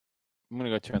I'm gonna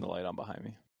go turn the light on behind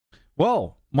me.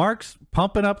 Well, Mark's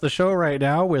pumping up the show right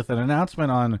now with an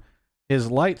announcement on his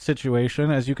light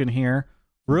situation, as you can hear,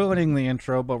 ruining the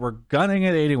intro, but we're gunning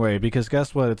it anyway because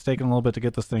guess what? It's taken a little bit to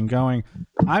get this thing going.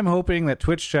 I'm hoping that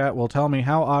Twitch chat will tell me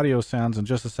how audio sounds in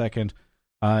just a second.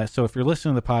 So if you're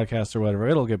listening to the podcast or whatever,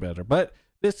 it'll get better. But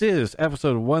this is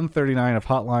episode 139 of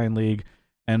Hotline League,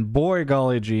 and boy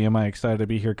golly gee, am I excited to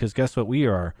be here because guess what? We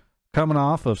are coming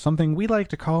off of something we like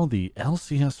to call the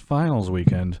LCS Finals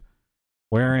weekend,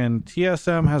 wherein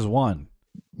TSM has won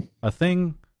a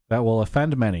thing that will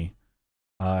offend many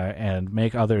and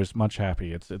make others much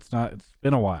happy. It's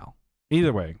been a while.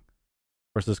 Either way,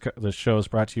 of course, this show is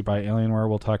brought to you by Alienware.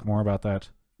 We'll talk more about that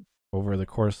over the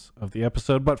course of the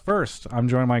episode. But first, I'm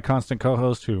joined by my constant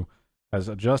co-host who has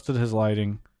adjusted his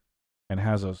lighting and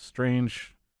has a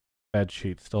strange bed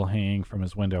sheet still hanging from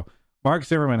his window. Mark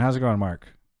Zimmerman, how's it going,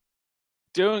 Mark?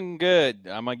 Doing good.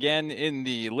 I'm again in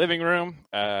the living room.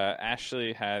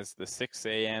 Ashley has the 6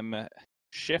 a.m.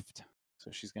 shift,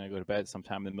 so she's going to go to bed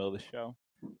sometime in the middle of the show.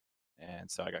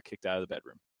 And so I got kicked out of the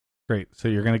bedroom. Great. So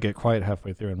you're going to get quiet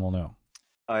halfway through and we'll know.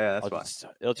 Oh, yeah, that's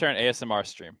fine. It'll turn ASMR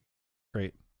stream.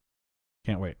 Great.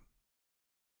 Can't wait.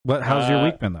 How's your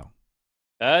week been, though?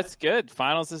 That's good.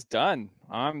 Finals is done.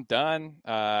 I'm done.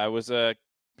 It was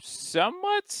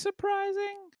somewhat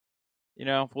surprising. You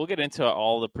know, we'll get into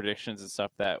all the predictions and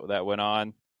stuff that went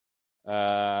on.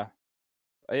 Yeah,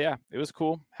 it was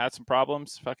cool. Had some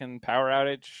problems. Fucking power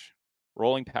outage.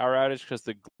 Rolling power outage because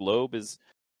the globe is...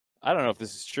 I don't know if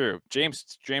this is true. James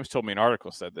told me an article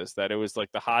said this, that it was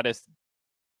like the hottest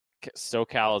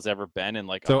SoCal has ever been in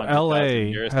like 100,000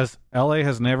 years. LA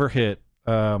has never hit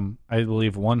I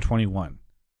believe 121.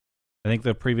 I think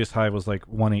the previous high was like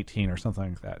 118 or something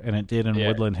like that, and it did in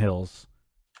Woodland Hills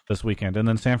this weekend. And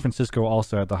then San Francisco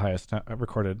also had the highest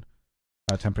recorded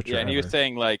temperature. Yeah, and ever. he was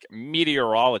saying like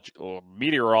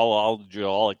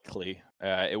meteorologically,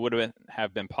 it would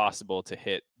have been possible to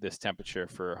hit this temperature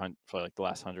for like the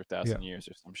last 100,000 years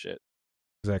or some shit.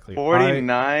 Exactly.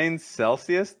 49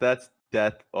 Celsius? That's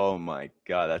death. Oh my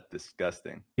god, that's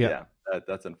disgusting. Yeah,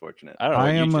 that's unfortunate. I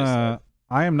don't know.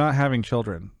 I am not having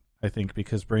children, I think,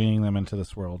 because bringing them into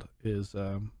this world is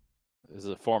a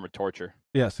form of torture.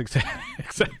 Yes,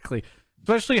 exactly.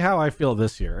 Especially how I feel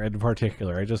this year in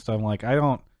particular. I'm like, I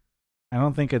don't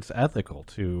think it's ethical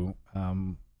to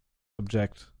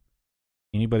subject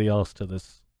anybody else to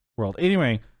this world.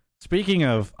 Anyway, speaking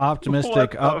of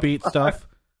optimistic, upbeat stuff,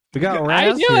 we got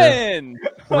Raz here.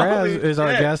 Raz is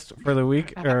our guest for the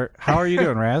week. How are you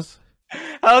doing, Raz?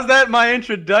 How's that my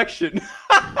introduction?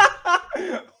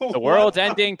 The world's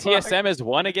ending. TSM has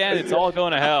won again. It's all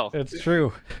going to hell. It's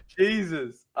true.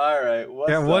 Jesus. All right.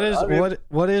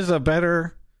 What is a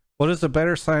better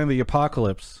sign of the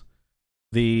apocalypse?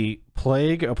 The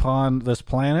plague upon this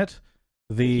planet,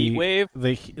 the heat wave,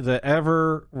 the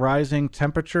ever rising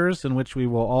temperatures in which we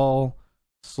will all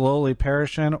slowly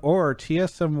perish in, or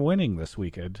TSM winning this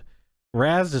weekend?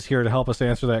 Raz is here to help us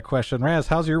answer that question. Raz,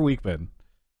 how's your week been?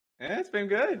 Yeah, it's been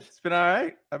good. It's been all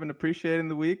right. I've been appreciating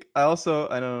the week. I don't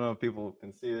know if people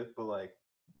can see it, but like,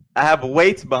 I have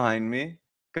weights behind me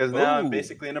because now I'm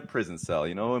basically in a prison cell,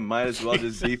 and might as well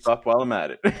just beef up while I'm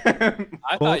at it.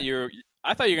 I thought you were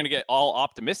going to get all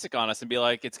optimistic on us and be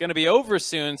like, it's going to be over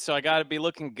soon, so I got to be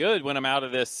looking good when I'm out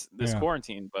of this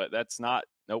quarantine. But that's not.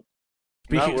 Nope.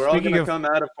 We're all going to come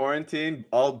out of quarantine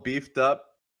all beefed up.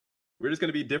 We're just going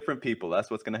to be different people. That's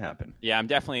what's going to happen. Yeah, I'm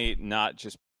definitely not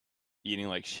just eating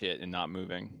like shit and not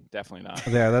moving. Definitely not.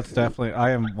 Yeah, that's definitely. I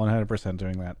am 100%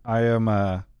 doing that. I am.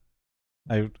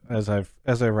 As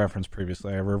I referenced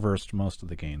previously, I reversed most of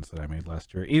the gains that I made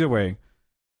last year. Either way.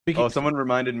 Someone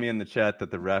reminded me in the chat that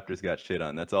the Raptors got shit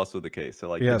on. That's also the case.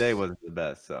 So today wasn't the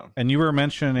best. So. And you were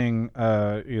mentioning,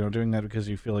 doing that because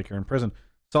you feel like you're in prison.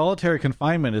 Solitary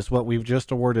confinement is what we've just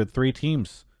awarded 3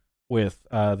 teams with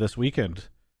this weekend.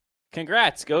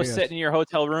 Congrats. Go sit in your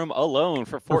hotel room alone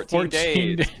for 14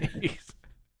 days.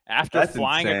 After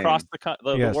flying across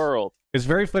the world. It's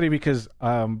very funny because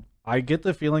I get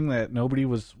the feeling that nobody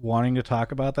was wanting to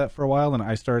talk about that for a while, and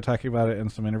I started talking about it in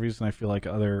some interviews, and I feel like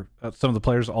some of the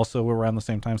players also around the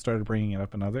same time started bringing it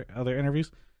up in other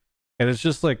interviews, and it's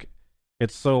just like,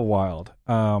 it's so wild.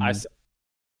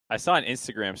 I saw an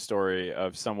Instagram story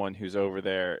of someone who's over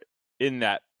there in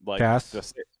that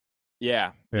Cass?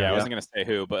 Yeah, I wasn't gonna say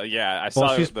who, but I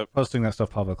saw. She's posting that stuff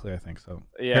publicly, I think so.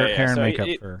 Yeah, hair and makeup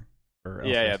for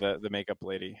the makeup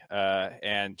lady.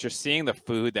 And just seeing the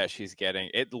food that she's getting,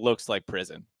 it looks like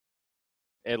prison.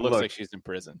 It looks like she's in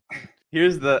prison.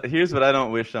 Here's what I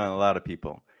don't wish on a lot of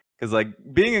people, Because like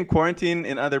being in quarantine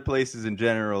in other places in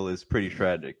general is pretty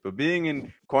tragic. But being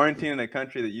in quarantine in a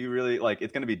country that you really like,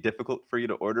 it's going to be difficult for you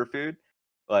to order food.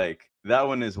 Like that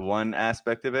one is one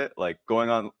aspect of it. Like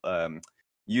going on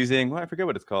using, well, I forget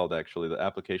what it's called actually. The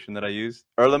application that I use,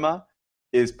 Erlima,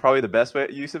 is probably the best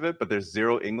use of it. But there's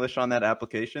zero English on that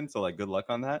application, so like good luck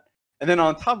on that. And then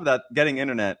on top of that, getting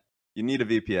internet, you need a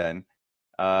VPN.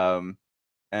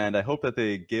 And I hope that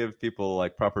they give people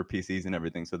like proper PCs and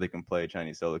everything so they can play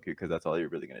Chinese solo queue, because that's all you're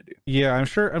really gonna do. Yeah, I'm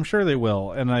sure they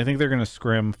will, and I think they're gonna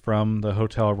scrim from the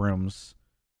hotel rooms.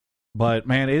 But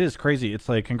man, it is crazy. It's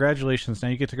like, congratulations, now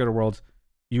you get to go to Worlds.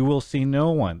 You will see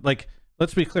no one. Like,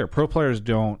 let's be clear, pro players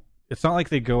don't. It's not like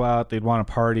they go out, they'd want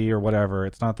to party or whatever.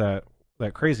 It's not that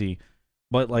crazy.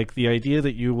 But like the idea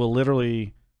that you will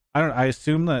literally, I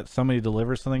assume that somebody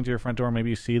delivers something to your front door. Maybe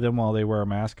you see them while they wear a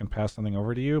mask and pass something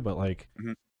over to you. But like,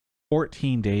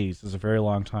 14 days is a very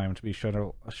long time to be shut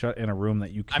in a room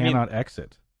that you cannot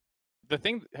exit. The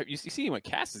thing, you see what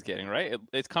Cass is getting, right?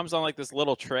 It comes on like this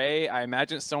little tray. I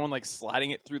imagine someone like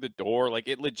sliding it through the door. Like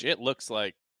it legit looks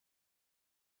like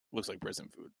prison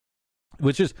food.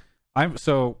 Which is,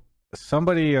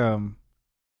 somebody,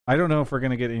 I don't know if we're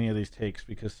going to get any of these takes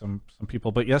because some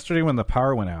people, but yesterday when the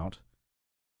power went out,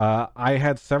 I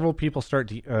had several people start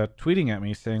tweeting at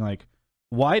me saying like,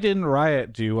 why didn't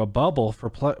Riot do a bubble for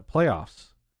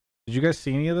playoffs? Did you guys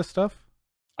see any of this stuff?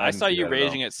 I saw you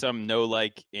raging at some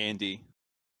Andy,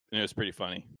 and it was pretty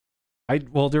funny.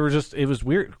 It was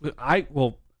weird.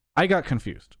 I got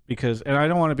confused because, and I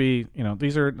don't want to be,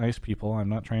 these are nice people. I'm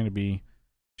not trying to be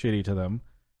shitty to them.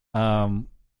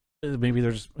 Maybe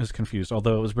they're just confused,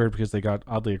 although it was weird because they got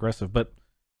oddly aggressive. But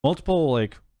multiple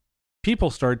like people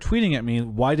started tweeting at me,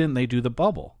 why didn't they do the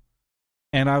bubble?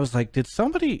 And I was like, did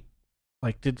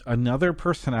another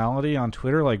personality on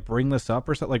Twitter like bring this up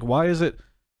or something? Like, why is it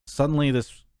suddenly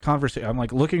this conversation? I'm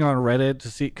like looking on Reddit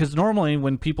to see, because normally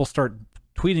when people start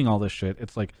tweeting all this shit,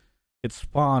 it's like it's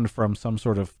spawned from some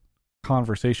sort of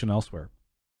conversation elsewhere.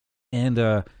 And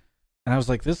I was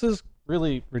like, this is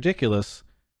really ridiculous.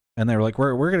 And they were like,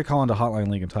 we're going to call into Hotline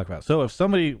League and talk about it. So if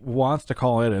somebody wants to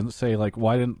call in and say like,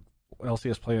 why didn't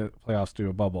LCS playoffs do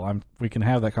a bubble? We can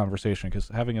have that conversation, because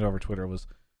having it over Twitter was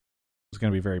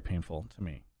going to be very painful to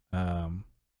me.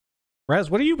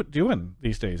 Raz, what are you doing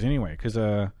these days anyway? Because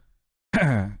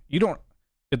you don't.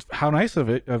 It's how nice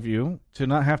of you to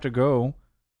not have to go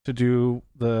to do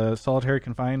the solitary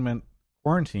confinement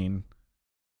quarantine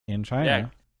in China. Yeah.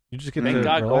 You just get Thank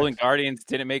God Golden Guardians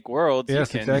didn't make Worlds.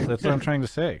 Yes, exactly. That's what I'm trying to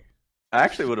say. I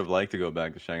actually would have liked to go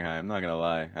back to Shanghai. I'm not gonna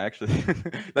lie. I actually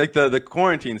like the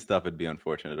quarantine stuff would be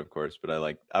unfortunate, of course,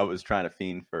 but I was trying to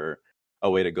fiend for a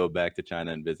way to go back to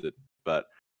China and visit. But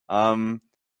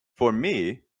for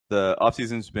me, the off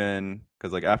season's been,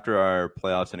 because like after our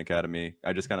playoffs in Academy,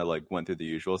 I just kind of like went through the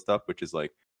usual stuff, which is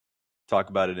like talk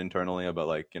about it internally, about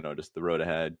like just the road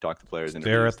ahead, talk to players,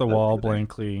 stare at the wall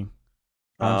blankly,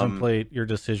 contemplate your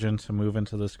decision to move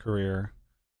into this career.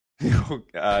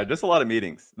 Just a lot of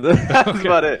meetings. That's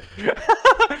about it.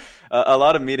 A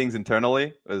lot of meetings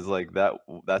internally is like that.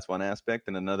 That's one aspect,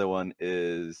 and another one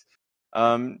is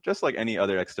just like any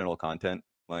other external content.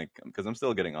 Like, because I'm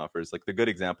still getting offers. Like the good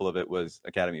example of it was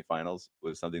Academy Finals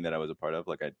was something that I was a part of.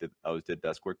 Like I did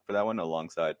desk work for that one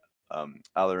alongside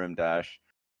Alarim Dash,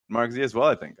 Mark Z as well.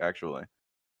 I think actually.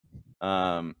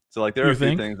 So like there are a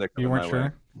few things that come my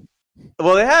way.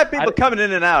 Well, they had people coming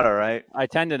in and out, all right? I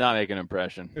tend to not make an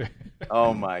impression.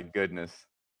 Oh, my goodness.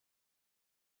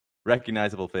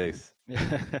 Recognizable face.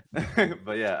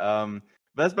 But yeah,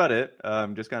 that's about it.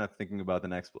 Just kind of thinking about the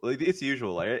next. It's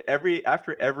usual. Like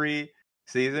after every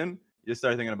season, you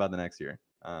start thinking about the next year.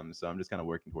 So I'm just kind of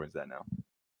working towards that now.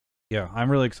 Yeah,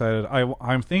 I'm really excited.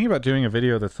 I'm thinking about doing a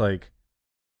video that's like,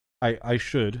 I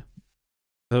should.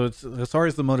 So it's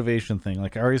always the motivation thing.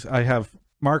 Like I have,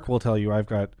 Mark will tell you, I've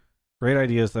got great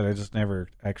ideas that I just never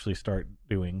actually start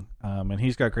doing. And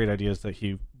he's got great ideas that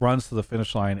he runs to the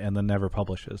finish line and then never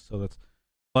publishes. So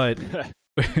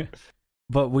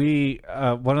but we,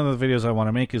 one of the videos I want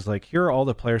to make is like, here are all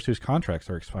the players whose contracts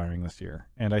are expiring this year.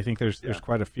 And I think there's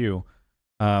quite a few.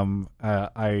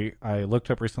 I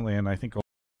looked up recently and I think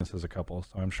this is a couple.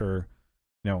 So I'm sure,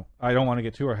 I don't want to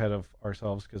get too ahead of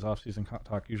ourselves because off-season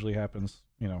talk usually happens,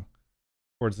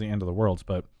 towards the end of the Worlds,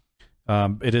 but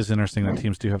it is interesting that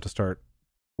teams do have to start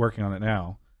working on it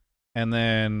now. And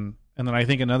then I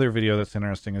think another video that's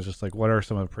interesting is just like, what are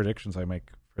some of the predictions I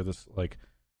make for this? Like,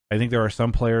 I think there are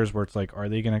some players where it's like, are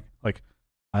they gonna, like,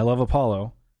 I love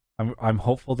Apollo. I'm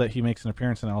hopeful that he makes an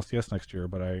appearance in LCS next year,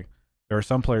 but there are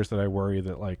some players that I worry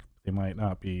that like they might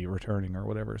not be returning or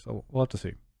whatever. So we'll have to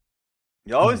see.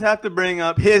 You always have to bring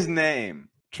up his name,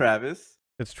 Travis.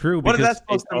 It's true What is because that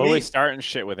supposed to always mean? starting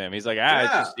shit with him. He's like,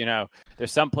 it's just,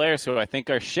 there's some players who I think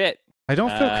are shit. I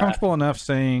don't feel comfortable enough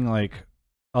saying like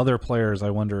other players. I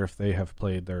wonder if they have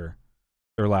played their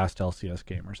last LCS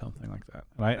game or something like that.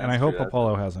 And I hope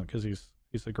Apollo hasn't, because he's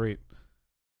a great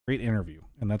interview,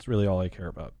 and that's really all I care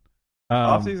about.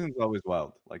 Off season's always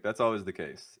wild. Like that's always the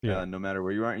case. Yeah. No matter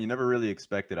where you are, you never really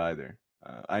expect it either.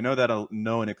 I know that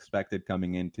no one expected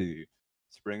coming into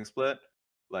spring split,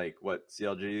 like what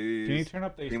CLG's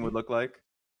team would look like.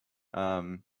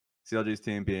 CLG's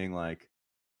team being like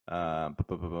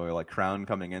Crown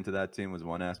coming into that team was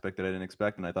one aspect that I didn't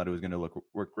expect, and I thought it was going to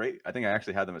work great. I think I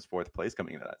actually had them as 4th place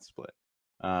coming into that split.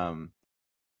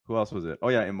 Who else was it? Oh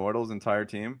yeah, Immortals' entire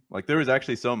team. Like there was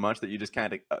actually so much that you just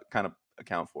can't kind of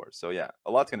account for. So yeah,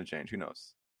 a lot's going to change. Who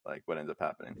knows? Like what ends up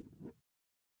happening.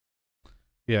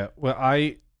 Yeah, well,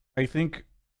 I think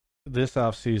this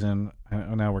off season.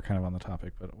 Now we're kind of on the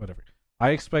topic, but whatever.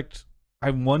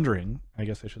 I'm wondering, I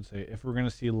guess I should say, if we're going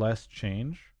to see less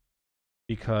change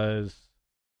because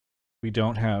we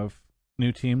don't have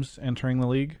new teams entering the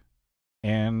league,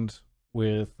 and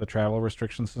with the travel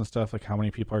restrictions and stuff, like how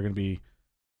many people are going to be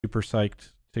super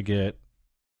psyched to get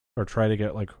or try to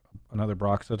get like another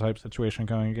Broxa type situation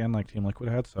going again, like Team Liquid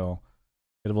had. So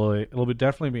it'll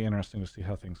definitely be interesting to see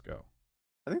how things go.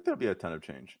 I think there'll be a ton of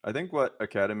change. I think what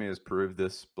Academy has proved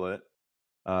this split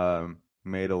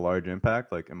made a large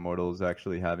impact. Like Immortals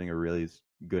actually having a really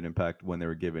good impact when they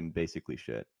were given basically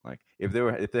shit. Like if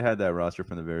they had that roster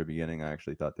from the very beginning, I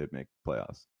actually thought they'd make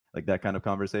playoffs. Like that kind of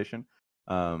conversation.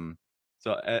 So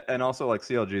and also like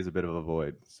CLG is a bit of a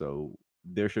void. So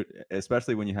there should,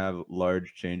 especially when you have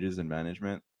large changes in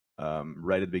management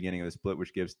right at the beginning of the split,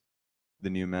 which gives the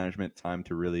new management time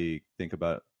to really think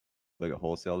about like a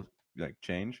wholesale like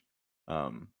change.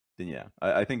 Then yeah,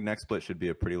 I think next split should be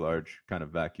a pretty large kind of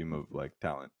vacuum of like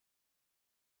talent.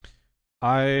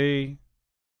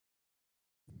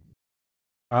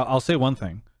 I'll say one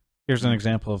thing. Here's an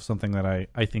example of something that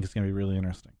I think is going to be really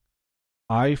interesting.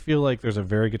 I feel like there's a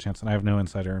very good chance, and I have no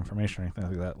insider information or anything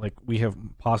like that. Like we have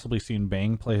possibly seen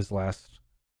Bang play his last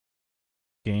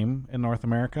game in North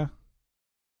America.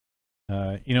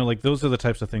 Like those are the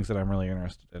types of things that I'm really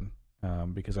interested in,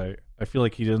 because I feel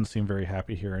like he didn't seem very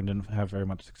happy here and didn't have very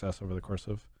much success over the course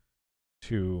of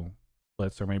 2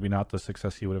 splits, or maybe not the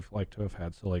success he would have liked to have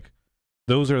had. So like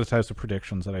those are the types of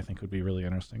predictions that I think would be really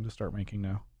interesting to start making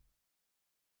now.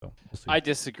 So we'll see. I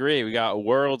disagree. We got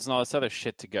Worlds and all this other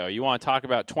shit to go. You want to talk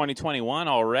about 2021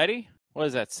 already? What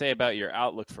does that say about your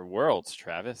outlook for Worlds,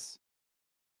 Travis?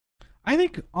 I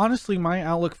think, honestly, my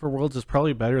outlook for Worlds is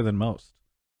probably better than most,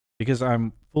 because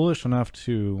I'm foolish enough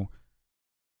to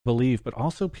believe, but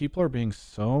also people are being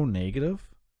so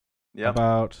negative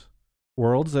about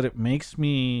Worlds that it makes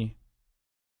me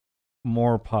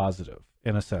more positive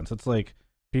in a sense. It's like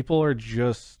people are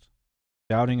just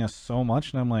doubting us so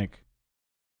much, and I'm like,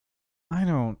 I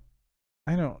don't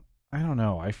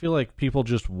know. I feel like people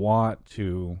just want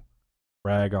to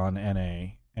brag on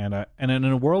NA, and in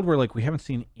a world where like we haven't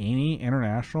seen any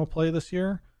international play this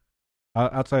year,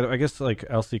 outside of, I guess, like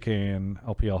LCK and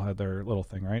LPL had their little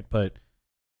thing, right? But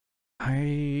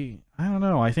I don't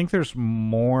know. I think there's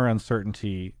more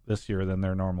uncertainty this year than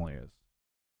there normally is,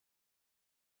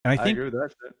 and I think agree with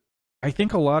that shit. I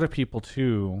think a lot of people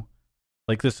too,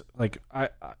 like this, like I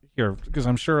here, because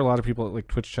I'm sure a lot of people like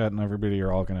Twitch chat and everybody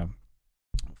are all gonna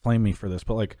flame me for this,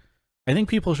 but like I think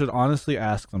people should honestly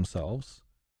ask themselves,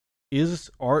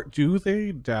 do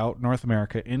they doubt North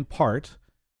America in part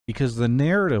because the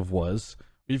narrative was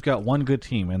we've got one good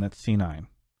team and that's C9,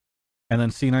 and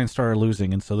then C9 started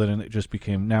losing, and so then it just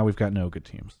became now we've got no good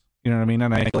teams. You know what I mean?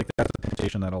 And I feel like that's a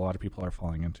temptation that a lot of people are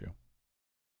falling into.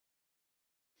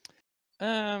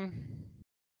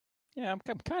 Yeah, I'm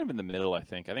kind of in the middle, I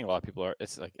think. I think a lot of people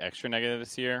it's like extra negative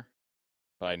this year,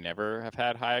 but I never have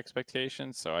had high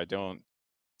expectations, so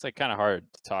it's like kind of hard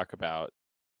to talk about,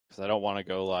 because I don't want to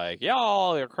go like,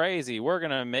 y'all are crazy, we're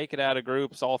going to make it out of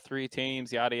groups, all 3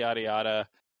 teams, yada, yada, yada.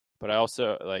 But I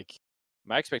also, like,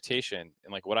 my expectation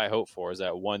and like what I hope for is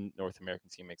that one North American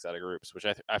team makes out of groups, which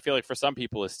I feel like for some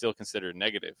people is still considered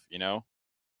negative, you know?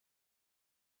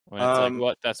 When it's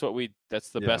like, that's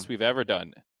the best we've ever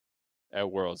done at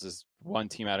Worlds is one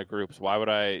team out of groups. Why would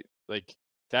I, like,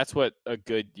 that's what a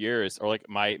good year is, or like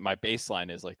my baseline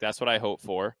is. Like, that's what I hope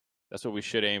for. That's what we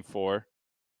should aim for,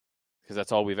 because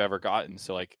that's all we've ever gotten.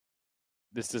 So like,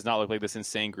 this does not look like this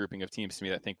insane grouping of teams to me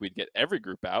that think we'd get every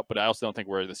group out, but I also don't think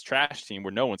we're this trash team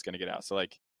where no one's going to get out. So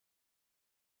like,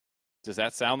 does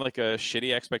that sound like a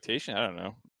shitty expectation? I don't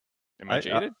know. Am I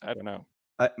jaded? I don't know.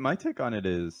 My take on it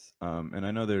is, and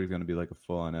I know there's going to be like a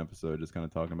full-on episode just kind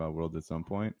of talking about Worlds at some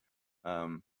point.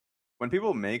 when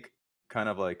people make kind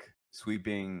of like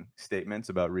sweeping statements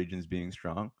about regions being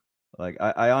strong, like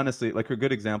I honestly like a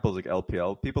good example is like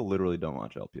LPL. People literally don't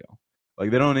watch LPL. Like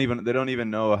they don't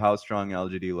even know how strong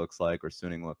LGD looks like or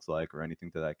Suning looks like or anything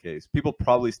to that case. People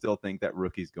probably still think that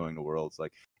Rookie's going to Worlds,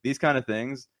 like these kind of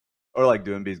things, or like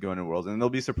Doombee's going to Worlds, and they'll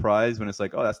be surprised when it's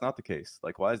like, oh, that's not the case.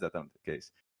 Like, why is that not the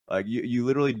case? Like you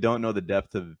literally don't know the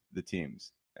depth of the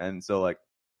teams, and so like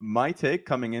my take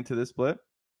coming into this split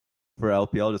for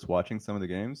LPL, just watching some of the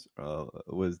games,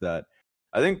 was that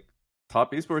I think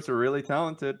top esports are really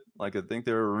talented. Like I think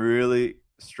they're a really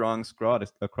strong squad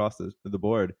across the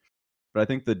board. But I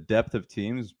think the depth of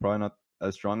teams is probably not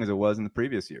as strong as it was in the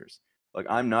previous years. Like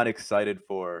I'm not excited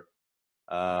for,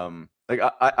 like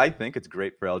I think it's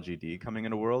great for LGD coming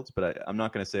into Worlds, but I'm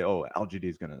not going to say, oh, LGD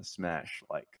is going to smash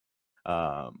like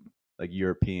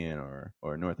European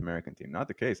or North American team. Not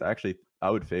the case. Actually, I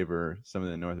would favor some of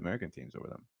the North American teams over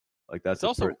them. Like that's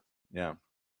also, yeah.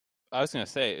 I was going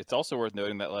to say it's also worth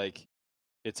noting that like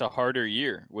it's a harder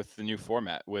year with the new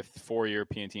format with 4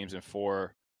 European teams and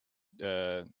 4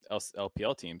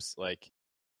 LPL teams. Like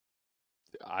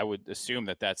I would assume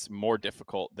that that's more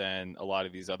difficult than a lot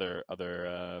of these other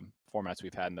formats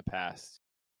we've had in the past.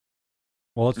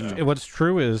 Well, what's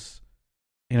true is,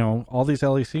 you know, all these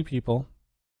LEC people,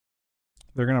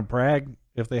 they're gonna brag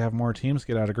if they have more teams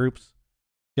get out of groups.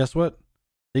 Guess what?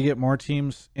 They get more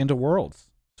teams into Worlds.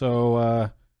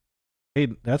 So, hey,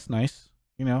 that's nice,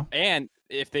 you know. And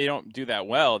if they don't do that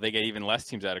well, they get even less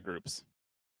teams out of groups.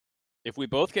 If we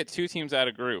both get 2 teams out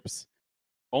of groups,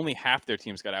 only half their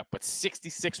teams got out, but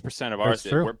 66% of ours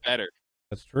did. We're better.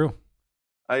 That's true.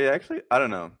 I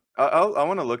don't know. I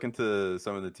want to look into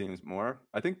some of the teams more.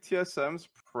 I think TSM's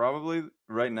probably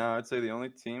right now, I'd say the only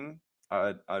team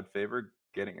I'd favor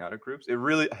getting out of groups. It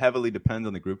really heavily depends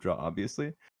on the group draw,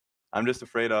 obviously. I'm just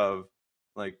afraid of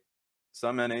like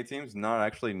some NA teams not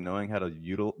actually knowing how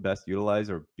to best utilize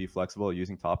or be flexible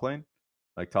using top lane.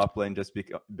 Like top lane just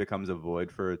becomes a void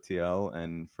for TL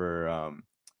and for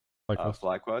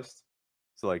FlyQuest.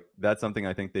 So like that's something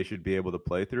I think they should be able to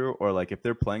play through. Or like if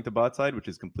they're playing to bot side, which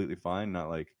is completely fine, not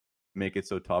like make it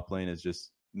so top lane is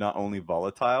just not only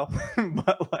volatile,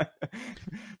 but like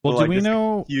well, do we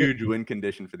know huge win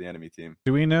condition for the enemy team?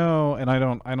 Do we know? And I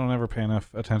don't ever pay enough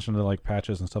attention to like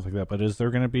patches and stuff like that. But is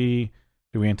there going to be?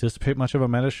 Do we anticipate much of a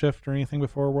meta shift or anything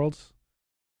before Worlds?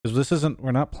 Because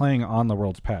we're not playing on the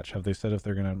Worlds patch. Have they said if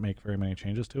they're going to make very many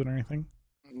changes to it or anything?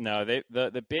 No,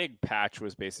 the big patch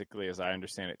was basically, as I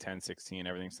understand it, 10.16.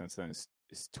 Everything since then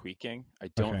is tweaking. I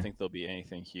don't think there'll be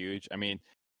anything huge. I mean,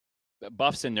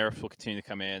 buffs and nerfs will continue to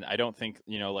come in. I don't think,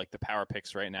 you know, like the power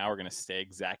picks right now are going to stay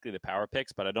exactly the power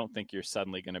picks, but I don't think you're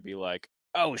suddenly going to be like,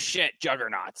 oh shit,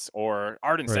 Juggernauts or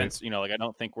Ardent Sense. You know, like I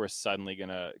don't think we're suddenly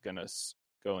gonna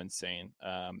go insane.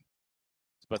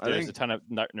 But there's a ton of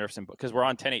nerfs because we're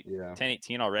on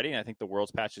 10.18 already, and I think the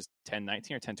World's patch is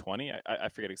 10.19 or 10.20. I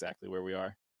forget exactly where we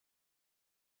are.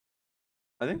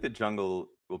 I think the jungle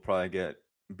will probably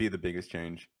be the biggest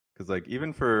change because, like,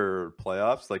 even for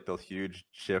playoffs, like the huge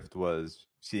shift was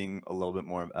seeing a little bit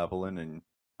more of Evelynn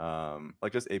and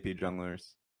like just AP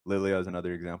junglers. Lilia is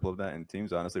another example of that, and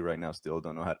teams honestly right now still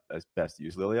don't know how to best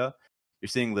use Lilia. You're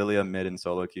seeing Lilia mid in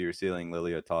solo queue. You're seeing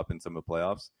Lilia top in some of the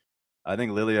playoffs. I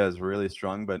think Lilia is really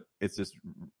strong, but it's just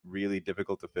really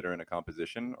difficult to fit her in a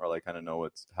composition or like kind of know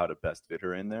how to best fit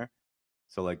her in there.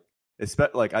 So like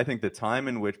I think the time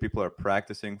in which people are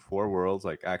practicing for Worlds,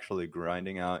 like actually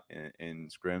grinding out in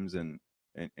scrims and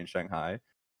in Shanghai,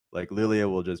 like Lilia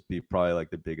will just be probably like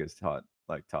the biggest hot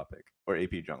like topic, or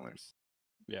AP junglers.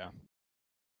 Yeah.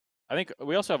 I think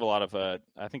we also have a lot of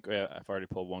I think I've already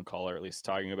pulled one caller at least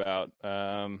talking about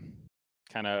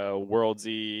kind of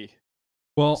Worldsy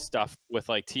stuff with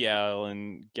like TL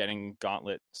and getting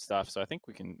Gauntlet stuff. So I think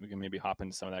we can maybe hop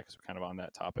into some of that because we're kind of on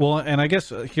that topic. Well, and I guess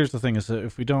here's the thing is that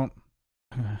if we don't,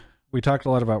 we talked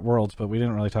a lot about Worlds, but we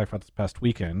didn't really talk about this past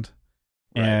weekend.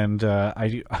 Right. And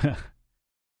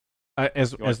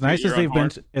as nice as they've been,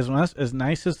 as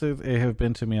nice as they have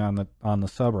been to me on the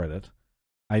subreddit,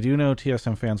 I do know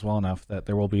TSM fans well enough that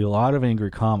there will be a lot of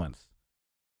angry comments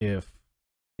if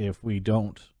we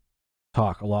don't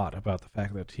talk a lot about the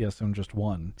fact that TSM just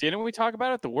won. Didn't we talk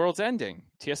about it? The world's ending.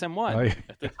 TSM won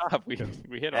at the top. We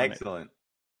hit on Excellent.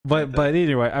 But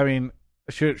anyway, I mean,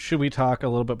 should we talk a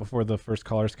little bit before the first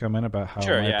callers come in about how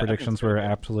my predictions were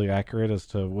absolutely accurate as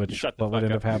to what would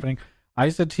end up happening? I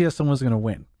said TSM was going to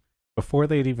win before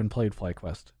they'd even played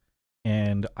FlyQuest,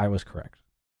 and I was correct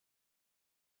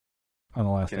on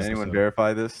the last. Can episode. Anyone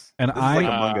verify this? And this is like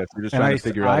Among Us. We're just trying to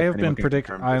figure out. I have been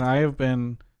predicting, and I have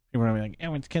been. People are like,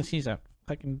 "Oh, it's because he's a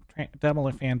fucking double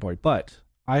fanboy." But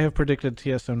I have predicted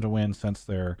TSM to win since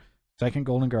their second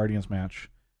Golden Guardians match,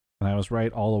 and I was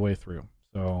right all the way through.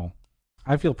 So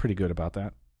I feel pretty good about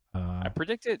that. I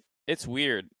predicted. It's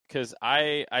weird because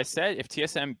I said if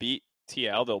TSM beat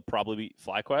TL, they'll probably beat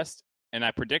FlyQuest, and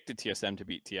I predicted TSM to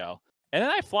beat TL, and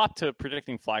then I flopped to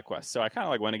predicting FlyQuest. So I kind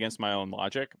of like went against my own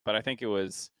logic, but I think it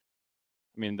was.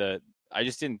 I mean, I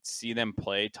just didn't see them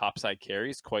play topside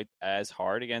carries quite as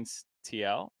hard against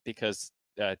TL because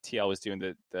TL was doing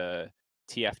the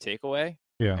TF takeaway,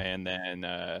 Yeah. and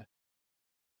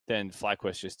then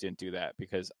FlyQuest just didn't do that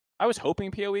because I was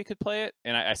hoping PoE could play it,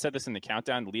 and I said this in the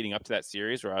countdown leading up to that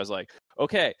series where I was like,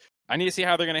 okay, I need to see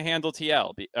how they're going to handle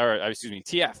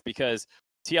TF because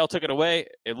TL took it away.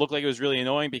 It looked like it was really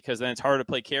annoying because then it's harder to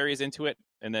play carries into it,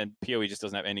 and then PoE just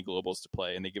doesn't have any globals to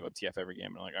play, and they give up TF every game.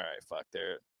 And I'm like, all right, fuck,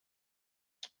 they're.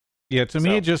 Yeah, to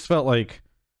me, it just felt like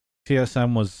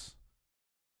TSM was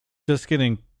just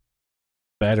getting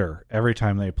better every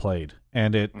time they played,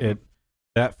 and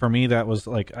that for me that was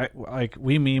like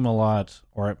we meme a lot,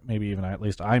 or maybe even at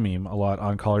least I meme a lot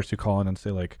on callers who call in and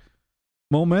say like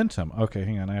momentum. Okay,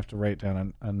 hang on, I have to write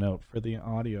down a note for the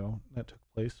audio that took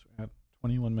place at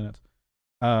 21 minutes.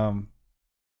 So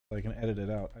I can edit it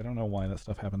out. I don't know why that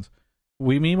stuff happens.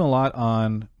 We meme a lot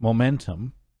on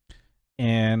momentum.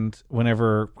 And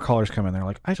whenever callers come in, they're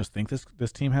like, I just think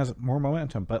this team has more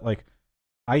momentum. But like,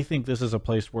 I think this is a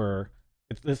place where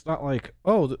it's not like,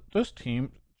 oh, this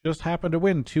team just happened to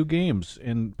win 2 games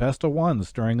in best of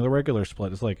ones during the regular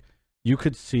split. It's like you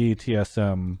could see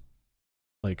TSM,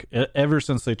 like ever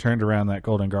since they turned around that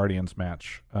Golden Guardians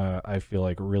match, I feel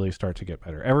like really start to get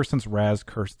better. Ever since Raz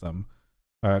cursed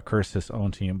his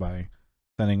own team by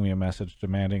sending me a message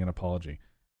demanding an apology,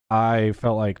 I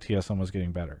felt like TSM was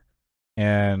getting better.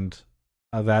 And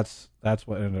that's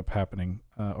what ended up happening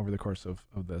over the course of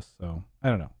this. So I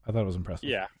don't know. I thought it was impressive.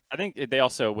 Yeah, I think they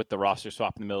also, with the roster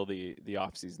swap in the middle of the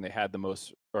offseason, they had the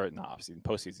most, or not offseason,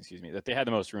 postseason, excuse me, that they had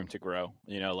the most room to grow.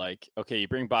 You know, like, okay, you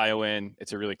bring Bio in,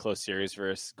 it's a really close series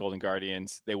versus Golden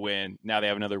Guardians. They win. Now they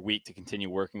have another week to continue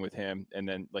working with him. And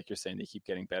then, like you're saying, they keep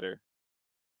getting better.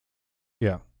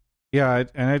 Yeah. Yeah.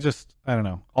 I don't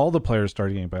know. All the players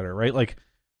started getting better, right? Like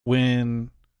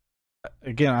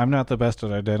again, I'm not the best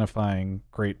at identifying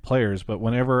great players, but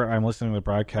whenever I'm listening to the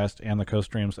broadcast and the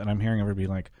co-streams and I'm hearing everybody be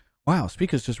like, wow,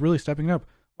 Spica's just really stepping up.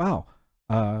 Wow,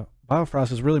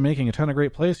 Biofrost is really making a ton of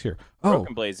great plays here. Oh,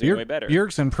 Broken Blade's doing way better.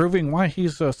 Bjergsen proving why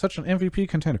he's such an MVP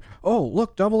contender. Oh,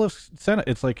 look, Double F Senna.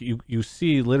 It's like you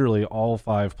see literally all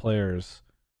 5 players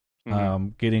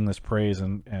getting this praise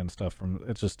and stuff from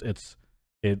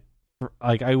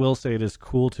like I will say it is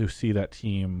cool to see that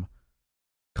team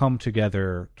come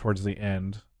together towards the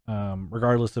end,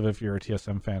 regardless of if you're a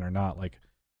TSM fan or not. Like,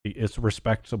 it's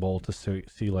respectable to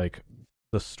see like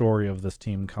the story of this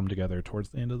team come together towards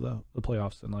the end of the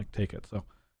playoffs and like take it. So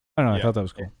I don't know. I thought that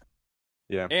was cool.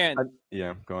 Yeah. And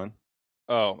go on.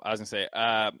 Oh, I was gonna say,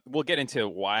 we'll get into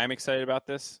why I'm excited about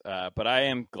this, but I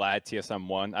am glad TSM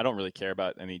won. I don't really care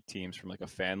about any teams from like a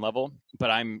fan level, but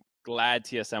I'm glad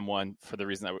TSM won for the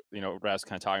reason that Raz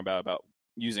kind of talking about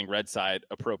using red side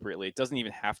appropriately. It doesn't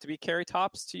even have to be carry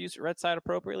tops to use red side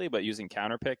appropriately, but using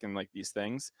counter pick and like these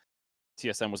things,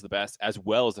 TSM was the best, as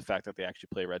well as the fact that they actually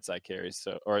play red side carries,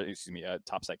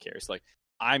 top side carries. Like,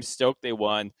 I'm stoked they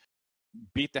won,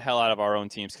 beat the hell out of our own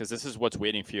teams, because this is what's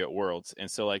waiting for you at Worlds. And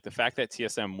so like the fact that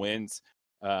TSM wins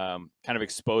kind of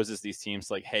exposes these teams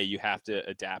like, hey, you have to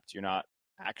adapt. You're not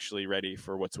actually ready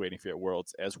for what's waiting for you at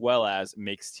Worlds, as well as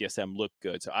makes TSM look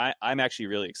good. So I'm actually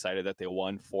really excited that they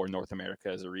won for North America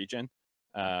as a region,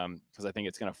 because I think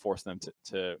it's going to force them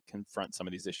to confront some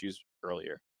of these issues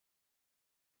earlier.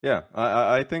 Yeah,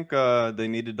 I think they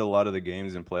needed a lot of the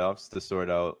games in playoffs to sort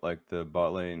out like the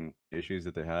bot lane issues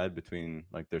that they had between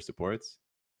like their supports,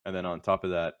 and then on top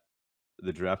of that,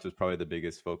 the draft was probably the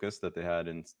biggest focus that they had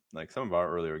in like some of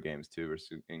our earlier games too,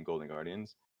 versus in Golden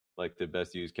Guardians. Like the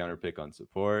best used counter pick on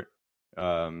support.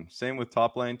 Same with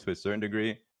top lane to a certain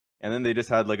degree. And then they just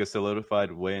had like a solidified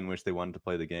way in which they wanted to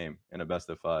play the game in a best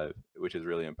of 5, which is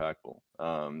really impactful.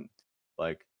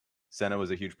 Like Senna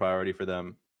was a huge priority for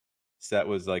them. Set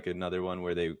was like another one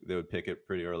where they would pick it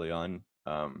pretty early on.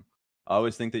 I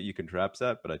always think that you can trap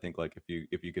Set, but I think like if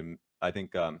you can, I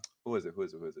think who is it?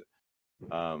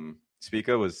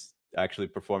 Spica was actually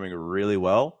performing really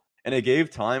well. And it gave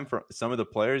time for some of the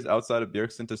players outside of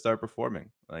Bjergsen to start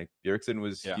performing. Like Bjergsen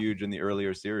was huge in the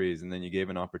earlier series, and then you gave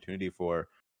an opportunity for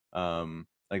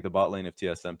like the bot lane of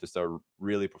TSM to start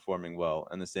really performing well.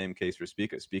 And the same case for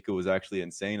Spica. Spica was actually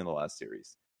insane in the last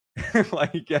series. I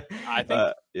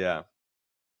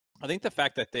think the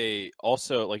fact that they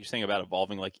also, like you're saying about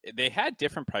evolving, like they had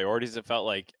different priorities. It felt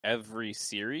like every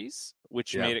series,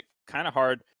 which made it kind of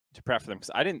hard to prep for them, because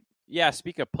I didn't.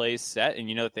 Spica plays set, and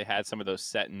you know that they had some of those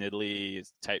set in Italy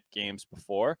type games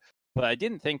before, but I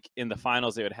didn't think in the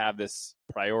finals they would have this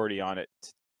priority on it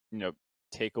to,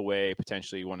 take away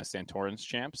potentially one of Santorin's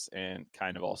champs and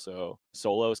kind of also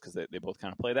solos, because they both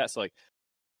kind of play that. So like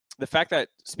the fact that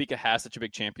Spica has such a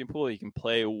big champion pool, you can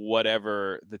play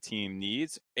whatever the team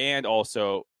needs and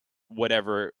also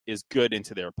whatever is good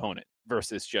into their opponent,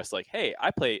 versus just like, hey,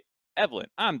 I play Evelynn,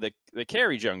 I'm the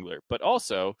carry jungler, but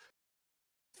also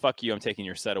fuck you, I'm taking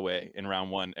your set away in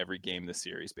round 1 every game this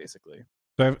series, basically.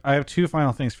 So I have 2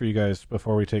 final things for you guys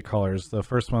before we take callers. The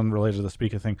first one related to the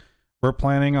Spica thing. We're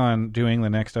planning on doing the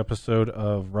next episode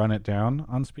of Run It Down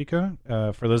on Spica.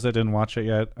 For those that didn't watch it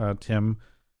yet, Tim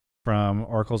from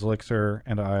Oracle's Elixir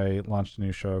and I launched a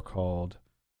new show called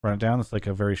Run It Down. It's like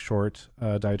a very short,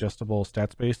 digestible,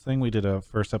 stats-based thing. We did a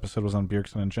first episode was on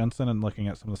Bjergsen and Jensen and looking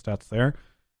at some of the stats there.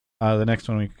 The next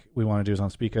one we want to do is on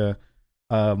Spica.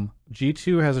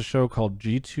 G2 has a show called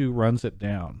G2 Runs It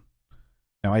Down.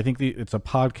 Now, I think it's a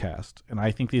podcast, and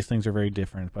I think these things are very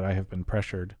different, but I have been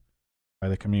pressured by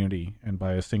the community and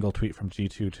by a single tweet from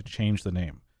G2 to change the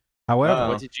name.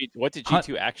 However, what did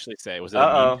G2 actually say? Was it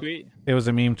a meme tweet? It was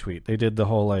a meme tweet. They did the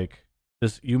whole like,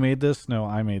 "This you made this? No,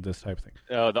 I made this" type thing.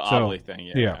 Oh, the Oddly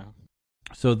thing. Yeah.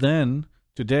 So then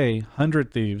today,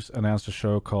 100 Thieves announced a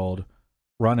show called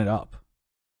Run It Up.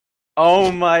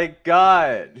 Oh my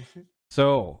god!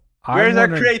 So where's our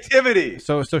creativity?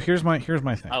 So here's my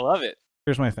thing. I love it.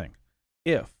 Here's my thing.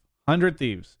 If 100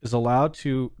 Thieves is allowed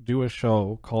to do a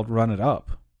show called Run It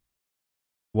Up,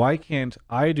 why can't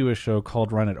I do a show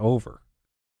called Run It Over?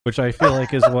 Which I feel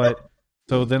like is what.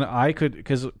 So then I could,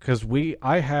 because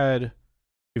I had,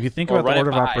 if you think about the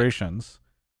order of operations,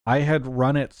 I had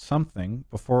Run It something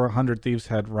before 100 Thieves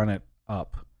had Run It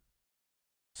Up.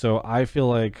 So I feel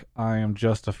like I am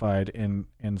justified in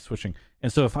switching.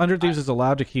 And so if 100 Thieves is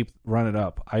allowed to keep Run It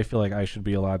Up, I feel like I should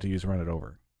be allowed to use Run It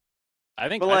Over. I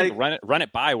think run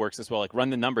it by works as well, like run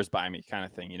the numbers by me kind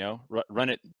of thing, run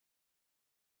it.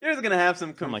 You're just gonna have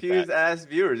some confused ass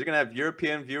viewers. You're gonna have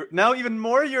European viewers, now even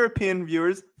more European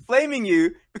viewers flaming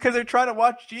you because they're trying to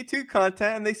watch G2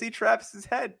 content and they see Travis's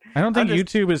head. I don't think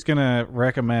YouTube is gonna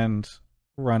recommend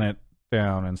Run It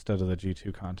Down instead of the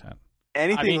G2 content.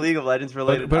 Anything League of Legends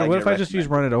related. But what if I just use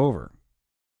Run It Over?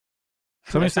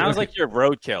 It sounds like you're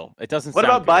roadkill. It doesn't. What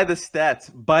sound about good. Buy the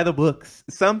stats, buy the books,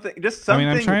 something? Just something.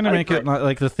 I mean, I'm trying to make it not,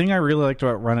 like the thing I really liked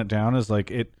about Run It Down is like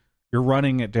you're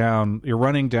running it down. You're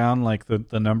running down like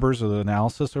the numbers or the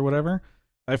analysis or whatever.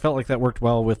 I felt like that worked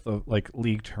well with the like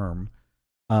league term,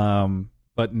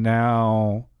 but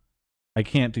now I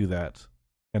can't do that,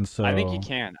 and so I think you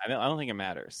can. I don't think it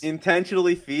matters.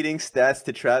 Intentionally feeding stats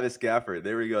to Travis Gafford.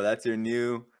 There we go. That's your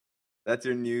new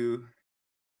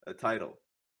title.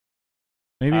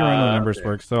 Maybe Run the Numbers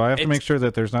works, so I have to make sure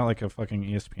that there's not like a fucking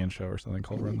ESPN show or something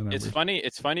called Run the Numbers.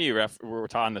 It's funny we're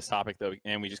talking this topic though,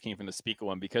 and we just came from the Spica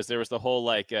one because there was the whole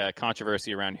like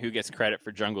controversy around who gets credit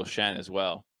for Jungle Shen as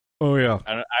well. Oh yeah,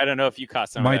 I don't know if you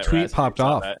caught some. My of that, tweet Raz, popped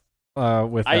off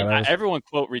with that. Everyone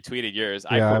quote retweeted yours.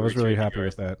 Yeah, I was really happy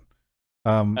with that.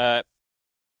 You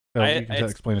can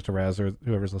explain it to Raz or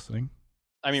whoever's listening.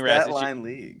 I mean, Raz, Line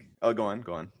League. Oh, go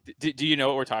on. Do you know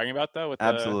what we're talking about though?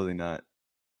 Absolutely not.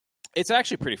 It's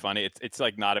actually pretty funny. It's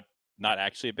like not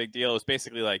actually a big deal. It's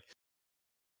basically like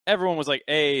everyone was like,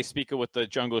 "Hey, Spica with the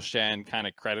Jungle Shen," kind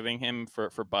of crediting him for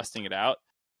busting it out.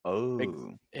 Oh.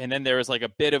 And then there was like a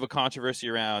bit of a controversy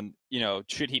around,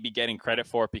 should he be getting credit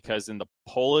for it because in the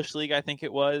Polish league, I think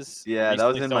it was. Yeah, that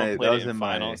was in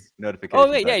my notification. Oh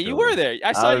wait, yeah, you were there.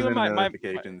 I saw you in my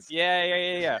notifications.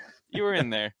 Yeah. You were in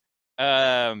there.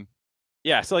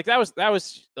 Yeah, so like that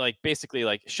was like basically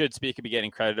like should Spica be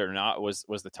getting credit or not was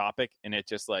the topic, and it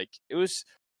just like it was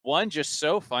just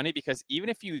so funny because even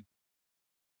if you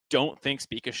don't think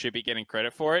Spica should be getting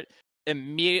credit for it,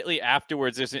 immediately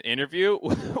afterwards there's an interview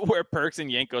where Perkz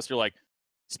and Jankos are like,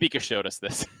 Spica showed us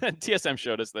this, TSM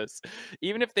showed us this.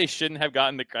 Even if they shouldn't have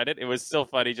gotten the credit, it was still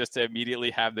funny just to immediately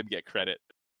have them get credit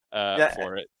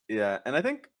for it. Yeah, and I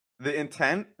think the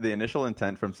initial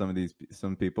intent from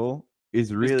some people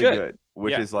is really good,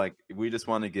 which is like we just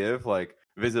want to give like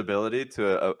visibility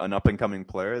to an up and coming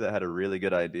player that had a really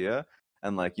good idea,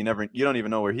 and like you don't even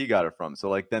know where he got it from. So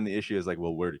like then the issue is like,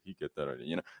 well, where did he get that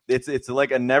idea? It's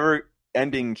like a never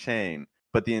ending chain,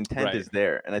 but the intent is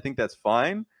there, and I think that's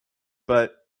fine.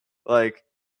 But like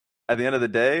at the end of the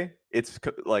day, it's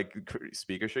like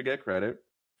Spica should get credit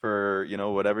for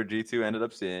whatever G2 ended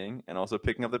up seeing and also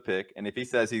picking up the pick. And if he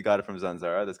says he got it from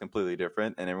Zanzara, that's completely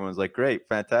different. And everyone's like, great,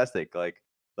 fantastic. Like,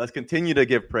 let's continue to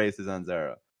give praise to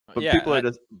Zanzara. But people are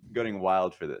just getting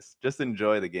wild for this. Just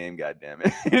enjoy the game,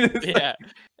 goddammit. Yeah.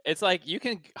 It's like you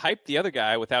can hype the other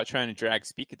guy without trying to drag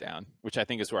Spica down, which I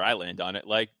think is where I land on it.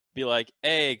 Like, be like,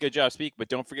 hey, good job, Spica, but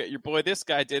don't forget your boy, this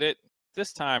guy did it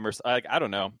this time. Or like, I don't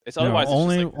know. It's otherwise no,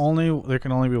 only, it's just like, only there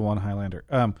can only be one Highlander.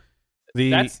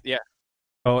 Yeah.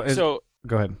 Oh, so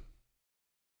go ahead.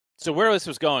 So where this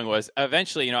was going was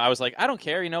eventually, I was like, I don't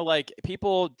care, like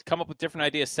people come up with different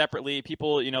ideas separately.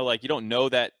 People, like you don't know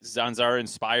that Zanzar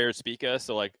inspired Spica,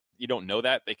 so like you don't know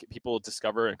that people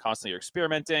discover and constantly are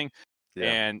experimenting. Yeah.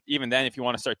 And even then, if you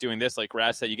want to start doing this, like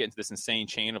Raz said, you get into this insane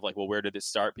chain of like, well, where did it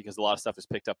start? Because a lot of stuff is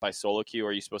picked up by solo queue.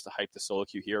 Are you supposed to hype the solo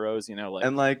queue heroes?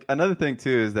 And like another thing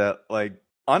too is that like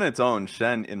on its own,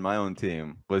 Shen in my own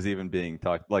team was even being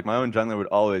talked. Like my own jungler would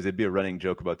always, it'd be a running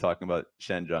joke about talking about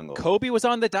Shen jungle. Kobe was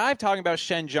on the dive talking about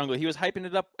Shen jungle. He was hyping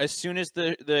it up as soon as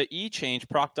the E change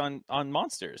procced on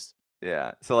monsters.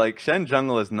 Yeah, so like Shen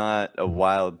jungle is not a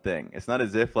wild thing. It's not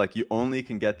as if like you only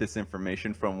can get this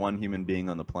information from one human being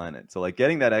on the planet. So like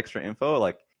getting that extra info,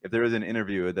 like if there was an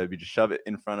interview, that'd be just shove it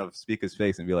in front of Spica's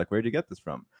face and be like, "Where'd you get this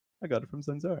from?" I got it from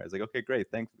Zanzar. I was like, "Okay, great,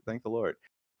 thank the Lord."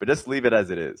 But just leave it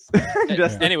as it is.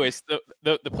 Anyways,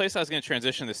 the place I was going to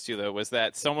transition this to though was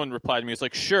that someone replied to me. It was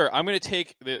like, "Sure, I'm going to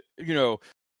take the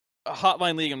a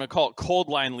hotline league. I'm going to call it Cold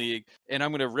Line League, and I'm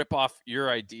going to rip off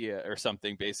your idea or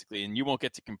something, basically, and you won't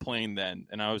get to complain then."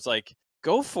 And I was like,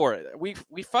 "Go for it. We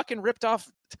fucking ripped off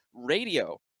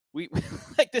radio. We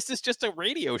like this is just a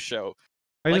radio show."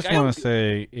 I just want to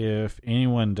say, if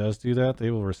anyone does do that, they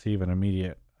will receive an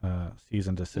immediate cease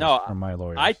and desist from my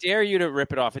lawyers. I dare you to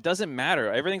rip it off. It doesn't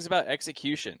matter. Everything's about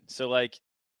execution. So like,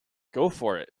 go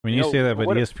for it. I mean, you say that, but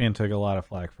ESPN took a lot of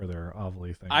flack for their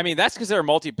Ovally thing. I mean, that's because they're a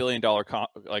multi-billion-dollar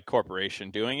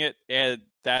corporation doing it, and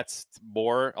that's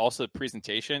more also the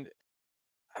presentation.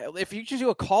 If you just do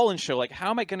a call-in show, like, how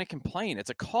am I going to complain? It's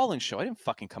a call-in show. We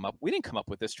didn't come up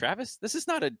with this, Travis. This is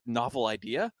not a novel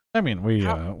idea. I mean, we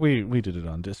did it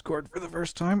on Discord for the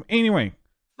first time. Anyway.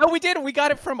 No, we didn't. We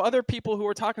got it from other people who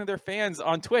were talking to their fans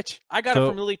on Twitch. I got it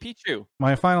from Lily Pichu.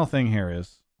 My final thing here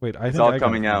is, I think it's all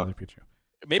coming out. Lily Pichu.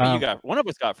 Maybe you got one of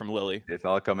us got from Lily. It's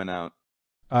all coming out.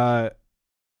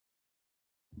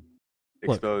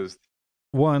 Exposed.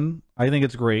 One, I think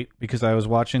it's great because I was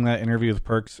watching that interview with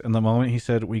Perks, and the moment he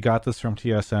said, "We got this from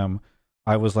TSM,"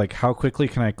 I was like, how quickly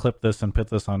can I clip this and put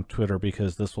this on Twitter,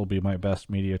 because this will be my best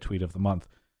media tweet of the month.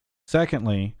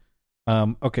 Secondly,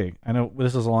 okay, I know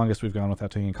this is the longest we've gone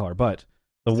without taking color, but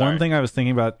the one thing I was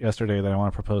thinking about yesterday that I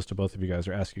want to propose to both of you guys,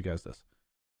 or ask you guys this: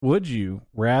 would you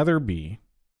rather be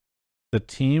the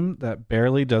team that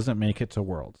barely doesn't make it to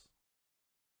Worlds,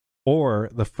 or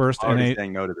the first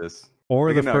saying no to this,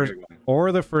 or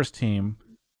the first team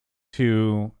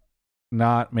to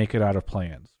not make it out of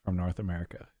play-ins from North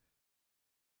America?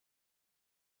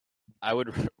 I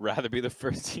would rather be the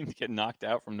first team to get knocked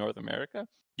out from North America.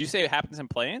 You say it happens in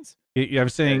play-ins? I'm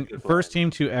saying first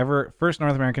North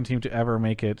American team to ever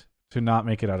not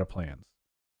make it out of play-ins.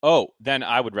 Oh, then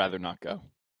I would rather not go.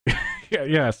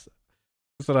 Yes.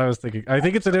 That's what I was thinking. I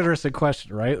think it's an interesting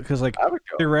question, right? Because like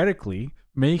theoretically,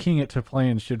 making it to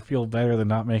play-ins should feel better than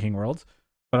not making Worlds,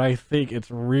 but I think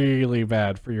it's really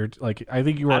bad for your I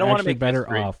think you are actually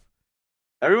better off.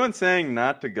 Everyone's saying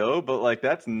not to go, but like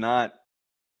that's not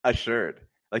assured.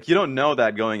 Like you don't know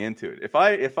that going into it.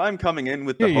 If I'm coming in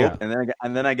with the hope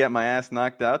and then I get my ass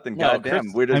knocked out, then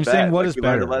goddamn, we're just I'm bad. saying what is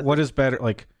better? What is better?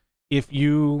 Like if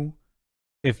you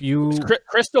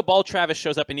Crystal Ball Travis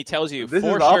shows up and he tells you this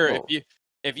for sure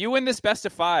if you win this best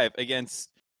of 5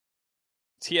 against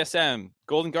TSM,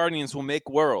 Golden Guardians will make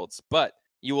Worlds, but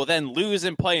you will then lose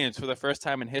in play-ins for the first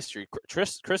time in history.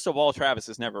 Crystal Ball Travis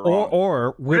is never wrong.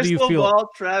 Or where do you feel? Crystal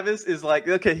Ball Travis is like,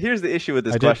 okay, here's the issue with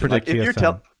this question. Like, if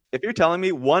you're telling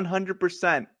me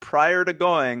 100% prior to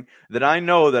going that I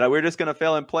know that we're just going to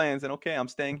fail in play-ins, then okay, I'm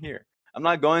staying here. I'm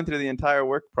not going through the entire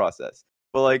work process.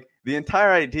 But like the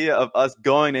entire idea of us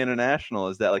going to international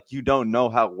is that like you don't know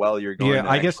how well you're going. Yeah,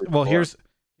 I guess. Well, here's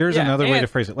another way to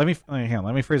phrase it. Let me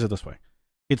phrase it this way.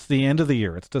 It's the end of the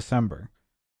year. It's December.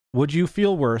 Would you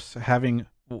feel worse having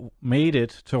made it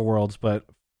to Worlds but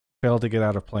failed to get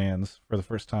out of play-ins for the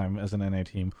first time as an NA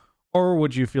team, or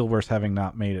would you feel worse having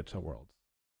not made it to Worlds?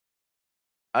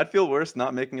 I'd feel worse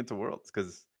not making it to Worlds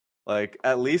because, like,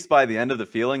 at least by the end of the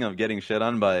feeling of getting shit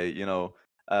on by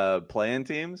play-in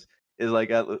teams is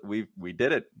like we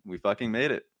did it. We fucking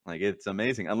made it. Like it's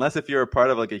amazing. Unless if you're a part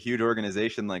of like a huge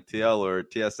organization like TL or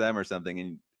TSM or something,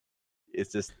 and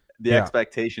it's just the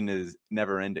expectation is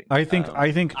never ending. I think,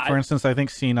 for instance, I think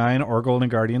C9 or Golden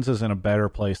Guardians is in a better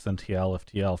place than TL if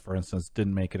TL, for instance,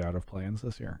 didn't make it out of play-ins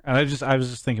this year. And I was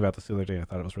just thinking about this the other day. I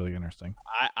thought it was really interesting.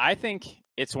 I think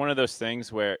it's one of those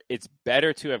things where it's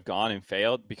better to have gone and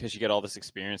failed because you get all this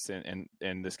experience and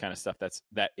this kind of stuff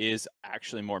that is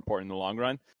actually more important in the long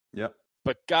run. Yep.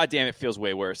 But goddamn, it feels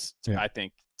way worse. Yeah. I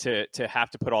think to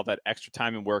have to put all that extra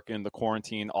time and work in the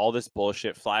quarantine, all this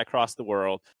bullshit, fly across the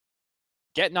world,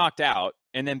 get knocked out,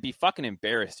 and then be fucking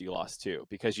embarrassed you lost too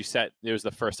because you said it was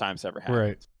the first time it's ever happened.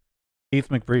 Right. Keith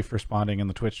McBrief responding in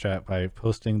the Twitch chat by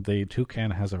posting the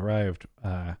toucan has arrived.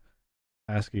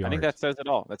 ASCII I think that says it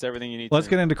all. That's everything you need. Let's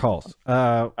get into calls.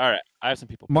 All right, I have some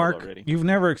people. Mark, already. You've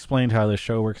never explained how this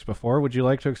show works before. Would you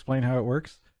like to explain how it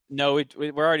works? No,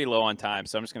 we're already low on time,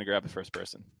 so I'm just going to grab the first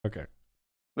person. Okay.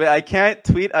 Wait, I can't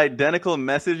tweet identical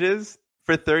messages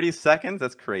for 30 seconds?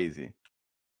 That's crazy.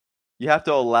 You have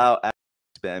to allow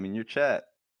spam in your chat.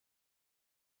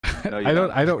 No,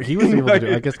 I don't. He was able to do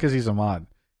it. I guess because he's a mod,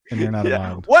 and you're not a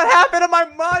mod. What happened to my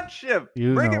modship?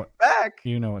 Bring it back.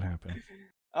 You know what happened.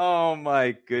 Oh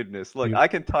my goodness. Look, I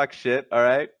can talk shit, all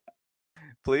right?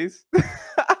 Please?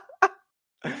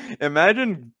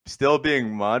 Imagine still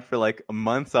being mod for like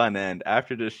months on end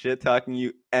after just shit talking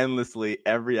you endlessly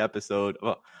every episode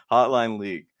of Hotline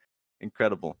League.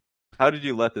 Incredible. How did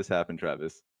you let this happen,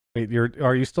 Travis? Wait,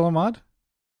 are you still a mod?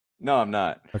 No, I'm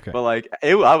not. Okay. But like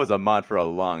I was a mod for a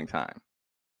long time.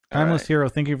 Timeless Hero,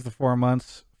 thank you for the 4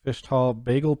 months. Fish Tall,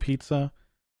 Bagel Pizza,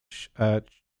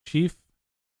 Chief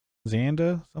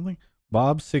Zanda, something.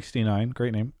 Bob69,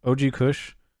 great name. OG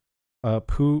Kush,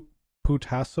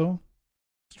 Putasso,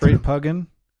 Straight Puggin,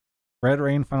 Red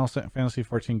Rain, Final Fantasy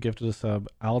 14 gifted a sub,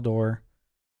 Aldor,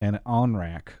 and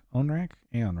Onrak. Aonrak.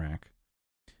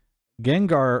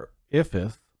 Gengar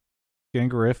Ifith.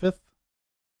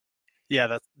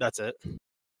 Yeah, that's it.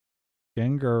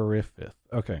 Gengarifith.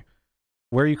 Okay.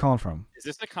 Where are you calling from? Is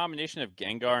this a combination of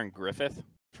Gengar and Griffith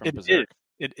from Berserk?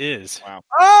 It is. Wow.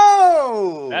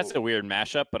 Oh! That's a weird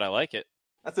mashup, but I like it.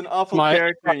 That's an awful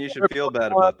character, and you should feel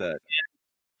bad about that.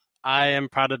 I am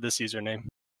proud of this username.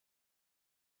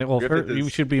 Well, you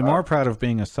should be more proud of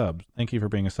being a sub. Thank you for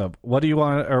being a sub. What do you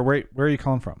want, or where are you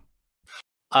calling from?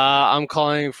 I'm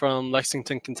calling from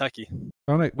Lexington, Kentucky.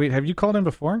 Oh, wait, have you called in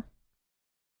before?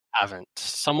 Haven't.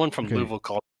 Someone from Louisville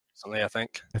called recently, I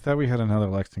think. I thought we had another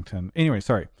Lexington. Anyway,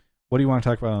 sorry. What do you want to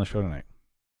talk about on the show tonight?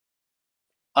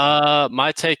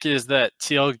 My take is that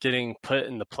TL getting put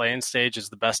in the play-in stage is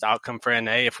the best outcome for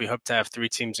NA. If we hope to have 3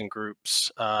 teams in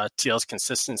groups, TL's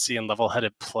consistency and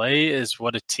level-headed play is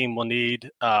what a team will need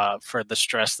for the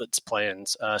stress that's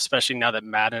play-ins, especially now that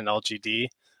Madden and LGD,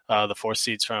 the 4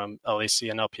 seeds from LEC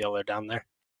and LPL, are down there.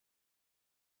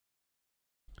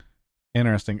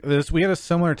 Interesting. We had a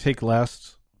similar take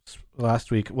last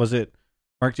week. Was it,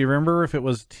 Mark, do you remember if it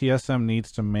was TSM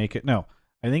needs to make it? No,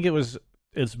 I think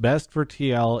it's best for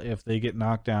TL if they get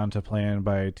knocked down to play in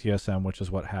by TSM, which is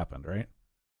what happened, right?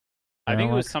 I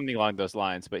think it was something along those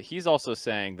lines, but he's also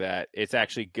saying that it's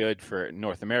actually good for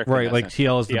North America. Right, like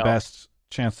TL is the best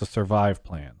chance to survive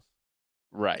plans.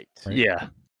 Right. Yeah.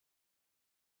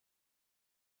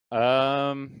 I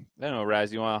don't know,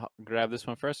 Raz, you want to grab this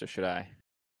one first, or should I?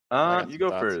 You go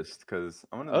first, because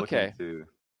I want to look into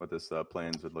what this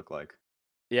plans would look like.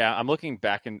 Yeah, I'm looking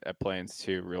back at plans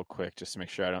too, real quick, just to make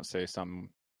sure I don't say something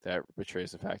that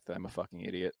betrays the fact that I'm a fucking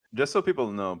idiot. Just so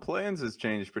people know, plans has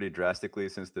changed pretty drastically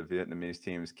since the Vietnamese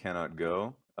teams cannot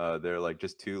go. They're like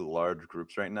just 2 large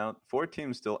groups right now. 4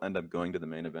 teams still end up going to the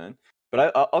main event.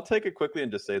 But I'll take it quickly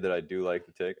and just say that I do like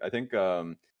the take. I think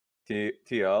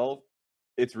TL,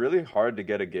 it's really hard to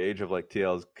get a gauge of like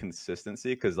TL's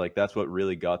consistency, because like that's what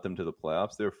really got them to the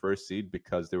playoffs. They were 1st seed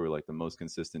because they were like the most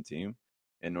consistent team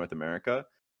in North America.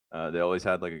 They always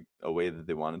had like a way that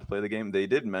they wanted to play the game. They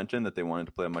did mention that they wanted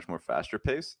to play a much more faster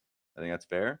pace. I think that's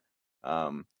fair.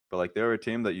 But like they were a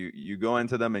team that you go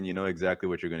into them and you know exactly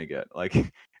what you're going to get. Like,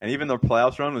 and even the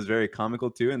playoffs run was very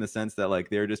comical too, in the sense that like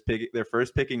they're just they're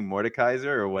first picking Mordekaiser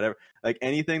or whatever, like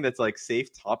anything that's like safe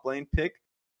top lane pick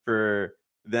for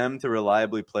them to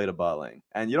reliably play to bot lane.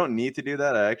 And you don't need to do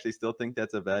that. I actually still think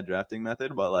that's a bad drafting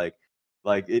method, but like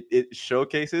it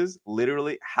showcases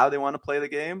literally how they want to play the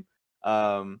game.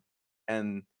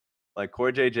 And like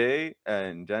Core JJ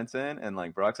and Jensen and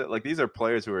like Broxette, like these are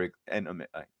players who are, and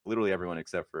literally everyone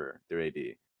except for their AD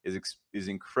is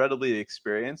incredibly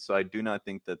experienced. So I do not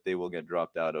think that they will get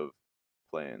dropped out of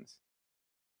play-ins.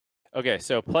 Okay,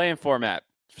 so play-in format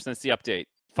since the update: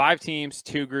 5 teams,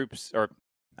 2 groups, or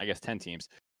I guess 10 teams,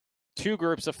 2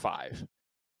 groups of 5.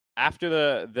 After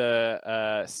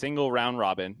the single round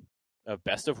robin of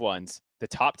best of ones, the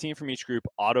top team from each group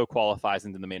auto qualifies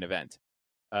into the main event.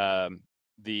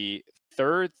 The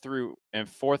third through and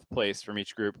fourth place from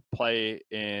each group play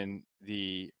in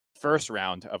the first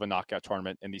round of a knockout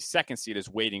tournament, and the second seed is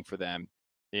waiting for them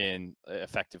in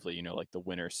effectively, like the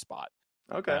winner's spot.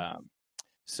 Okay.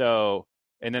 So,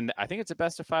 and then I think it's a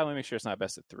best of 5. Let me make sure it's not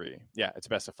best of 3. Yeah, it's a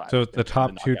best of 5. So the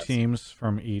top 2 teams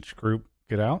from each group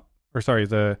get out, or sorry,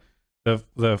 the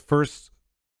first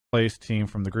place team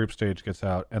from the group stage gets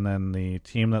out, and then the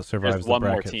team that survives There's the one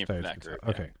more bracket team stage from that gets group. out.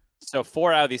 Okay. So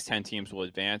 4 out of these 10 teams will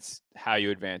advance. How you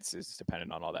advance is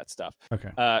dependent on all that stuff. Okay.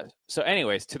 So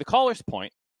anyways, to the caller's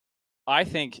point, I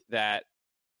think that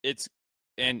it's,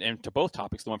 and to both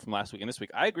topics, the one from last week and this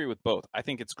week, I agree with both. I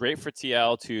think it's great for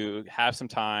TL to have some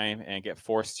time and get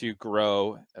forced to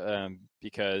grow,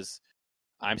 because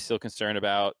I'm still concerned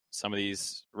about some of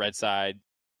these red side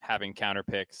having counter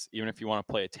picks. Even if you want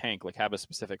to play a tank, like have a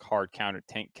specific hard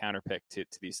tank counter pick to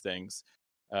these things.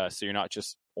 So you're not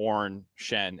just Ornn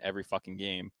Shen every fucking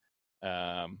game,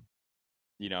 And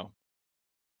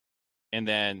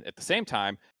then at the same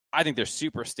time, I think they're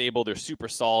super stable. They're super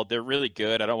solid. They're really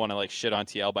good. I don't want to shit on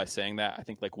TL by saying that. I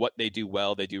think what they do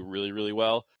well, they do really, really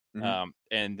well. Mm-hmm.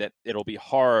 And that it'll be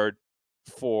hard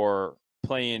for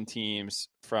play-in teams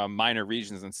from minor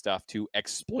regions and stuff to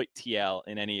exploit TL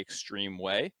in any extreme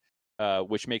way,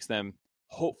 which makes them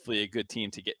hopefully a good team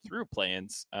to get through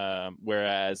play-ins,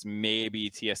 whereas maybe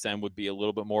TSM would be a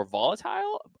little bit more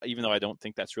volatile, even though I don't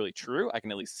think that's really true. I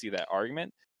can at least see that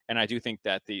argument. And I do think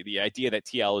that the idea that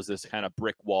TL is this kind of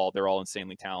brick wall, they're all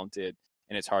insanely talented,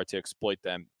 and it's hard to exploit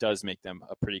them, does make them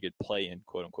a pretty good play-in,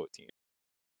 quote-unquote, team.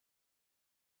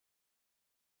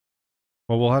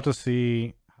 Well, we'll have to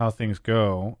see how things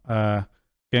go.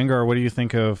 Gengar, what do you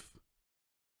think of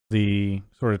the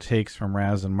sort of takes from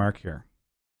Raz and Mark here?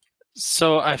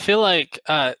 So I feel like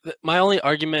my only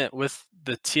argument with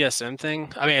the TSM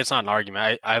thing, I mean, it's not an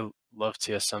argument. I love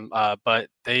TSM, but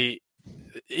they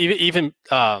even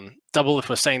Doublelift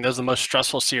was saying that was the most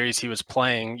stressful series he was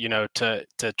playing, to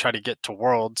try to get to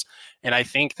Worlds. And I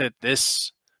think that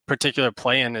this particular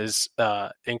play-in is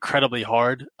incredibly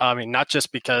hard. I mean, not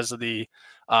just because of the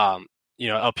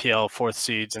LPL 4th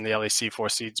seeds and the LEC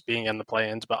 4th seeds being in the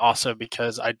play-ins, but also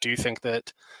because I do think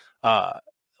that a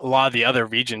lot of the other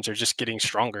regions are just getting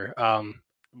stronger.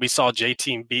 We saw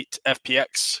J-Team beat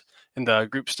FPX in the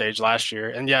group stage last year.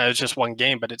 And yeah, it was just one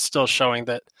game, but it's still showing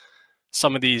that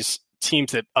some of these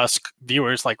teams that us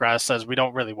viewers, like Raz says, we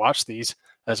don't really watch these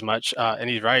as much. And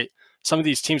he's right. Some of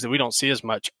these teams that we don't see as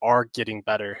much are getting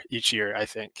better each year, I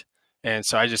think. And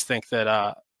so I just think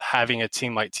that having a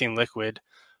team like Team Liquid,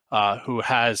 who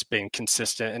has been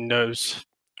consistent and knows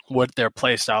what their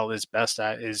play style is best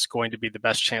at, is going to be the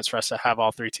best chance for us to have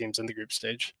all 3 teams in the group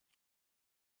stage.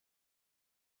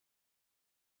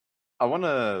 I want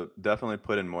to definitely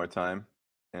put in more time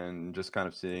and just kind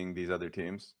of seeing these other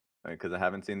teams, because I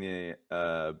haven't seen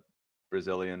the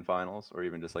Brazilian finals or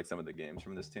even just some of the games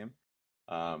from this team.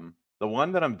 The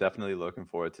one that I'm definitely looking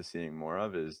forward to seeing more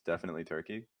of is definitely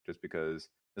Turkey, just because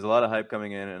there's a lot of hype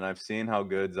coming in, and I've seen how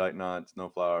good Zeitnot,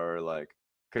 Snowflower,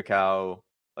 Cacao,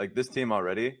 this team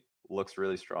already looks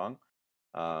really strong.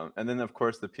 And then of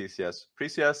course the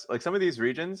PCS, some of these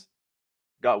regions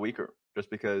got weaker just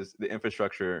because the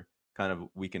infrastructure kind of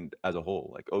weakened as a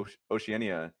whole.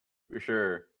 Oceania, for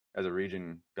sure, as a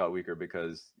region got weaker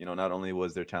because, not only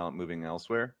was their talent moving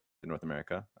elsewhere to North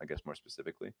America, I guess more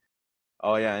specifically.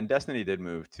 Oh yeah, and Destiny did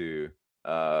move to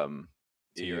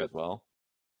EU as well.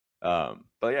 But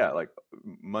yeah,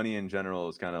 money in general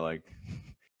is kind of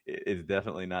it's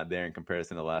definitely not there in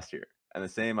comparison to last year. And the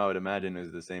same, I would imagine,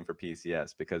 is the same for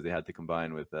PCS because they had to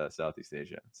combine with Southeast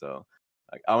Asia. So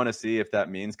I want to see if that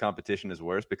means competition is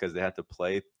worse because they had to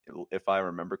play, if I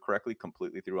remember correctly,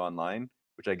 completely through online,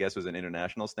 which I guess was an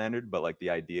international standard. But the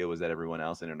idea was that everyone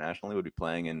else internationally would be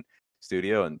playing in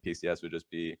studio and PCS would just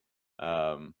be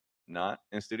not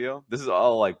in studio. This is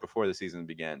all before the season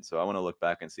began. So I want to look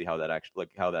back and see how that actually,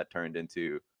 how that turned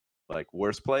into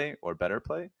worse play or better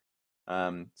play.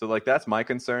 So that's my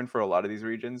concern for a lot of these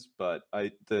regions. But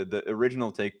the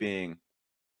original take being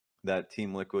that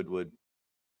Team Liquid would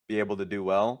be able to do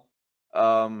well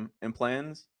in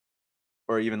plans,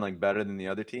 or even better than the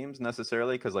other teams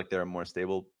necessarily because they're a more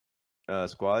stable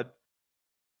squad.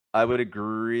 I would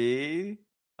agree.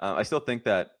 I still think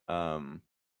that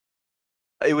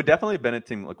it would definitely benefit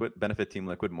Team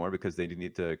Liquid more because they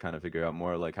need to kind of figure out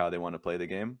more how they want to play the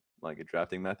game,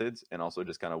 drafting methods, and also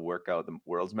just kind of work out the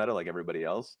Worlds meta like everybody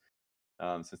else,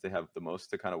 since they have the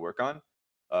most to kind of work on.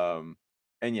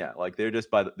 And yeah,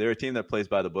 they're a team that plays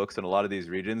by the books, and a lot of these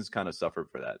regions kind of suffer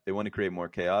for that. They want to create more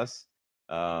chaos.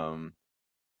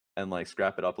 and like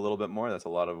scrap it up a little bit more. That's a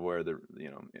lot of where the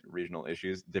regional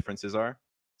differences are.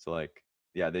 So like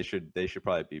yeah, they should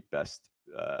probably be best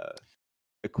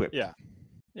equipped.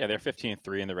 Yeah, they're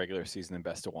 15-3 in the regular season and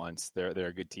best of ones. They're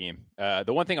a good team.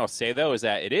 The one thing I'll say though is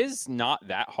that it is not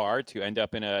that hard to end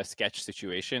up in a sketch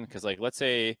situation because like let's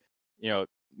say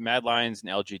Mad Lions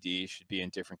and LGD should be in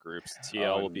different groups.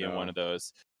 TL will be in one of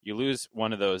those. You lose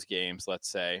one of those games, let's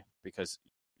say, because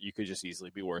you could just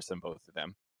easily be worse than both of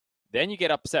them. Then you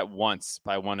get upset once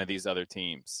by one of these other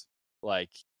teams, like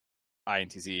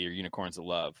INTZ or Unicorns of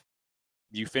Love.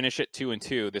 You finish it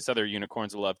 2-2. This other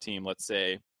Unicorns of Love team, let's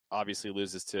say, obviously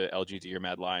loses to LGD or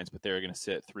Mad Lions, but they're going to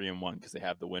sit 3-1 because they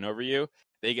have the win over you.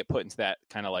 They get put into that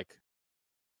kind of like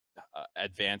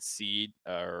advanced seed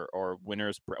or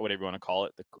winners, whatever you want to call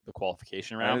it, the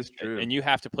qualification round. That is true. And you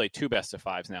have to play 2 best of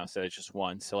 5s now instead of just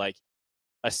 1. So like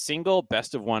a single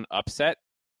best of 1 upset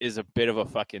is a bit of a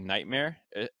fucking nightmare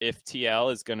if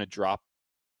TL is going to drop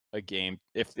a game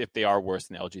if they are worse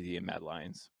than LGD and Mad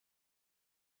Lions.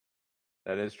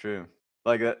 That is true.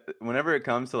 Like whenever it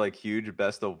comes to like huge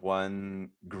best of 1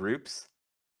 groups,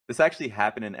 this actually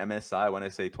happened in MSI. I want to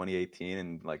say 2018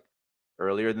 and like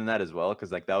earlier than that as well,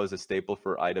 because like that was a staple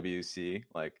for IWC,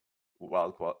 like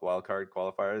wildcard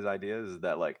qualifiers ideas, is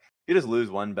that like you just lose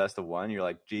 1 best of 1, you're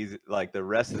like, geez, like the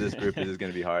rest of this group is just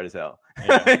going to be hard as hell.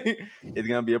 Yeah. It's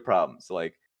going to be a problem. So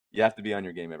like you have to be on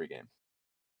your game every game.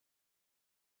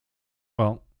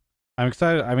 Well, I'm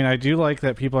excited. I mean, I do like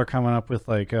that people are coming up with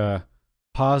like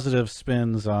positive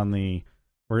spins on the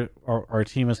our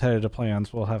team is headed to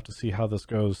play-ons. We'll have to see how this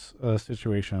goes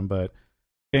situation. But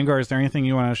Gengar, is there anything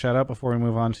you want to shout out before we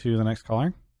move on to the next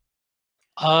caller?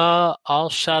 I'll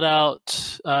shout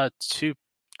out 2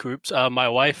 groups. My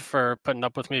wife for putting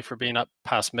up with me for being up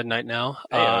past midnight now,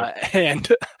 and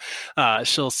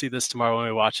she'll see this tomorrow when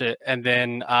we watch it. And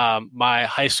then my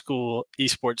high school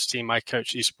esports team. I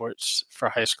coach esports for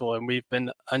high school, and we've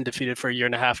been undefeated for a year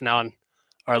and a half now, and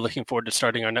are looking forward to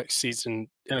starting our next season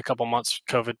in a couple months,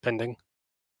 COVID pending.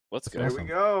 Let's go. There we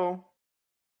go.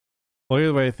 Well,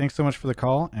 either way, thanks so much for the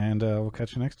call, and we'll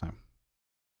catch you next time.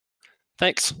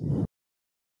 Thanks.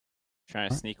 Trying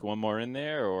to sneak one more in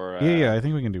there, or yeah, I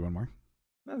think we can do one more.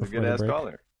 That's a good ass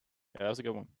caller. Yeah, that was a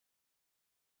good one.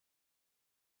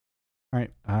 All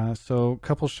right, so a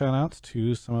couple shout outs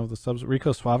to some of the subs.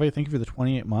 Rico Suave, thank you for the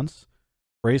 28 months.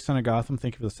 Ray Son of Gotham,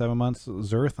 thank you for the 7 months.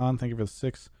 Zerthon, thank you for the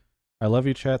 6. I love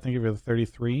you, chat. Thank you for the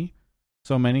 33.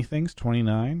 So many things,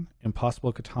 29.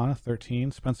 Impossible Katana, 13.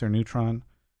 Spencer Neutron,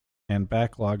 and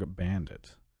Backlog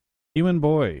Bandit. Human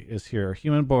Boy is here.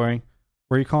 Human Boy,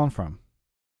 where are you calling from?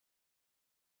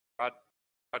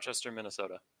 Rochester,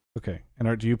 Minnesota. Okay.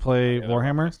 And do you play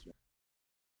Warhammer?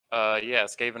 Yeah,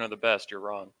 Skaven are the best. You're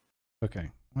wrong. Okay.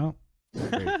 Well,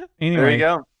 great. There Anyway,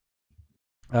 you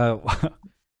go.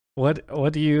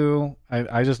 What do you?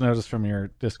 I just noticed from your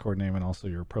Discord name and also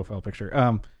your profile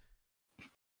picture.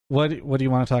 What do you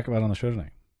want to talk about on the show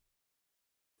tonight?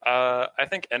 I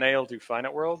think NA will do fine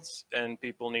at Worlds, and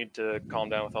people need to calm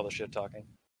down with all the shit talking.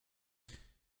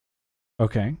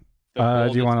 Okay.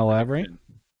 Do you want to elaborate?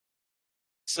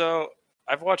 So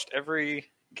I've watched every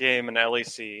game in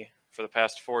LEC for the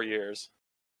past 4 years,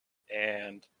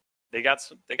 and they got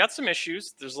some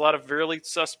issues. There's a lot of really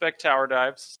suspect tower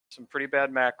dives, some pretty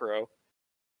bad macro,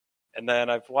 and then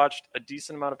I've watched a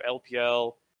decent amount of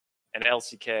LPL and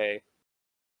LCK,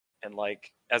 and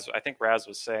like as I think Raz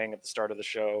was saying at the start of the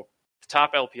show, the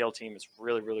top LPL team is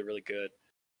really, really, really good,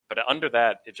 but under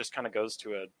that, it just kind of goes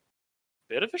to a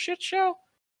bit of a shit show.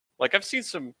 Like I've seen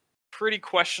some pretty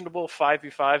questionable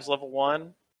 5v5s level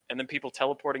 1, and then people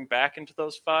teleporting back into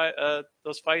those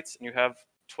fights, and you have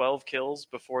 12 kills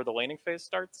before the laning phase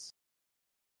starts.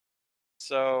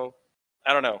 So,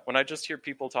 I don't know. When I just hear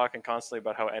people talking constantly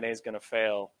about how NA is going to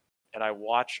fail, and I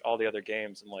watch all the other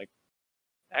games, I'm like,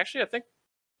 actually, I think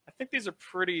these are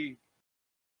pretty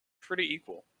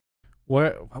equal.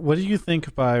 What do you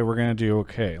think by we're going to do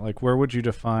okay? Like, where would you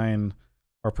define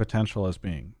our potential as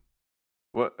being?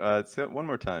 What? Say it one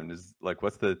more time.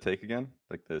 What's the take again?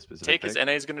 Like the specific take is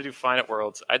NA is going to do fine at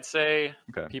Worlds. I'd say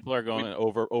people are going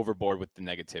overboard with the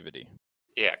negativity.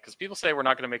 Yeah, because people say we're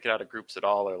not going to make it out of groups at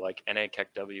all, or like NA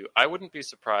Keck W. I wouldn't be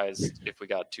surprised if we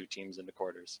got 2 teams into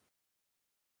quarters.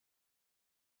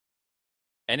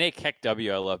 NA Keck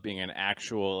W, I love being an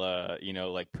actual,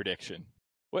 like prediction.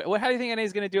 How do you think NA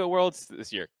is going to do at Worlds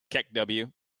this year? Keck W.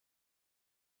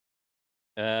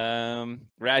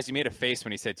 Raz, you made a face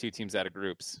when he said 2 teams out of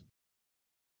groups.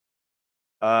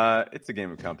 It's a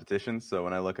game of competition. So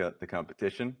when I look at the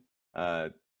competition,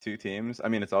 2 teams. I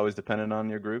mean, it's always dependent on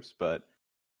your groups, but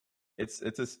it's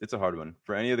a hard one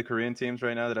for any of the Korean teams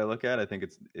right now that I look at. I think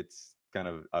it's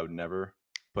I would never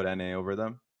put NA over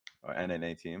them or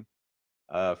NNA team.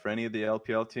 For any of the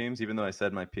LPL teams, even though I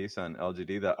said my piece on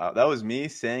LGD, that was me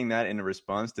saying that in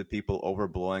response to people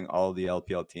overblowing all the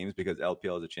LPL teams because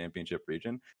LPL is a championship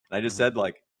region. And I just said,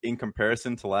 like, in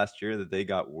comparison to last year, that they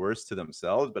got worse to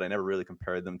themselves, but I never really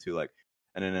compared them to like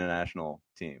an international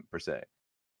team per se.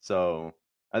 So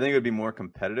I think it would be more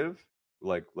competitive,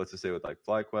 like let's just say with like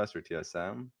FlyQuest or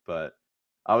TSM. But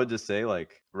I would just say,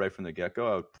 like, right from the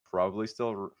get-go, I would probably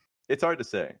still. It's hard to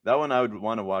say. That one I would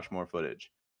want to watch more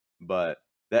footage. But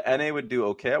the NA would do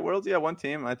okay at Worlds. Yeah, one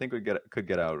team I think could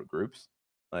get out of groups.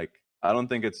 Like, I don't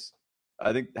think it's.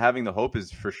 I think having the hope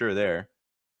is for sure there.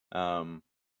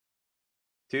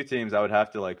 Two teams, I would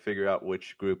have to like figure out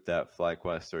which group that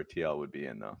FlyQuest or TL would be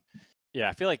in, though. Yeah,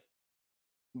 I feel like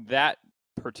that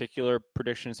particular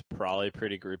prediction is probably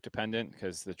pretty group dependent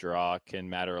because the draw can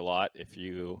matter a lot if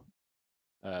you,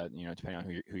 depending on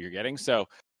who you're getting. So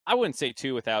I wouldn't say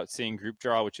two without seeing group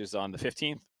draw, which is on the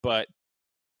 15th. But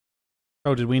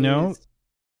oh, did we know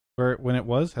when it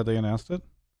was? Had they announced it?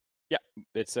 Yeah,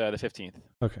 it's the 15th.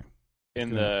 Okay.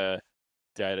 In the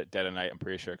dead of night, I'm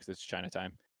pretty sure, because it's China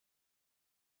time.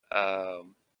 I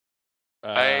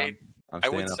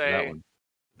would say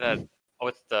that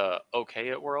with the okay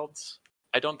at Worlds,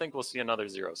 I don't think we'll see another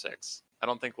 0-6. I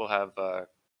don't think we'll have a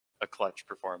clutch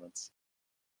performance.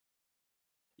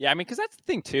 Yeah, I mean, because that's the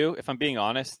thing too. If I'm being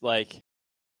honest, like,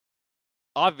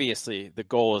 obviously the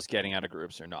goal is getting out of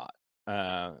groups or not.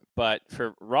 But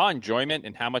for raw enjoyment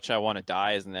and how much I want to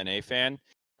die as an NA fan,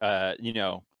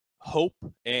 hope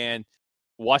and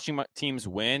watching my teams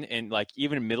win and like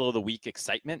even middle of the week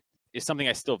excitement is something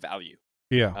I still value.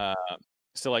 Yeah.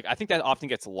 So like I think that often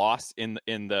gets lost in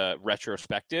the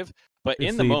retrospective, but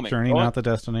it's in the moment, journey, not the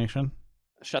destination.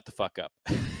 Shut the fuck up.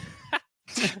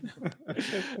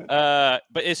 But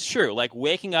it's true. Like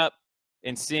waking up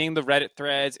and seeing the Reddit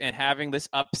threads and having this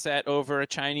upset over a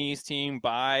Chinese team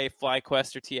by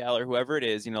FlyQuest or TL or whoever it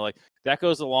is, like that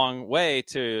goes a long way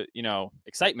to,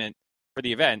 excitement for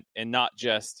the event, and not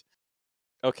just,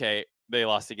 okay, they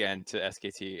lost again to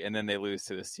SKT and then they lose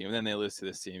to this team and then they lose to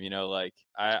this team. Like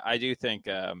I do think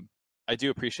I do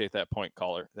appreciate that point,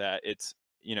 caller, that it's,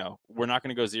 we're not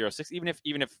going to go 0-6, even if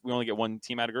we only get one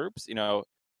team out of groups.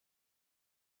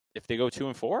 If they go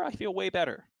 2-4, I feel way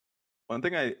better. One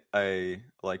thing I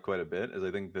like quite a bit is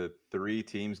I think the 3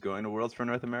 teams going to Worlds for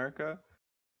North America,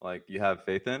 like you have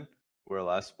faith in, where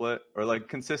last split, or like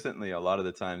consistently a lot of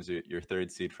the times your third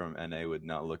seed from NA would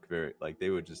not look they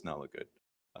would just not look good.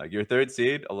 Like your third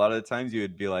seed, a lot of the times you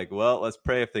would be like, well, let's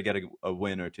pray if they get a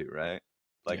win or two, right?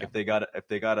 Like if they got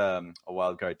a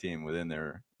wild card team within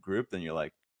their group, then you're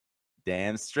like,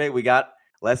 damn straight,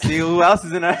 let's see who else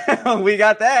is in our. We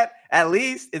got that. At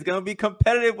least it's gonna be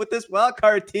competitive with this wild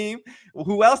card team.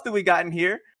 Who else do we got in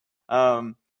here?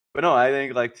 But no, I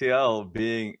think like TL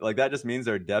being like that just means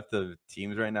our depth of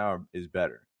teams right now is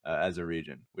better as a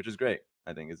region, which is great.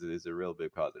 I think is a real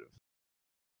big positive.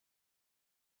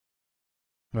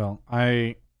 Well,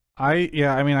 I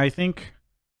think.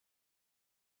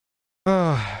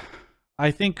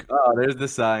 I think. Oh, there's the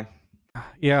sigh.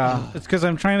 Yeah, it's because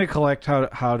I'm trying to collect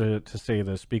how to say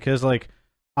this, because like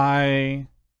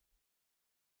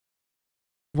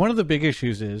one of the big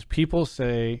issues is people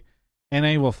say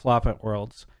NA will flop at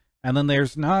Worlds, and then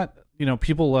there's not,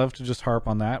 people love to just harp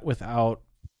on that without,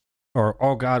 or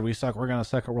oh god, we suck, we're gonna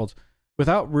suck at Worlds,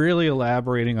 without really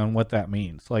elaborating on what that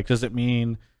means. Like, does it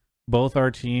mean both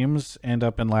our teams end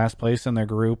up in last place in their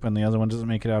group and the other one doesn't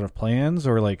make it out of play-ins,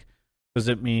 or like, does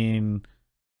it mean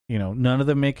none of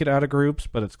them make it out of groups,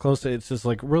 but it's close to, it's just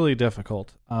like really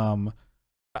difficult.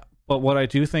 But what I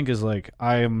do think is like,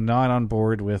 I am not on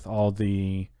board with all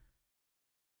the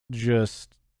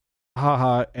just,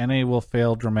 haha, NA will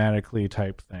fail dramatically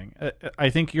type thing. I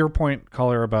think your point,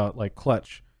 caller, about like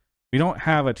clutch, we don't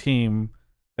have a team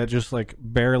that just like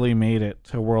barely made it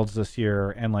to Worlds this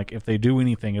year, and like if they do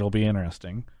anything, it'll be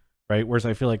interesting. Right, whereas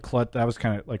I feel like Clutch, that was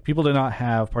kind of like people did not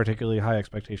have particularly high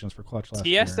expectations for Clutch last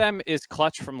year. TSM is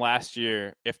Clutch from last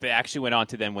year if they actually went on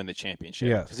to then win the championship.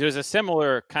 Yes, because it was a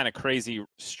similar kind of crazy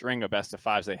string of best of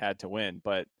fives they had to win.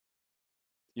 But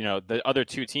the other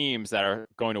two teams that are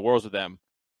going to Worlds with them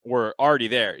were already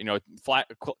there.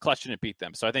 Clutch didn't beat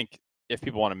them. So I think if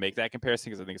people want to make that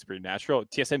comparison, because I think it's pretty natural,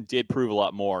 TSM did prove a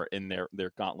lot more in their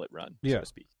gauntlet run, so to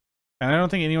speak. And I don't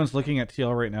think anyone's looking at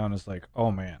TL right now and is like,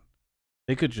 oh man,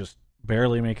 they could just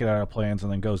barely make it out of plans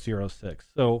and then go 0-6.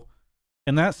 So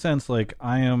in that sense, like,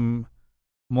 I am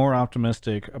more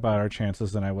optimistic about our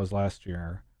chances than I was last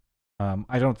year.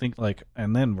 I don't think like,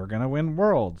 and then we're going to win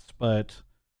Worlds, but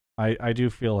I do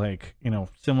feel like,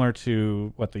 similar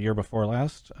to what the year before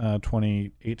last,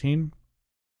 2018,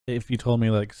 if you told me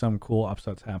like some cool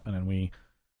upsets happen and we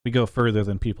go further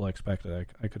than people expected,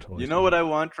 I could totally. You know what I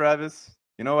want, Travis?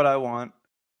 You know what I want?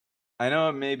 I know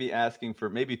I may be asking for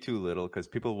maybe too little because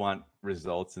people want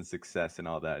results and success and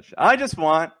all that shit. I just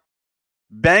want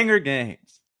banger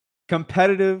games,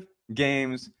 competitive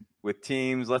games with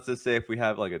teams. Let's just say if we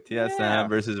have like a TSM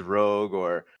versus Rogue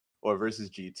or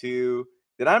versus G2,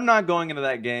 that I'm not going into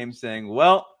that game saying,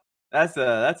 well, that's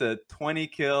a 20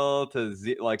 kill to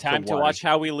time to watch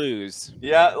how we lose.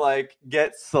 Yeah, like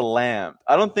get slammed.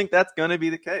 I don't think that's going to be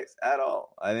the case at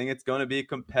all. I think it's going to be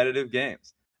competitive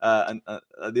games.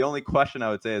 The only question I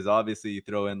would say is obviously you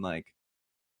throw in like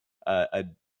a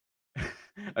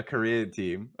Korean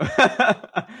team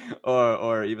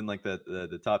or even like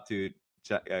the top two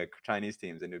Chinese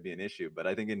teams, and it would be an issue. But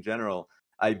I think in general,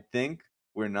 I think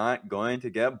we're not going to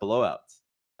get blowouts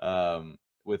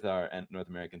with our North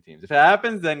American teams. If it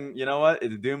happens, then you know what?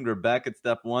 It's doomed. We're back at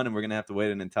step one, and we're going to have to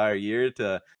wait an entire year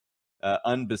to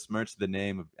unbesmirch the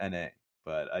name of NA.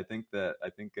 But I think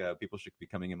people should be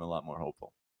coming in a lot more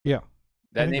hopeful. Yeah.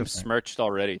 That name's smirched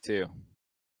already, too.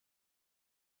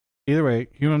 Either way,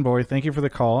 Human Boy, thank you for the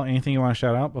call. Anything you want to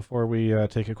shout out before we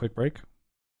take a quick break?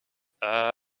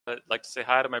 I'd like to say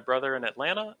hi to my brother in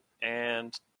Atlanta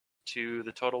and to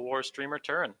the Total War streamer,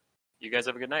 Turin. You guys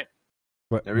have a good night.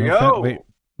 What, there we go. Wait,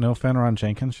 no Fenron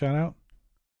Jenkins shout out?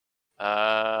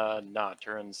 Nah,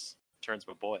 Turin's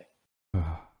my boy.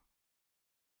 All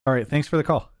right, thanks for the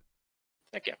call.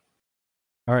 Thank you.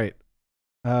 All right.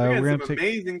 We're getting some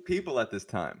amazing people at this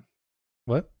time.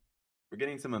 What? We're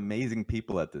getting some amazing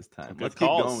people at this time. Good Let's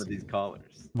calls. keep going with these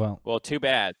callers. Well, too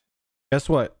bad. Guess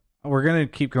what? We're going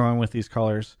to keep going with these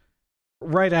callers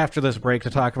right after this break to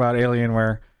talk about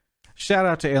Alienware. Shout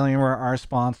out to Alienware, our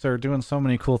sponsor, doing so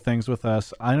many cool things with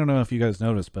us. I don't know if you guys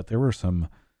noticed, but there were some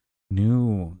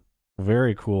new,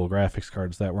 very cool graphics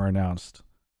cards that were announced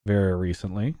very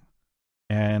recently.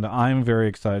 And I'm very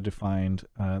excited to find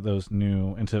those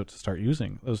new, and to start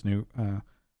using those new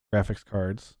graphics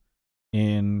cards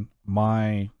in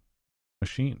my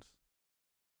machines.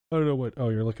 I don't know what. Oh,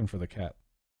 you're looking for the cat.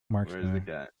 Mark's Where's the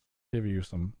cat? Give you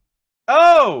some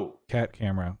cat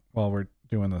camera while we're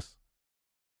doing this.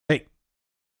 Hey,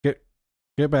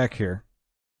 get back here,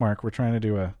 Mark. We're trying to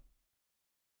do a.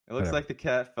 It looks like the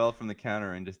cat fell from the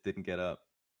counter and just didn't get up.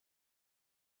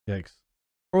 Yikes.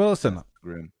 Well, listen. That's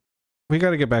grim. We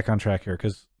got to get back on track here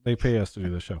because they pay us to do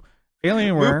the show.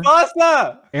 Alienware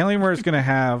is going to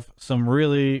have some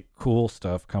really cool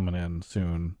stuff coming in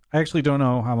soon. I actually don't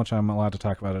know how much I'm allowed to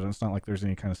talk about it. It's not like there's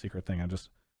any kind of secret thing.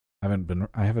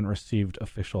 I haven't received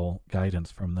official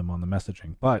guidance from them on the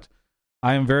messaging, but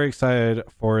I am very excited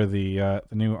for the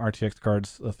new RTX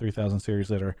cards, the 3000 series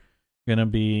that are going to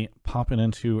be popping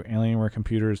into Alienware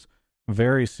computers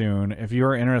very soon. If you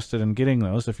are interested in getting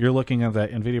those, if you're looking at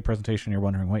that NVIDIA presentation, you're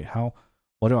wondering, wait,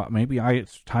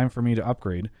 it's time for me to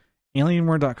upgrade.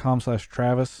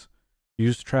 Alienware.com/Travis.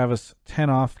 Use Travis 10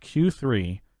 off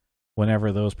Q3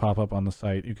 whenever those pop up on the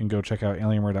site. You can go check out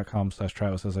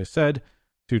Alienware.com/Travis, as I said,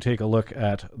 to take a look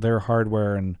at their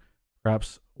hardware and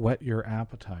perhaps whet your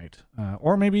appetite.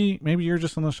 Or maybe you're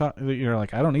just in the shop, you're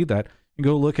like, I don't need that. You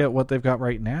go look at what they've got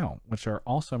right now, which are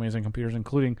also amazing computers,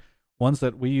 including ones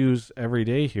that we use every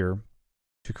day here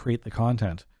to create the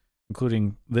content,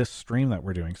 including this stream that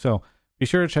we're doing. So be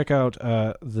sure to check out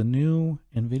the new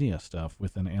NVIDIA stuff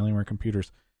within Alienware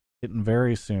computers hitting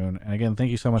very soon. And again,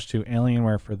 thank you so much to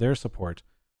Alienware for their support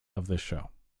of this show.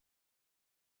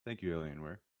 Thank you,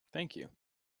 Alienware. Thank you.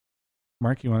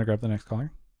 Mark, you want to grab the next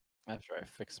caller? After I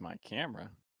fix my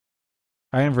camera.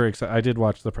 I am very excited. I did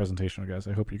watch the presentation, guys.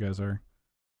 I hope you guys are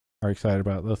excited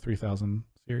about the 3000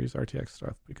 series RTX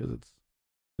stuff because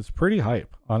it's pretty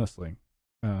hype, honestly.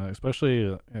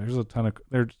 Especially there's a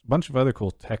bunch of other cool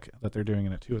tech that they're doing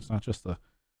in it too. It's not just the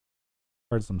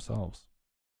cards themselves.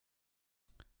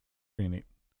 Pretty neat.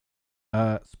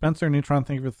 Spencer Neutron,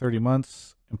 thank you for 30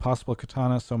 months. Impossible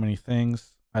Katana, so many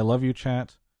things. I love you,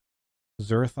 chat.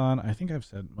 Zerthon, I think I've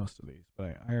said most of these,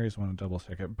 but I always want to double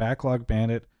check it. Backlog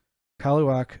Bandit,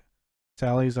 Kaluak,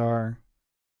 Salizar,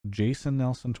 Jason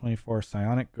Nelson 24,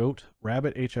 Psionic Goat,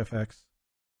 Rabbit HFX,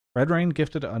 Red Rain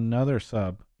gifted another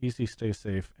sub, Easy Stay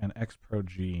Safe, and XPro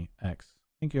GX.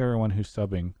 Thank you everyone who's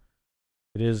subbing.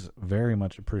 It is very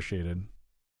much appreciated.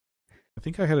 I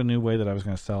think I had a new way that I was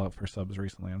going to sell it for subs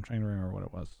recently. I'm trying to remember what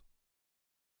it was.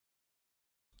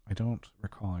 I don't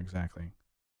recall exactly.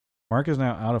 Mark is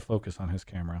now out of focus on his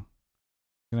camera.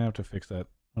 He's going to have to fix that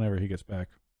whenever he gets back.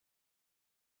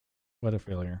 What a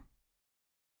failure.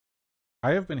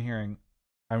 I have been hearing,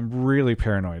 I'm really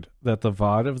paranoid that the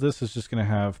VOD of this is just going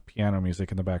to have piano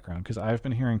music in the background because I've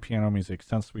been hearing piano music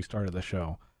since we started the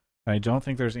show. I don't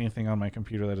think there's anything on my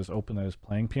computer that is open that is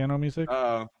playing piano music.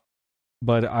 Oh,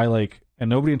 But I and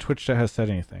nobody in Twitch chat has said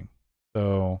anything,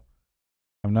 so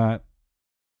I'm not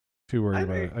too worried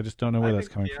about it. I just don't know where that's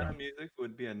coming piano from. music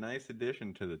would be a nice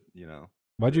addition to the,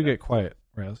 Why'd you get quiet,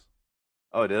 Raz?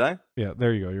 Oh, did I? Yeah,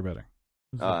 there you go. You're better.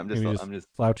 I'm just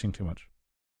slouching too much.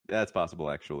 That's possible,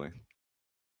 actually.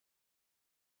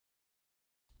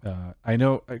 I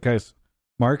know, guys.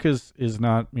 Mark is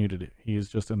not muted. He's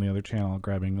just in the other channel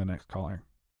grabbing the next caller.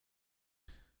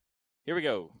 Here we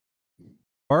go.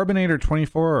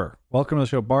 Barbinator24, welcome to the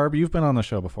show. Barb, you've been on the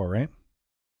show before, right?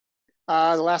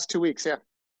 The last 2 weeks, yeah.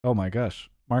 Oh my gosh.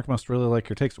 Mark must really like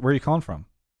your takes. Where are you calling from?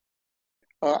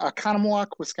 Oconomowoc,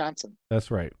 Wisconsin. That's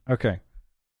right. Okay.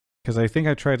 Because I think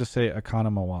I tried to say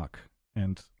Oconomowoc.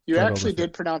 And you actually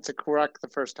did pronounce it correct the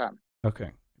first time.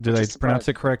 Okay. Did I pronounce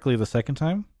it correctly the second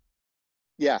time?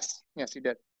 Yes. Yes, you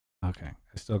did. Okay.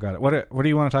 I still got it. What do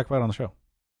you want to talk about on the show?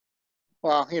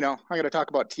 Well, I'm going to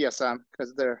talk about TSM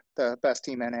because they're the best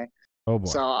team NA. Oh, boy.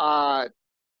 So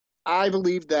I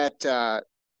believe that,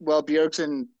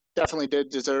 Bjergsen definitely did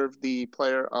deserve the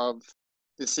player of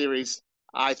the series.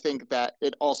 I think that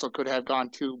it also could have gone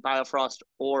to Biofrost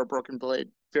or Broken Blade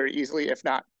very easily, if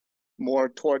not more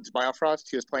towards Biofrost.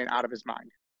 He was playing out of his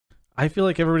mind. I feel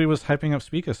like everybody was hyping up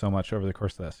Spica so much over the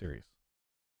course of that series.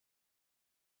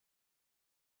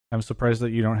 I'm surprised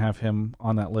that you don't have him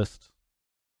on that list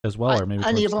as well, or maybe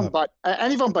any of them, but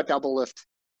Doublelift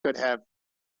could have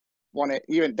won it,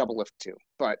 even Doublelift too.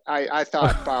 But I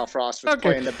thought Biofrost was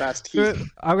playing the best.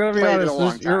 I'm gonna be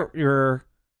honest.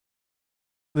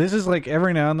 This is like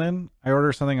every now and then I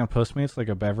order something on Postmates, like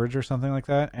a beverage or something like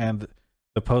that, and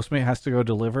the Postmate has to go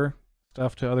deliver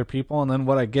stuff to other people, and then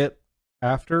what I get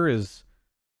after is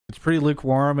it's pretty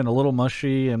lukewarm and a little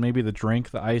mushy, and maybe the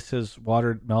ice has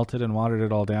melted and watered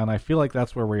it all down. I feel like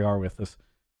that's where we are with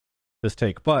this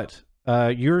take. But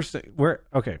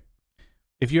okay.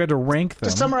 If you had to rank them,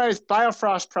 to summarize,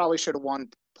 Biofrost probably should have won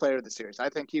Player of the Series. I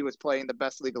think he was playing the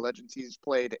best League of Legends he's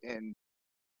played in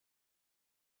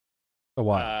a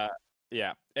while.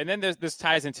 Yeah, and then this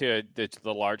ties into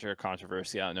the larger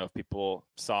controversy. I don't know if people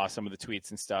saw some of the tweets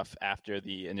and stuff after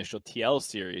the initial TL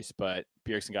series, but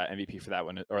Bjergsen got MVP for that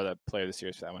one, or the Player of the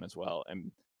Series for that one as well.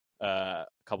 And a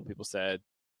couple people said,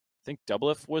 I think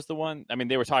Doublelift was the one. I mean,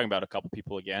 they were talking about a couple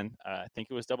people again. I think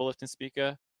it was Doublelift and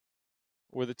Spica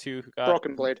were the two who got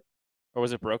Broken Blade, or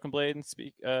was it Broken Blade and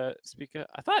Spica?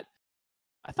 I thought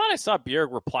I saw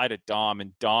Bjerg reply to Dom,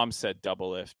 and Dom said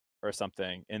Doublelift or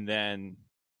something, and then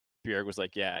Bjerg was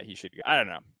like, "Yeah, he should." I don't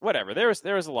know. Whatever. There was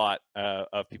a lot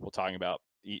of people talking about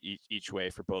each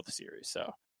way for both series, so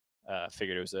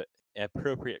figured it was an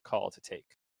appropriate call to take.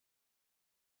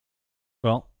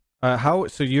 Well,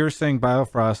 so you're saying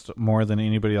Biofrost more than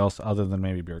anybody else other than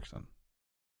maybe Bjergsen?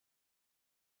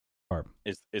 Barb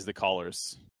is the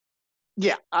callers?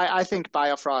 Yeah, I think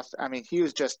Biofrost. I mean, he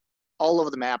was just all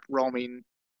over the map, roaming.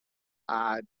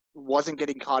 Wasn't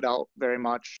getting caught out very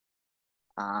much.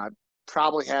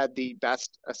 Probably had the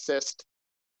best assist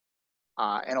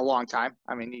in a long time.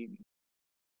 I mean, he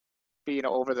being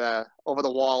over the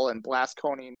wall and blast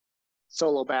coning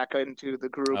solo back into the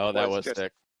group. Oh, that was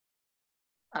sick.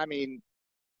 I mean,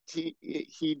 he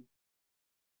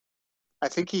I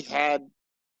think he had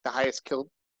the highest kill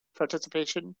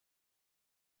participation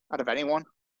out of anyone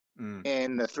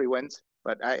in the 3 wins,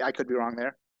 but I could be wrong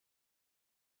there.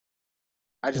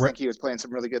 I just think he was playing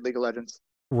some really good League of Legends.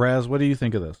 Raz, what do you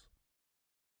think of this?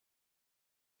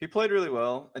 He played really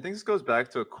well. I think this goes back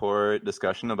to a core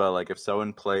discussion about like if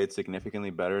someone played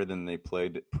significantly better than they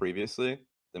played previously,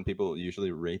 then people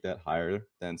usually rate that higher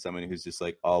than someone who's just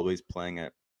like always playing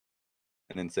at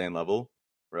an insane level,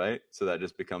 right? So that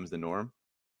just becomes the norm.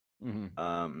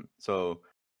 Mm-hmm. So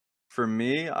for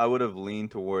me, I would have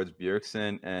leaned towards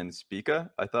Bjergsen and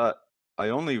Spica. I thought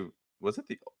did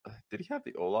he have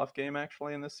the Olaf game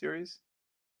actually in this series?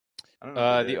 I don't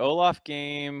know. The Olaf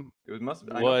game I know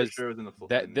for sure it was in the full.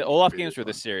 The Olaf games were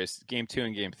the series, game 2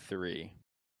 and game 3.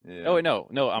 Yeah. Oh wait, no,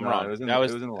 I'm wrong. It was in the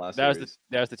last series.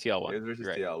 That was the TL one. It was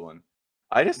versus TL one.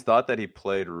 I just thought that he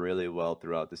played really well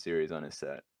throughout the series on his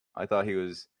set. I thought he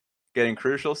was getting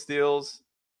crucial steals.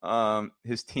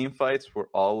 His team fights were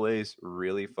always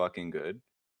really fucking good.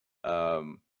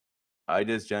 I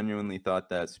just genuinely thought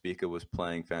that Spica was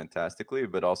playing fantastically,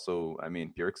 but also, I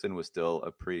mean, Bjergsen was still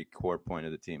a pretty core point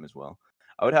of the team as well.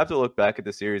 I would have to look back at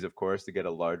the series, of course, to get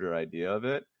a larger idea of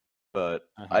it, but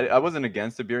I wasn't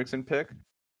against the Bjergsen pick.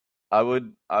 I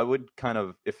would kind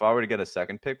of, if I were to get a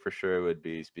second pick, for sure it would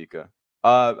be Spica.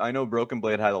 I know Broken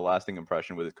Blade had a lasting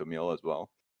impression with Camille as well,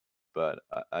 but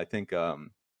I think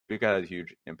Spica had a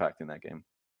huge impact in that game.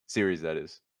 Series, that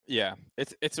is. Yeah,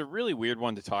 it's a really weird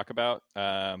one to talk about.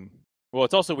 Well,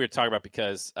 it's also weird to talk about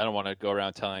because I don't want to go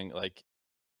around telling like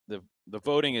the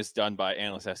voting is done by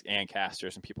analysts and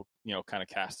casters, and people kind of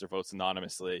cast their votes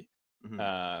anonymously,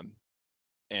 Mhm.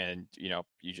 and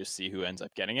you just see who ends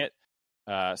up getting it.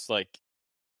 So like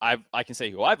I can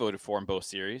say who I voted for in both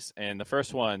series, and the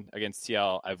first one against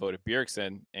TL I voted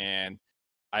Bjergsen, and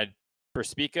I for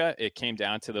Spica, it came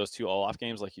down to those two all-off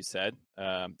games, like you said.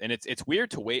 And it's weird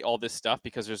to weight all this stuff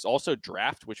because there's also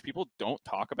draft, which people don't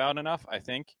talk about enough, I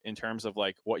think, in terms of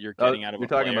like what you're getting out of You're a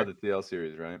talking player. about the TL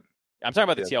series, right? I'm talking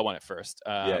about the Yeah. TL one at first.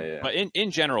 Yeah. But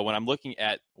in general, when I'm looking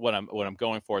at what I'm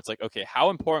going for, it's like, okay, how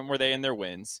important were they in their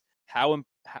wins? How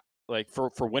like for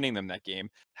winning them that game?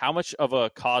 How much of a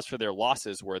cause for their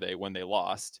losses were they when they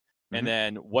lost? And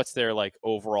then what's their like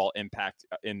overall impact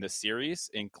in the series,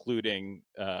 including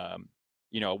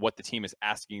what the team is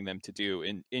asking them to do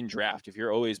in draft. If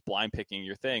you're always blind picking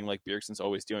your thing, like Bjergsen's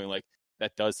always doing, like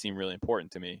that does seem really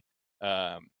important to me.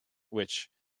 Which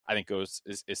I think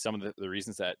is some of the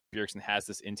reasons that Bjergsen has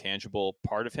this intangible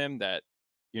part of him that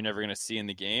you're never going to see in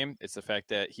the game. It's the fact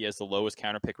that he has the lowest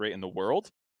counter pick rate in the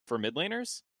world for mid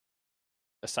laners,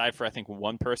 aside for I think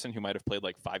one person who might have played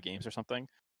like 5 games or something.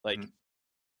 Like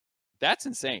that's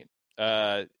insane.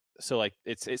 So like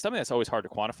it's something that's always hard to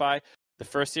quantify. The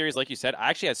first series, like you said,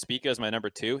 I actually had Spica as my number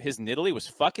 2. His Nidalee was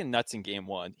fucking nuts in game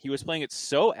 1. He was playing it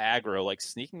so aggro, like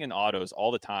sneaking in autos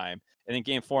all the time. And then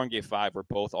game 4 and game 5 were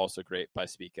both also great by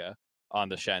Spica on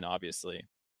the Shen, obviously.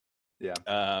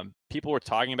 Yeah. People were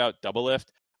talking about Doublelift.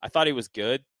 I thought he was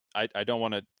good. I don't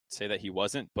want to say that he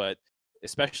wasn't, but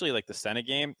especially like the Senna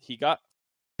game, he got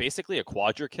basically a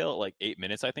quadra kill at like 8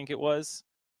 minutes, I think it was.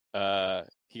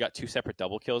 He got 2 separate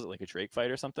double kills at like a Drake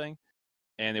fight or something.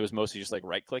 And it was mostly just like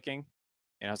right clicking.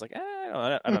 And I was like,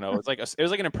 I don't know. It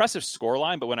was like an impressive score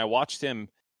line, but when I watched him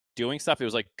doing stuff, it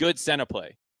was like good Senna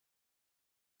play.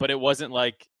 But it wasn't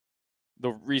like the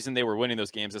reason they were winning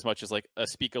those games as much as like a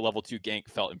Spica level 2 gank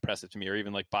felt impressive to me, or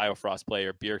even like Biofrost play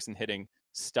or Bjergsen hitting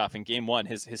stuff in game 1.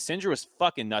 His Syndra was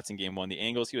fucking nuts in game 1. The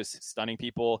angles he was stunning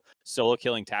people, solo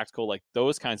killing tactical, like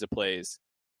those kinds of plays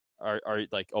are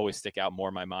like always stick out more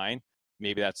in my mind.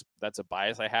 Maybe that's a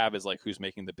bias I have, is like who's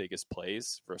making the biggest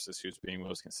plays versus who's being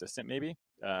most consistent. Maybe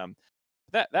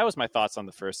that was my thoughts on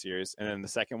the first series, and then the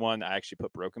second one I actually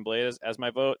put Broken Blade as my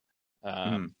vote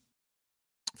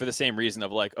for the same reason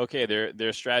of like, okay,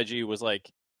 their strategy was like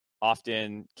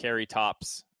often carry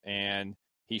tops, and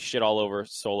he shit all over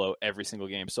Solo every single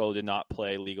game. Solo did not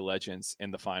play League of Legends in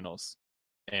the finals,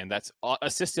 and that's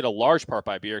assisted a large part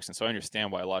by Bjergsen. So I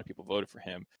understand why a lot of people voted for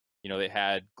him. They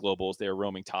had globals, they were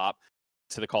roaming top.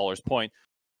 To the caller's point,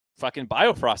 fucking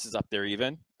Biofrost is up there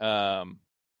even.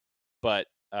 But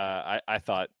I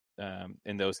thought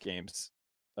in those games,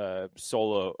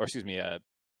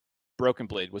 Broken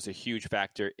Blade was a huge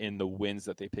factor in the wins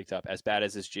that they picked up. As bad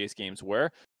as his Jace games were,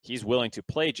 he's willing to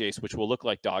play Jace, which will look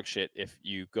like dog shit if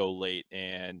you go late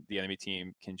and the enemy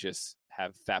team can just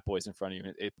have fat boys in front of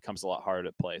you. It becomes a lot harder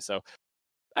to play. So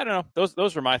I don't know.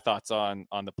 Those were my thoughts on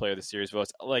the player of the series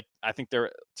votes. Like, I think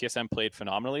TSM played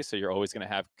phenomenally, so you're always going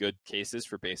to have good cases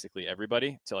for basically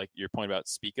everybody. To like your point about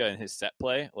Spica and his set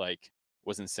play, like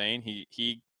was insane.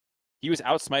 He was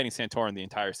outsmiting Santorin the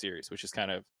entire series, which is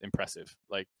kind of impressive.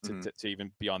 Like to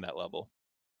even be on that level.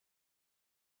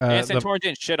 And Santorin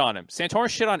didn't shit on him. Santorin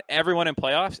shit on everyone in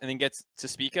playoffs, and then gets to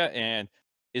Spica and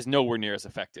is nowhere near as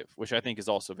effective, which I think is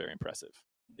also very impressive.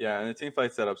 Yeah, and the team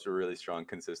fight setups are really strong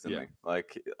consistently. Yeah.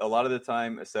 Like a lot of the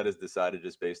time, a set is decided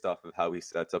just based off of how he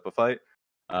sets up a fight,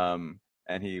 and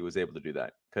he was able to do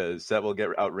that because set will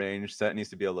get outranged. Set needs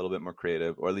to be a little bit more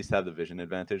creative, or at least have the vision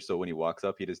advantage. So when he walks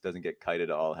up, he just doesn't get kited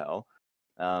to all hell.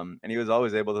 And he was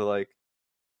always able to like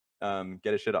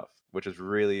get his shit off, which is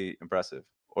really impressive,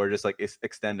 or just like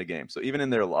extend a game. So even in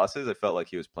their losses, I felt like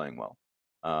he was playing well.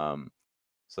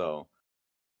 So.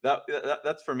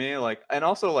 That's for me. Like, and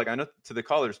also like I know to the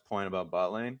caller's point about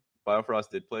bot lane,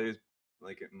 Biofrost did play,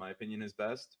 like in my opinion, his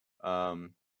best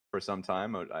for some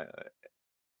time. I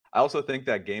also think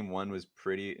that game 1 was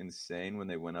pretty insane when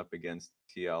they went up against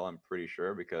TL. I'm pretty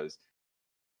sure because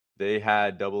they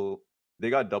got double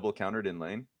countered in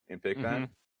lane in pick ban.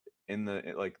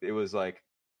 It was like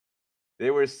they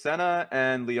were Senna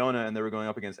and Leona, and they were going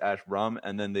up against Ashe Rum,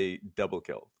 and then they double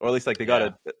killed, or at least like they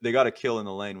got a kill in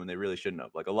the lane when they really shouldn't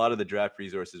have. Like a lot of the draft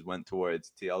resources went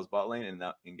towards TL's bot lane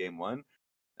in game 1,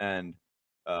 and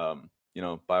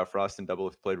Biofrost and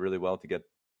Double played really well to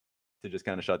just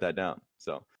kind of shut that down.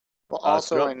 So,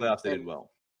 also in playoffs they did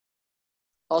well.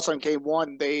 Also in game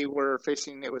 1, they were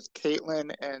facing it was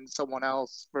Caitlyn and someone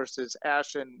else versus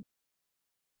Ashe and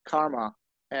Karma,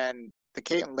 and the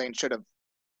Caitlyn lane should have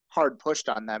hard pushed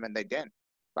on them, and they didn't.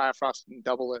 Biofrost and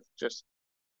Doublelift just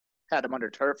had them under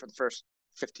turret for the first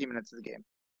 15 minutes of the game.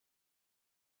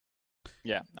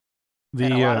 Yeah.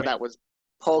 And a lot of that was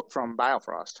poke from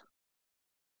Biofrost.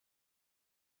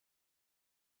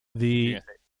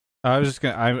 I was just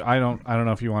gonna. I don't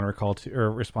know if you want to recall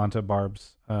or respond to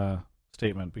Barb's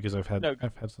statement, because I've had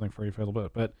something for you for a little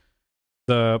bit. But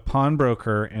the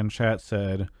pawnbroker in chat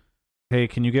said, "Hey,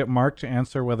 can you get Mark to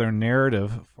answer whether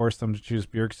narrative forced them to choose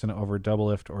Bjergsen over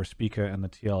Doublelift or Spica in the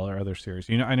TL or other series?"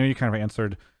 I know you kind of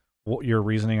answered your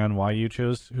reasoning on why you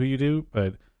chose who you do,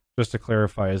 but just to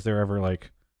clarify, is there ever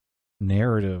like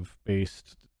narrative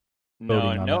based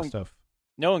voting on that stuff?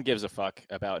 No one gives a fuck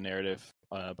about narrative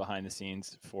behind the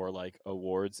scenes for like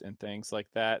awards and things like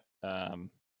that.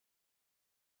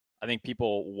 I think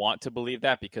people want to believe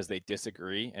that because they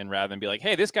disagree, and rather than be like,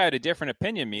 "Hey, this guy had a different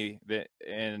opinion than me,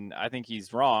 and I think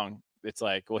he's wrong," it's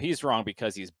like, well, he's wrong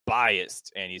because he's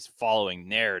biased and he's following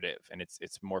narrative, and it's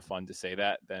more fun to say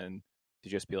that than to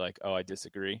just be like, "Oh, I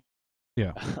disagree."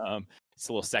 Yeah. It's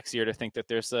a little sexier to think that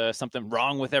there's something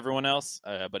wrong with everyone else,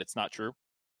 but it's not true.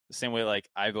 The same way, like,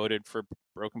 I voted for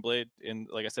Broken Blade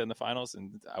like I said, in the finals,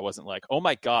 and I wasn't like, "Oh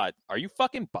my god, are you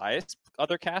fucking biased,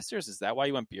 other casters? Is that why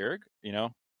you went Bjerg?"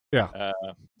 Yeah.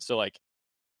 So like,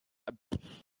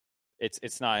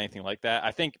 it's not anything like that.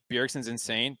 I think Bjergsen's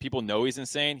insane. People know he's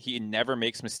insane. He never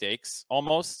makes mistakes,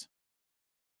 almost.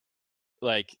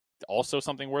 Like, also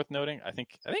something worth noting. I think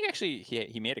actually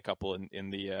he made a couple in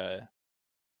the.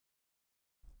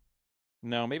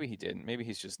 No, maybe he didn't. Maybe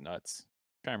he's just nuts.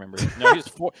 I'm trying to remember. No,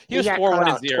 he was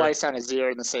 4-1-0 twice on his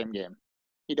ear in the same game.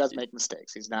 He does make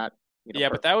mistakes. He's not. Yeah,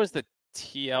 but that was the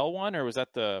TL one, or was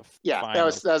that the? Yeah,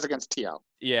 finals? that was against TL.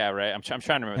 Yeah, right. I'm trying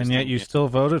to remember. And yet you still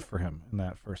voted for him in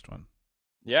that first one.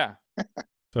 Yeah.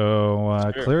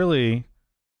 So clearly,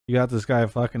 you got this guy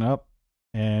fucking up,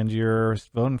 and you're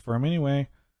voting for him anyway.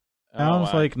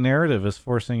 Sounds like narrative is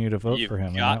forcing you to vote for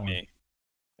him. Got me.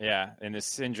 Yeah, and the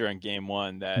Syndra in game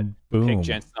one that Boom. picked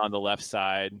Jensen on the left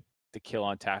side, the kill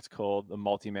on tactical, the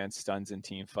multi-man stuns in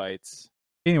team fights.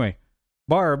 Anyway,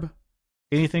 Barb,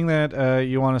 anything that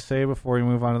you want to say before we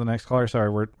move on to the next caller? Sorry,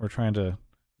 we're trying to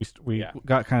we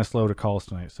got kind of slow to calls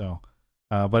tonight, so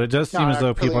but it does seem as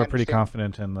though people are pretty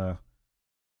confident in the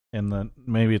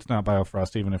maybe it's not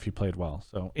Biofrost even if you played well.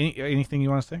 So anything you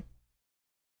want to say?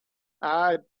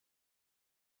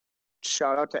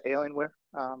 Shout out to Alienware.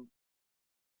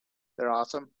 They're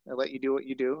awesome. They let you do what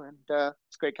you do, and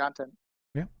it's great content.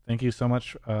 Yeah, thank you so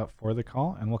much for the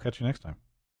call, and we'll catch you next time.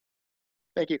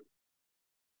 Thank you.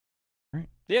 All right.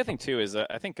 The other thing too is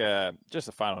I think just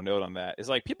a final note on that is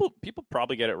like people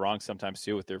probably get it wrong sometimes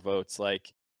too with their votes.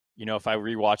 Like, if I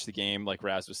rewatch the game, like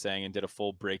Raz was saying, and did a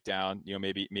full breakdown,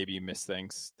 maybe you missed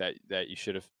things that you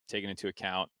should have taken into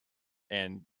account,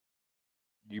 and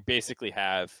you basically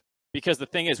have, because the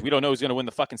thing is, we don't know who's going to win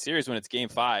the fucking series when it's game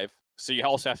 5. So you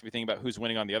also have to be thinking about who's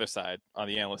winning on the other side on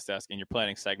the analyst desk, and you're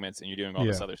planning segments and you're doing all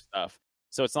this other stuff.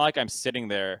 So it's not like I'm sitting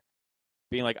there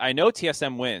being like, I know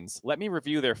TSM wins. Let me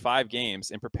review their 5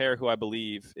 games and prepare who I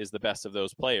believe is the best of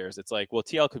those players. It's like, well,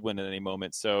 TL could win at any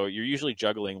moment. So you're usually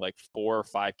juggling like 4 or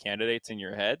 5 candidates in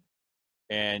your head,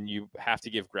 and you have to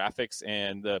give graphics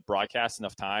and the broadcast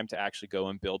enough time to actually go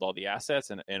and build all the assets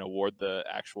and award the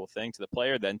actual thing to the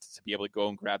player, then to be able to go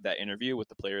and grab that interview with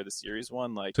the player of the series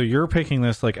one. Like, so you're picking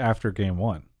this like after game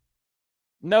 1?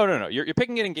 No. You're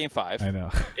picking it in game 5. I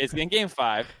know. It's in game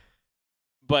 5.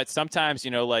 But sometimes,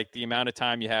 like the amount of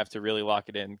time you have to really lock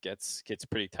it in gets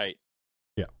pretty tight.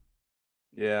 Yeah.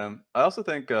 Yeah. I also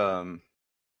think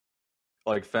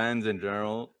like fans in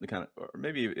general, or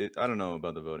maybe I don't know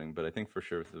about the voting, but I think for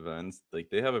sure with the fans,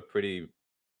 like they have a pretty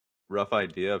rough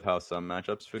idea of how some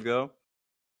matchups should go.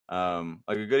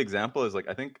 Like a good example is like,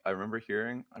 I think I remember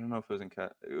hearing, I don't know if it was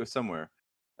it was somewhere,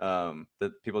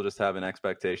 that people just have an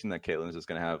expectation that Caitlyn is just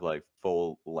going to have like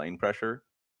full lane pressure.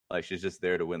 Like she's just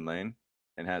there to win lane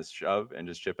and has shove and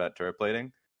just chip at turret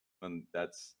plating. And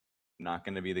that's not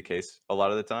going to be the case a lot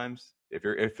of the times.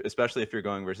 Especially if you're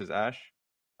going versus Ashe,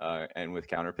 and with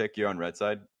counterpick, you're on red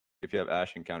side. If you have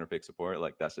Ashe and counterpick support,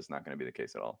 like that's just not going to be the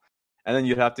case at all. And then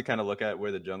you'd have to kind of look at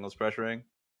where the jungle's pressuring.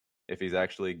 If he's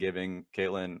actually giving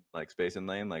Caitlyn like space in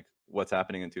lane, like what's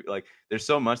happening like there's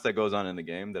so much that goes on in the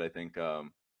game that I think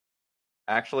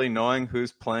actually knowing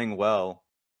who's playing well,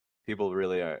 people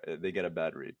really they get a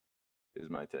bad read, is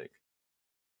my take.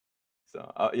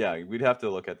 So yeah, we'd have to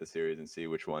look at the series and see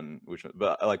which one.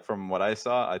 But like from what I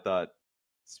saw, I thought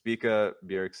Spica,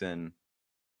 Bjergsen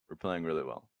were playing really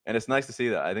well, and it's nice to see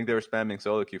that. I think they were spamming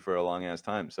solo queue for a long ass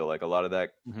time, so like a lot of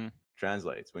that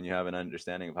translates when you have an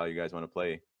understanding of how you guys want to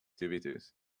play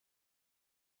 2v2s.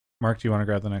 Mark, do you want to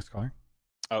grab the next caller?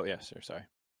 Oh, yes, sir. Sorry.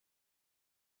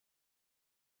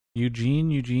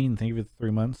 Eugene, thank you for the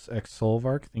 3 months. X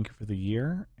Solvark, thank you for the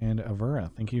year. And Avera,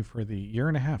 thank you for the year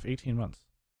and a half, 18 months.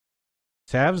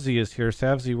 Savsy is here.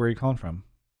 Savsy, where are you calling from?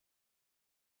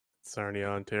 Sarnia,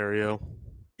 Ontario.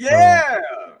 Yeah!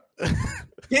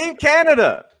 Team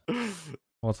Canada!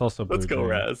 Well, it's also Blue Let's go, Jay.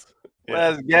 Raz. Yeah.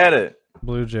 Let's get it.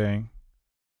 Blue Jay.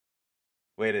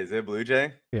 Wait, is it Blue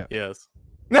Jay? Yes.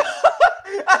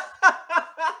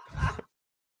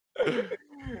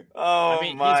 Oh, I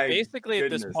mean, my he's basically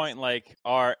at this goodness. point like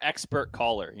our expert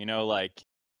caller. You know, like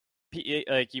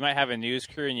you might have a news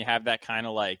crew and you have that kind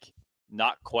of like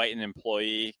not quite an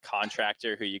employee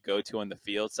contractor who you go to on the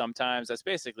field sometimes. That's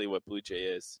basically what Blue Jay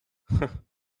is. What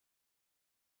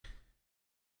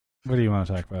do you want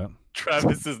to talk about?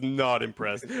 Travis is not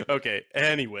impressed. Okay,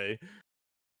 anyway.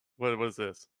 What was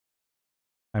this?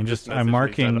 I'm just I'm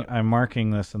messaged me,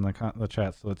 marking this in the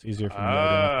chat so it's easier for me to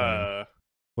identify.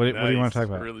 What do you want to talk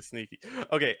about? Really sneaky.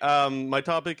 Okay, my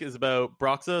topic is about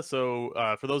Broxa. So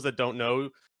for those that don't know,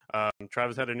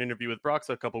 Travis had an interview with Broxa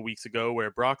a couple weeks ago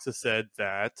where Broxa said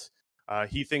that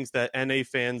he thinks that NA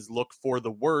fans look for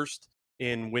the worst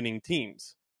in winning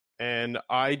teams. And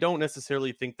I don't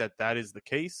necessarily think that that is the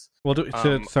case. Well,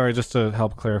 sorry, just to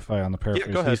help clarify on the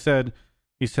paraphrase. go ahead.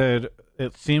 He said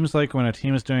it seems like when a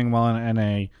team is doing well in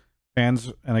NA,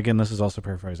 fans, and again this is also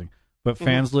paraphrasing, but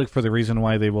fans look for the reason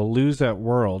why they will lose at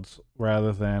Worlds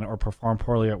or perform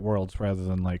poorly at Worlds rather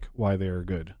than like why they are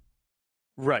good.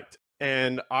 Right.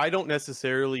 And I don't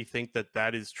necessarily think that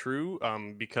that is true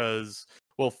because,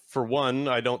 well, for one,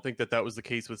 I don't think that that was the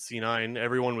case with C9.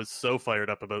 Everyone was so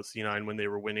fired up about C9 when they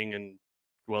were winning and,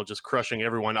 well, just crushing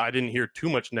everyone. I didn't hear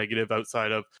too much negative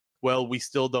outside of, well, we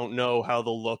still don't know how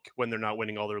they'll look when they're not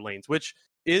winning all their lanes, which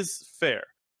is fair.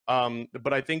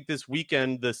 But I think this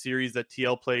weekend, the series that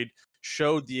TL played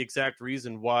showed the exact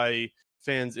reason why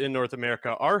fans in North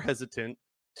America are hesitant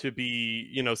to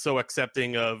be, so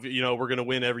accepting of, we're going to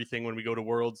win everything when we go to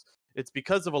Worlds. It's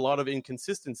because of a lot of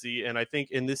inconsistency. And I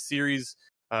think in this series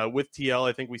with TL,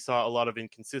 I think we saw a lot of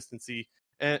inconsistency.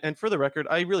 And for the record,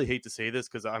 I really hate to say this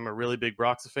because I'm a really big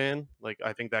Broxa fan. Like,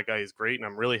 I think that guy is great, and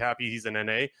I'm really happy he's in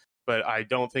NA. But I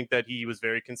don't think that he was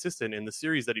very consistent in the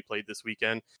series that he played this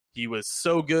weekend. He was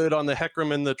so good on the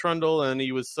Hecarim and the Trundle, and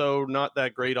he was so not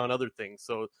that great on other things.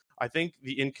 So I think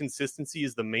the inconsistency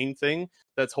is the main thing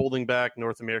that's holding back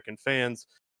North American fans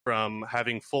from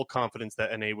having full confidence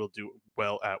that NA will do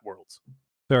well at Worlds.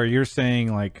 So you're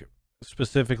saying like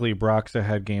specifically Broxa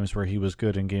had games where he was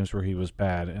good and games where he was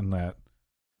bad, and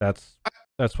that's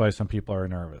why some people are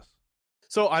nervous.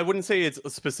 So I wouldn't say it's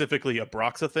specifically a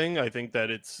Broxa thing. I think that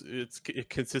it's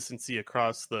consistency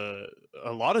across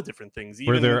a lot of different things.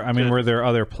 Were there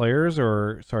other players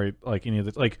or like any of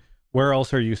the like? Where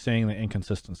else are you seeing the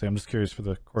inconsistency? I'm just curious for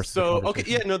the course. So of the okay,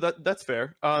 yeah, no, that's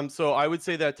fair. So I would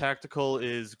say that Tactical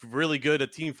is really good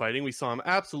at team fighting. We saw him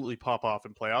absolutely pop off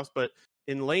in playoffs, but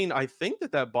in lane, I think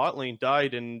that bot lane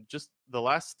died in just the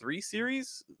last 3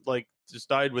 series. Like, just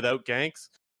died without ganks,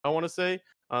 I want to say.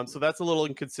 So that's a little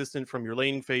inconsistent from your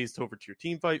laning phase over to your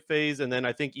team fight phase. And then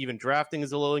I think even drafting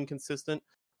is a little inconsistent.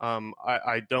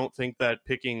 I don't think that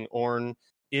picking Ornn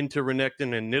into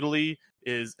Renekton and Nidalee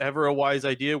is ever a wise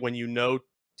idea when you know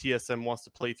TSM wants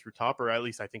to play through top, or at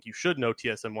least I think you should know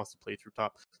TSM wants to play through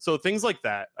top. So things like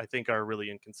that, I think, are really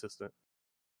inconsistent.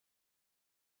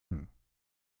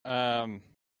 I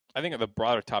think the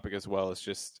broader topic as well is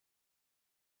just,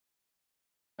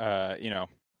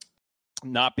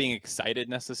 not being excited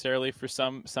necessarily for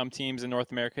some teams in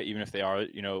North America, even if they are,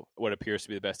 what appears to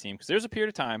be the best team. Because there's a period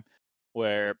of time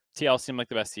where TL seemed like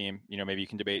the best team. Maybe you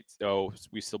can debate,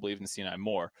 we still believe in C9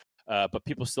 more. But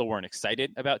people still weren't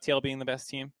excited about TL being the best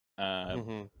team.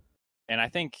 And I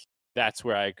think that's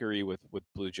where I agree with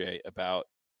Blue Jay about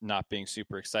not being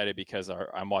super excited because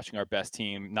I'm watching our best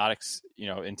team, not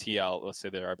in TL, let's say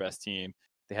they're our best team.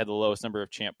 They had the lowest number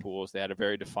of champ pools. They had a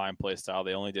very defined play style.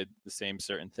 They only did the same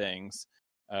certain things.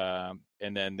 And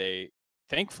then they,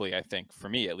 thankfully, I think, for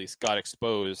me at least, got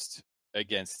exposed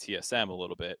against TSM a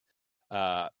little bit.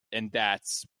 And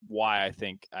that's why I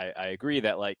think I agree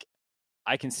that, like,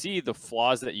 I can see the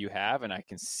flaws that you have, and I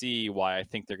can see why I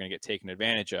think they're going to get taken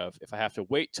advantage of. If I have to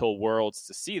wait till Worlds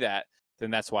to see that,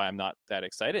 then that's why I'm not that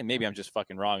excited. And maybe I'm just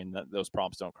fucking wrong and those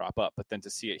problems don't crop up. But then to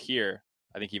see it here,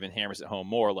 I think even hammers it home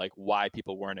more, like why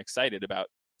people weren't excited about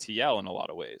TL in a lot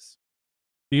of ways.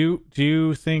 Do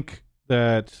you think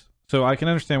that? So I can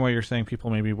understand why you're saying people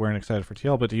maybe weren't excited for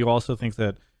TL, but do you also think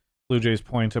that Blue Jay's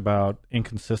point about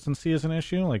inconsistency is an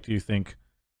issue? Like, do you think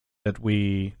that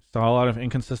we saw a lot of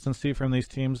inconsistency from these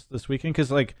teams this weekend?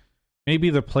 Because like maybe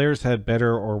the players had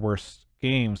better or worse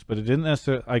games, but it didn't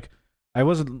necessarily like. I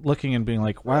wasn't looking and being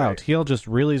like, wow, Right. TL just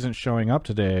really isn't showing up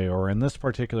today or in this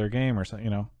particular game or something,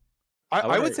 you know. I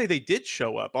wonder- would say they did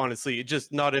show up, honestly,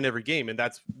 just not in every game, and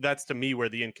that's to me where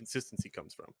the inconsistency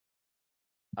comes from.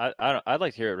 I'd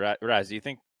like to hear it, Raz. Do you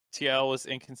think TL was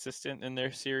inconsistent in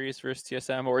their series versus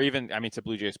TSM, or even, I mean, to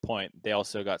Blue Jays' point, they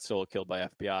also got solo killed by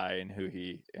FBI and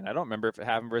and I don't remember if it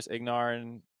happened versus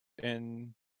Ignar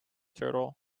in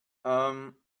Turtle,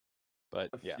 but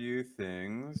A yeah. few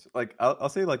things. Like I'll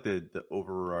say like the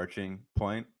overarching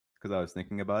point, because I was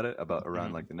thinking about it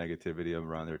around like the negativity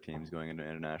around their teams going into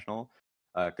international,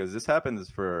 because this happens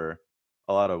for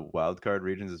a lot of wildcard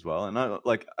regions as well. And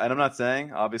I'm not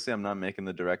saying, obviously I'm not making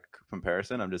the direct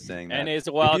comparison. I'm just saying that And it's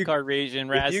a wild you- card region.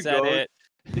 Raz you said go- it.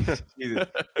 Jesus.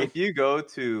 If you go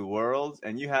to Worlds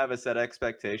and you have a set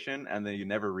expectation and then you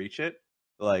never reach it,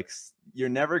 like you're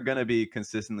never gonna be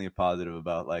consistently positive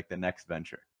about like the next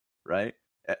venture, right?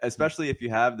 Especially if you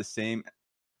have the same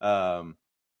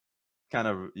kind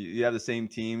of, you have the same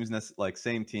teams, like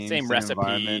same teams, Same recipe.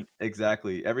 environment.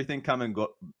 Exactly. Everything come and go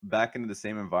back into the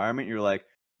same environment. You're like,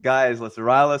 guys, let's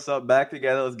rile us up back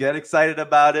together. Let's get excited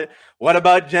about it. What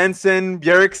about Jensen,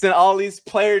 Bjergsen, all these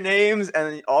player names?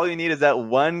 And all you need is that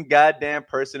one goddamn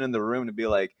person in the room to be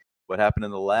like, what happened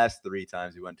in the last 3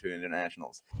 times we went to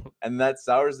internationals? And that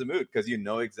sours the mood because you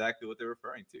know exactly what they're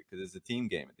referring to, because it's a team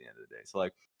game at the end of the day. So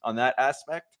like on that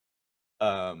aspect,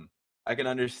 I can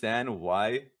understand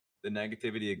why the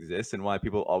negativity exists and why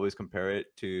people always compare it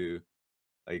to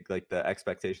like the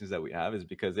expectations that we have, is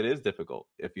because it is difficult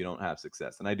if you don't have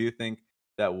success. And I do think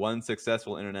that one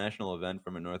successful international event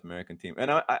from a North American team, and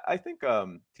I think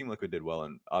Team Liquid did well,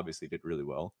 and obviously did really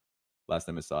well last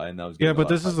time I saw it, and that was Yeah, getting a but lot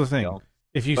this of is the hype thing. as well.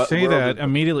 If you But say World that, is the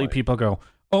immediately point. people go,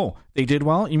 "Oh, they did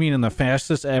well." You mean in the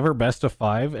fastest ever best of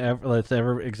 5 that's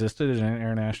ever existed in an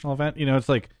international event? You know, it's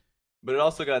like, But it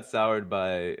also got soured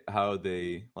by how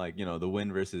they, like, the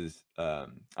win versus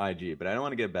IG. But I don't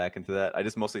want to get back into that. I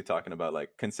just mostly talking about like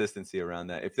consistency around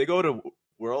that. If they go to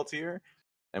Worlds here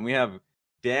and we have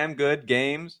damn good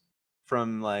games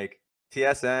from like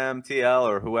TSM, TL,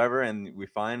 or whoever, and we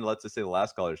find, let's just say the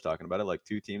last caller's talking about it, like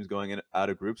 2 teams going in out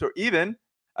of groups, or even,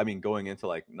 I mean, going into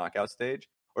like knockout stage,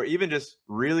 or even just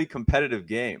really competitive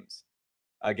games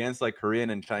against like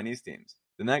Korean and Chinese teams,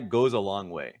 then that goes a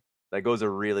long way. That goes a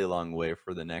really long way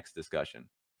for the next discussion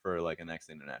for like a next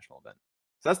international event.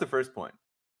 So that's the first point.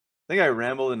 I think I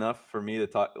rambled enough for me to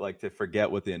talk, like, to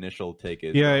forget what the initial take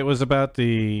is. yeah, it was about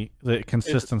the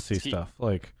consistency T- stuff.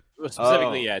 Like,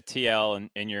 Specifically, Oh. yeah, TL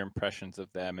and your impressions of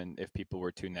them, and if people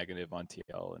were too negative on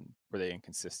TL and were they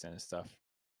inconsistent and stuff.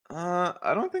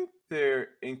 I don't think they're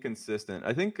inconsistent.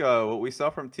 I think what we saw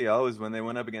from TL is when they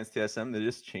went up against TSM, they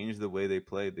just changed the way they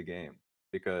played the game,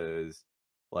 because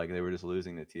like they were just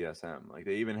losing to TSM. Like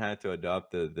they even had to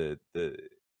adopt the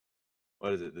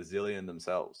what is it, the Zillion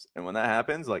themselves. And when that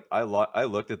happens, like I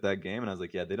looked at that game and I was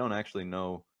like, yeah, they don't actually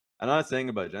know. I'm not saying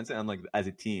about Jensen. I'm like, as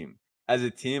a team,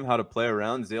 how to play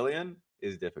around Zillion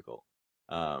is difficult.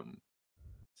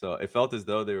 So it felt as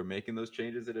though they were making those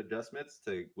changes and adjustments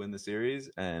to win the series,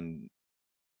 and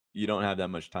you don't have that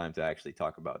much time to actually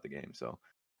talk about the game. So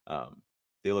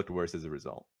they looked worse as a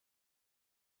result.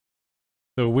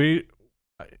 so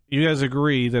you guys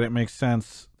agree that it makes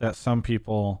sense that some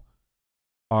people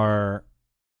are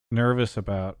nervous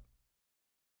about.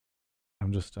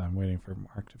 I'm waiting for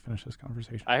Mark to finish this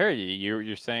conversation. I heard you.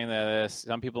 You're saying that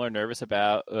some people are nervous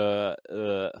about.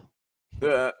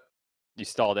 You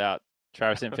stalled out.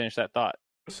 Travis didn't finish that thought.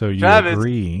 So you Travis.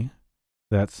 agree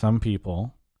that some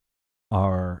people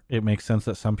it makes sense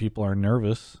that some people are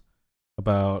nervous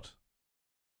about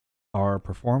our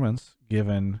performance,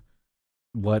 given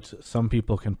what some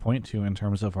people can point to in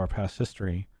terms of our past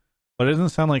history. But it doesn't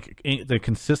sound like the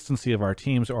consistency of our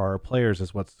teams or our players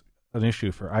is what's an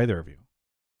issue for either of you.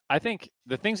 I think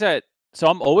the things so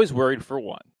I'm always worried for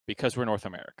one, because we're North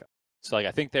America. So like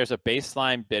I think there's a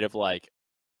baseline bit of like,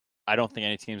 I don't think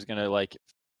any team's gonna like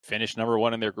finish number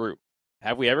 1 in their group.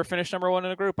 Have we ever finished number 1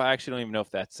 in a group? I actually don't even know if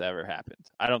that's ever happened.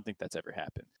 I don't think that's ever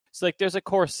happened. So like there's of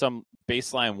course some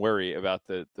baseline worry about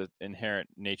the inherent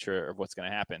nature of what's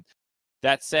gonna happen.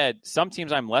 That said, some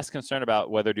teams I'm less concerned about,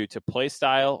 whether due to play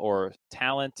style or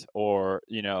talent or,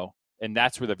 and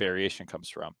that's where the variation comes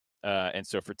from. And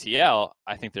so for TL,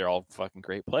 I think they're all fucking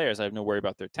great players. I have no worry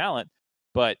about their talent,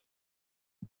 but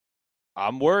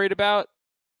I'm worried about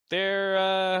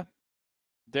their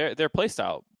play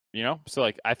style, So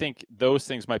like I think those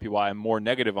things might be why I'm more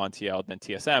negative on TL than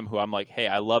TSM, who I'm like, hey,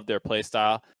 I love their play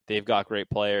style. They've got great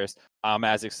players. I'm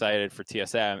as excited for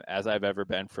TSM as I've ever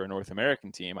been for a North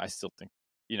American team. I still think,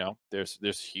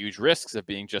 there's huge risks of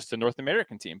being just a North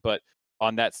American team, but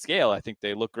on that scale, I think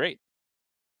they look great.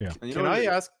 Yeah. And Can I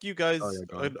ask you guys Oh,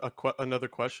 yeah, go on. another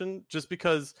question? Just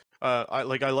because I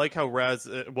like how Raz,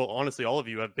 well, honestly, all of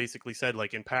you have basically said,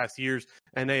 like, in past years,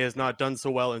 NA has not done so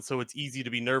well, and so it's easy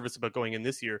to be nervous about going in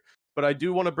this year. But I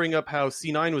do want to bring up how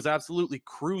C9 was absolutely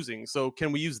cruising. So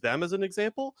can we use them as an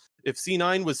example? If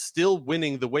C9 was still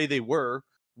winning the way they were,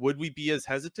 would we be as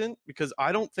hesitant? Because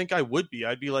I don't think I would be.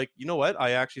 I'd be like, you know what?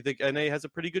 I actually think NA has a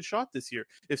pretty good shot this year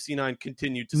if C9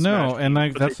 continued to No, smash and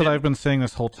teams, but that's they what I've didn't. been saying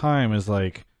this whole time is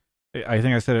like, I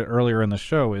think I said it earlier in the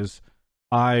show, is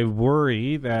I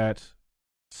worry that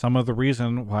some of the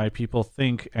reason why people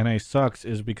think NA sucks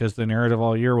is because the narrative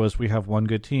all year was we have one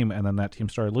good team and then that team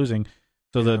started losing.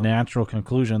 So the natural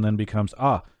conclusion then becomes,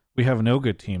 we have no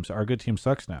good teams. Our good team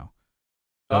sucks now.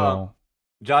 So,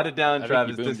 Jot it down, I think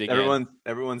Travis. you boomed Just, again.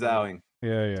 everyone's outing.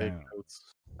 yeah. Take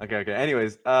notes. Okay.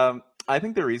 Anyways, I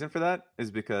think the reason for that is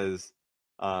because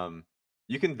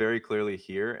you can very clearly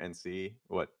hear and see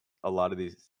what a lot of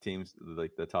these teams,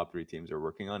 like the top 3 teams, are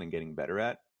working on and getting better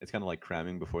at. It's kind of like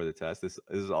cramming before the test. This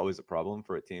is always a problem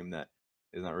for a team that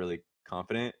is not really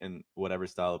confident in whatever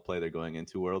style of play they're going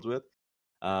into Worlds with.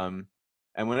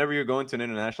 And whenever you're going to an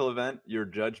international event, you're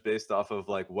judged based off of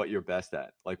like what you're best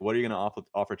at. Like, what are you going to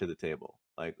offer to the table?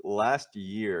 Like last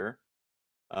year,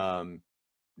 when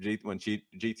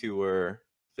G2 were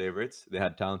favorites, they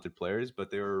had talented players, but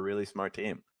they were a really smart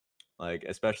team, like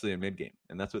especially in mid game,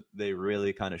 and that's what they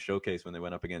really kind of showcased when they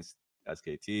went up against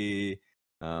SKT,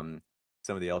 some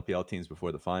of the LPL teams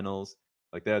before the finals.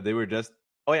 Like they were just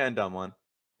and Damwon,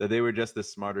 that they were just the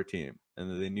smarter team, and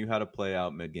that they knew how to play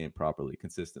out mid game properly,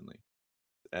 consistently.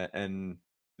 And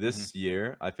this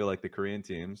year, I feel like the Korean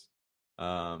teams,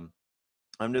 I'm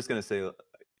just gonna say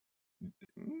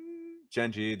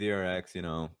Gen.G,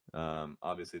 DRX,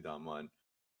 obviously Damwon,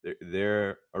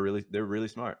 they're really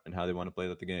smart in how they want to play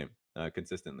the game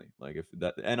consistently. Like if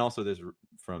that, and also there's,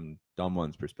 from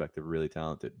Damwon's perspective, really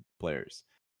talented players,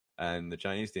 and the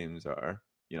Chinese teams are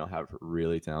have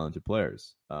really talented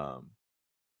players.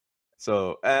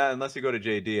 So unless you go to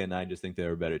JD, and I just think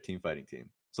they're a better team fighting team.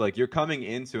 So like you're coming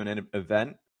into an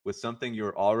event with something you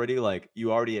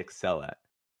already excel at.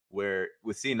 Where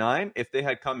with C9, if they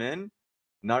had come in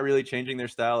not really changing their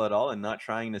style at all and not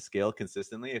trying to scale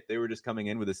consistently, if they were just coming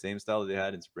in with the same style that they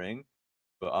had in spring,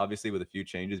 but obviously with a few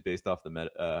changes based off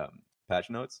the patch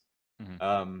notes,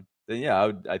 then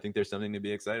yeah, I think there's something to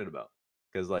be excited about,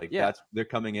 because they're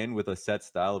coming in with a set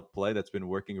style of play that's been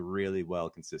working really well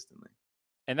consistently.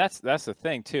 And that's the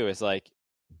thing too, is like,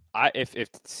 if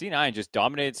C9 just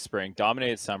dominated spring,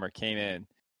 dominated summer, came in,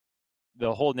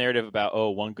 the whole narrative about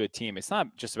one good team, it's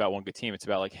not just about one good team, it's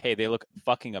about like, hey, they look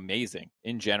fucking amazing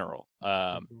in general.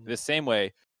 The same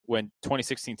way when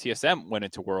 2016 TSM went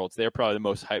into Worlds, they're probably the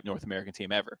most hyped North American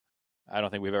team ever. I don't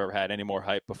think we've ever had any more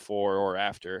hype before or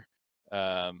after.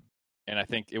 And I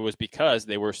think it was because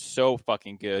they were so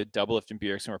fucking good. Doublelift and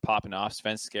Bjergsen were popping off.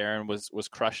 Svenskeren was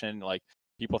crushing. Like,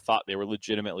 people thought they were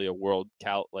legitimately a world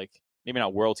like maybe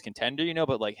not world's contender,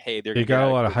 but like, hey, they got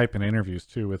a lot of hype in interviews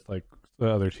too with like the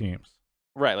other teams.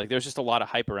 Right, like there's just a lot of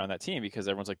hype around that team because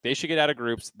everyone's like, they should get out of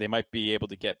groups. They might be able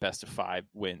to get best of 5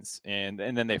 wins, and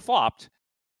then they flopped,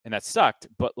 and that sucked.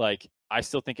 But like, I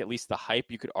still think at least the hype,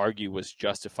 you could argue, was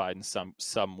justified in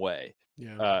some way.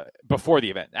 Yeah. Before the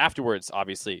event, afterwards,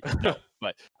 obviously, no.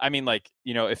 But I mean, like,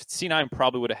 if C9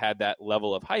 probably would have had that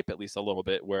level of hype at least a little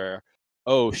bit, where,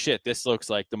 oh shit, this looks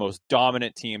like the most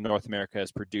dominant team North America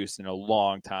has produced in a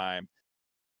long time.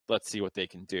 Let's see what they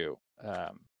can do.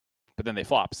 But then they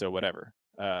flop, so whatever.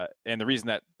 And the reason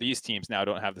that these teams now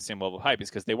don't have the same level of hype is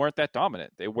because they weren't that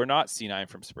dominant. They were not C9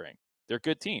 from spring. They're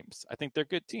good teams. I think they're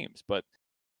good teams, but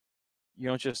you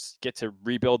don't just get to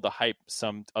rebuild the hype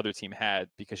some other team had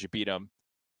because you beat them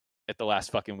at the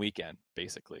last fucking weekend,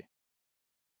 basically.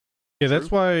 Yeah, that's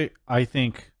why I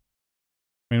think,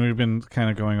 I mean, we've been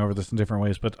kind of going over this in different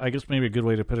ways, but I guess maybe a good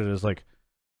way to put it is like,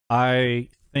 I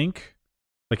think,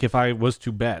 like, if I was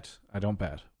to bet, I don't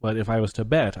bet, but if I was to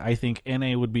bet, I think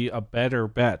NA would be a better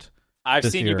bet. I've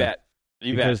seen you bet.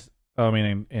 You bet. I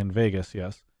mean, in Vegas,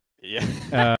 yes.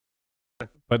 Yeah.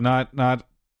 But not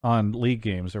on league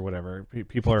games or whatever.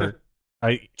 People are.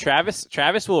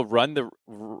 Travis will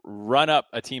run up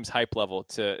a team's hype level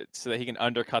so that he can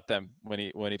undercut them when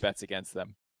he bets against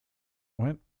them.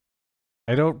 What?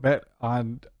 I don't bet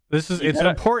on. It's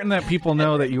important that people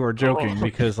know that you are joking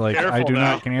because, like, I do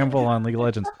not gamble on League of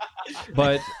Legends.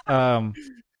 But I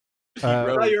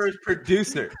thought you were a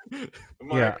producer.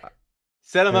 Mark, yeah,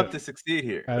 set him up to succeed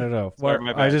here. I don't know.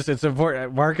 It's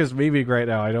important. Mark is memeing right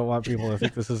now. I don't want people to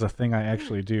think this is a thing I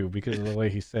actually do because of the way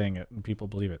he's saying it, and people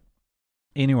believe it.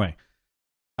 Anyway,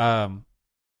 here's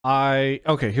what I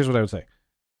would say.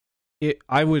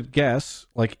 I would guess,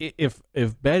 like,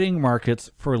 if betting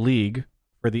markets for League,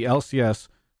 for the LCS,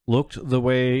 looked the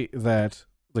way that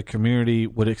the community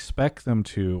would expect them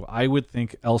to, I would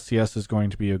think LCS is going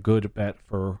to be a good bet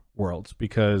for Worlds,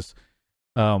 because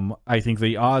I think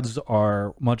the odds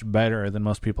are much better than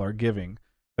most people are giving.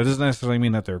 That doesn't necessarily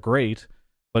mean that they're great,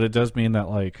 but it does mean that,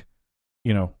 like,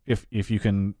 you know, if you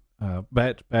can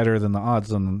bet better than the odds,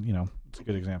 then, you know, it's a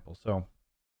good example. So,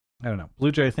 I don't know.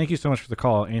 Blue Jay, thank you so much for the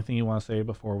call. Anything you want to say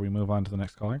before we move on to the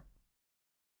next caller?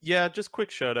 Yeah, just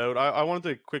quick shout out. I wanted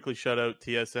to quickly shout out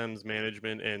TSM's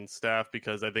management and staff,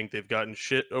 because I think they've gotten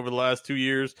shit over the last 2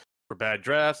 years for bad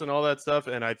drafts and all that stuff,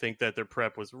 and I think that their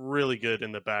prep was really good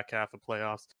in the back half of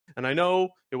playoffs. And I know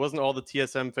it wasn't all the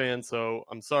TSM fans, so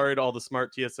I'm sorry to all the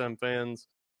smart TSM fans.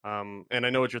 And I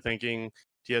know what you're thinking.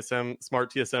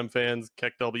 Smart TSM fans,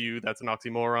 Keck W, that's an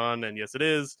oxymoron, and yes it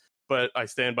is, but I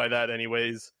stand by that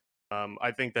anyways.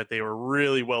 I think that they were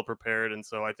really well prepared, and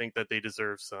so I think that they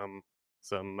deserve some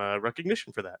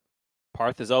recognition for that.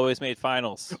 Parth has always made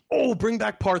finals. Oh, bring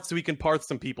back Parth so we can Parth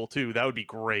some people too. That would be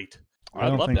great. I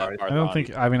don't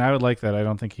think. I mean, I would like that. I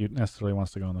don't think he necessarily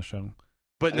wants to go on the show.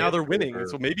 But now they're winning,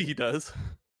 so maybe he does.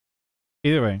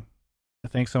 Either way,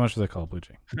 thanks so much for the call, Blue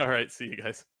Jay. All right, see you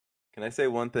guys. Can I say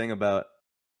one thing about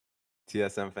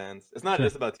TSM fans? It's not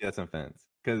just about TSM fans,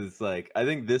 because it's like, I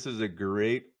think this is a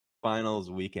great finals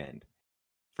weekend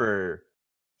for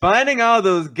finding all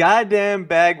those goddamn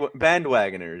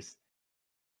bandwagoners.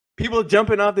 People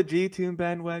jumping off the G-Tune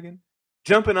bandwagon,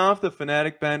 jumping off the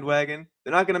Fnatic bandwagon.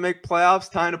 They're not going to make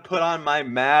playoffs. Time to put on my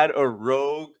Mad or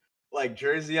Rogue like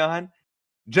jersey on.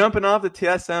 Jumping off the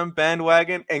TSM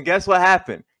bandwagon, and guess what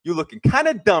happened? You're looking kind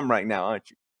of dumb right now, aren't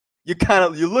you?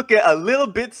 You look at a little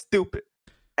bit stupid,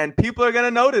 and people are going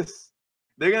to notice.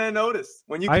 They're going to notice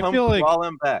when you come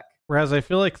crawling back. Whereas I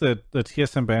feel like the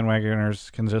TSM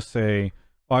bandwagoners can just say,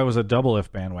 "Oh, I was a Doublelift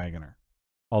bandwagoner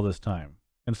all this time,"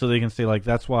 and so they can say, like,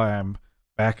 that's why I'm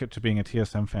back to being a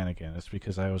TSM fan again. It's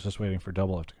because I was just waiting for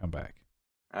Doublelift to come back.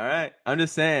 All right, I'm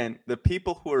just saying, the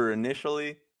people who were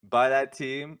initially by that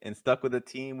team and stuck with the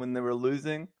team when they were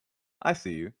losing, I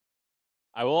see you.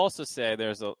 I will also say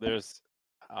there's on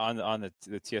the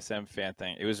TSM fan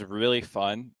thing. It was really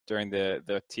fun during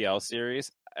the TL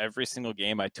series. Every single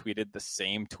game I tweeted the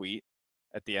same tweet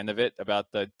at the end of it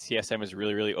about the TSM is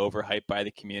really, really overhyped by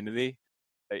the community.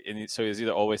 And so it was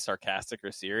either always sarcastic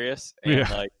or serious. And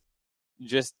like,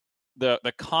 just the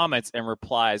comments and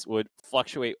replies would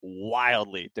fluctuate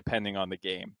wildly depending on the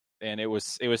game. And it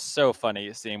was so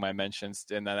funny seeing my mentions,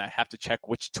 and then I have to check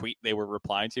which tweet they were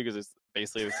replying to, because it's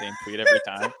basically the same tweet every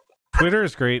time. Twitter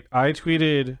is great. I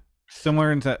tweeted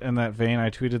similar in that vein. I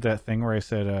tweeted that thing where I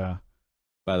said,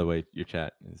 by the way, your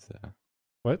chat is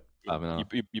what?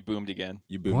 You boomed again.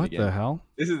 You boomed what again. What the hell?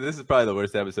 This is probably the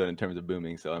worst episode in terms of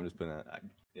booming, so I'm just putting that.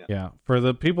 Yeah. For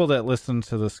the people that listen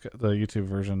to the YouTube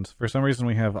versions, for some reason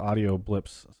we have audio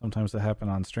blips sometimes that happen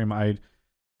on stream. I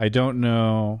don't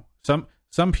know.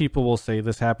 Some people will say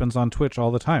this happens on Twitch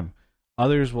all the time.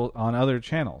 Others will on other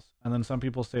channels, and then some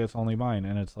people say it's only mine,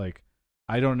 and it's like,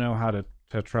 I don't know how to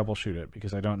troubleshoot it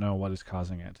because I don't know what is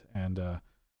causing it. And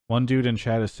one dude in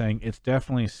chat is saying it's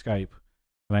definitely Skype,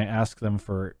 and I ask them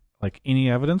for like any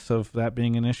evidence of that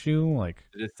being an issue. Like,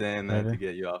 just saying that to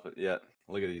get you off it. Yeah,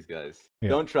 look at these guys. Yeah.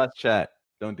 Don't trust chat.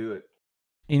 Don't do it.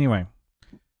 Anyway,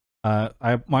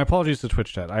 my apologies to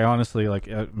Twitch chat. I honestly, like,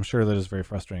 I'm sure that is very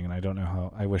frustrating, and I don't know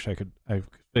how. I wish I could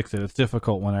fix it. It's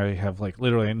difficult when I have like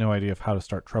literally no idea of how to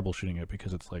start troubleshooting it,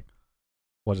 because it's like,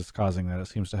 what is causing that? It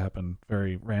seems to happen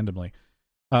very randomly.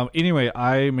 Anyway,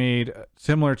 I made,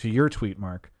 similar to your tweet,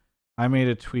 Mark, I made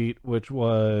a tweet which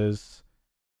was,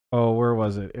 where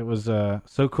was it? It was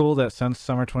so cool that since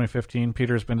summer 2015,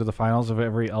 Peter's been to the finals of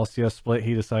every LCS split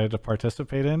he decided to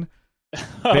participate in.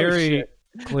 Very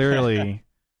clearly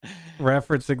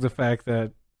referencing the fact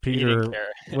that Peter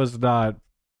was not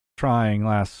trying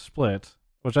last split,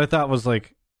 which I thought was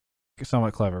like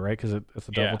somewhat clever, right? Because it's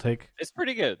a double take. It's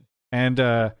pretty good.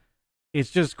 And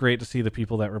it's just great to see the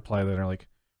people that reply that are like,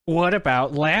 what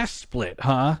about last split,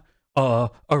 huh?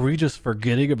 Are we just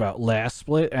forgetting about last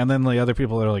split? And then the other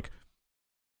people that are like,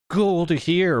 cool to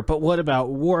hear, but what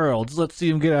about Worlds? Let's see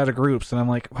them get out of groups. And I'm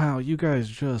like, wow, you guys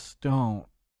just don't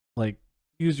like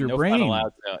use your brain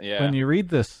when you read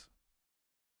this.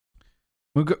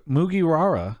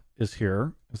 Mugiwara is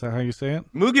here. Is that how you say it?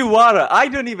 Mugiwara. I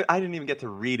didn't even get to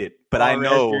read it, but I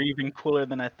know you're even cooler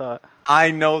than I thought. I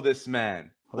know this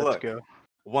man. Let's go.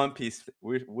 One Piece.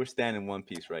 We're standing One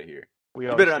Piece right here.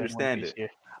 You better understand it. Here.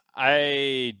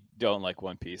 I don't like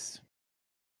One Piece.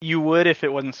 You would if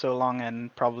it wasn't so long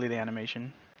and probably the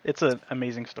animation. It's an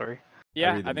amazing story.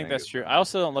 Yeah, read the I think that's mangas true. by I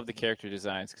also don't love the character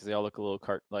designs because they all look a little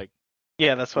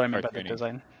Yeah, that's what I Look meant by the cartoony.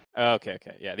 design. Okay.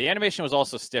 Yeah, the animation was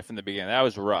also stiff in the beginning. That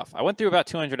was rough. I went through about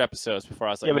 200 episodes before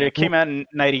I was like, Yeah, but man, it came out in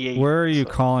 '98. Where are you so,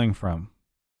 calling from?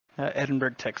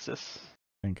 Edinburgh, Texas.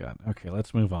 Thank God. Okay,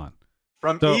 let's move on.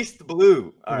 From So, East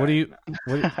Blue. All what do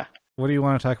right. you what do you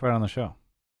want to talk about on the show?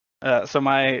 So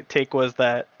my take was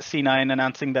that C9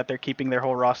 announcing that they're keeping their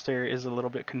whole roster is a little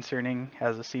bit concerning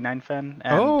as a C9 fan,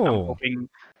 and Oh.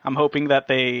 I'm hoping that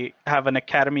they have an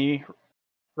academy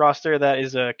roster that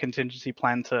is a contingency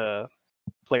plan to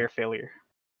player failure.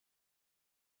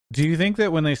 Do you think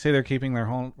that when they say they're keeping their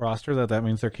whole roster, that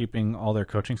means they're keeping all their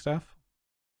coaching staff?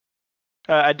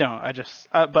 I don't. I just.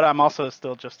 But I'm also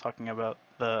still just talking about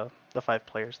the 5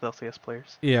 players, the LCS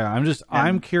players. Yeah,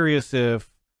 I'm curious if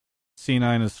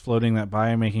C9 is floating that by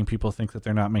and making people think that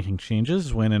they're not making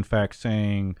changes when in fact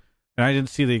saying, and I didn't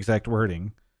see the exact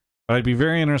wording, but I'd be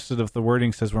very interested if the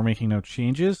wording says we're making no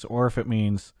changes or if it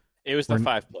means it was the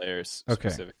 5 players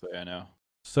specifically. I know.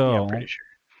 So yeah, I'm pretty sure.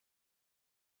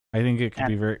 I think it could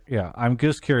be very. Yeah, I'm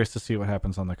just curious to see what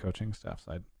happens on the coaching staff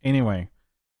side. Anyway,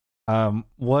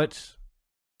 what?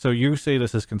 So you say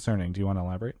this is concerning. Do you want to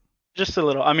elaborate? Just a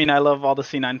little. I mean, I love all the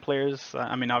C9 players.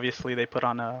 I mean, obviously they put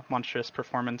on a monstrous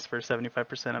performance for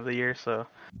 75% of the year. So,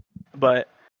 but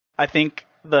I think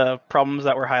the problems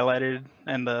that were highlighted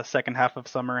in the second half of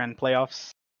summer and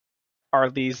playoffs are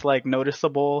these like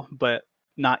noticeable but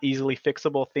not easily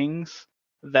fixable things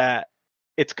that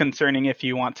it's concerning if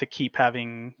you want to keep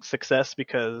having success,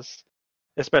 because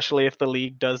especially if the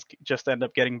league does just end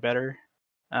up getting better,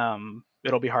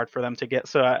 it'll be hard for them to get.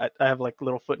 So I have like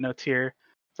little footnotes here.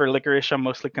 For Licorice, I'm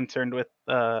mostly concerned with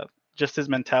just his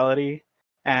mentality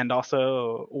and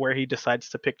also where he decides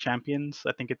to pick champions.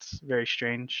 I think it's very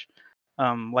strange,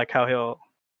 like how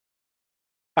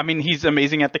I mean, he's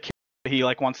amazing at the kill. He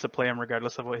like wants to play him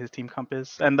regardless of what his team comp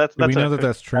is, and that's. Do we know that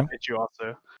that's true? You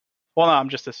also. Well, no, I'm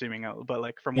just assuming, but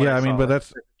like from what I saw, but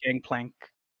that's Gangplank,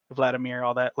 Vladimir,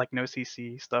 all that, like no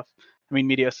CC stuff. I mean,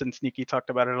 Meteos and Sneaky talked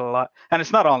about it a lot, and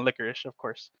it's not on Licorice, of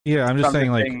course. Yeah, I'm just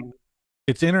saying, like,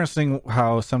 it's interesting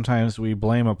how sometimes we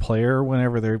blame a player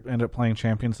whenever they end up playing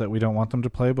champions that we don't want them to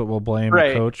play, but we'll blame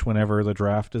a coach whenever the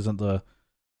draft isn't the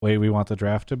way we want the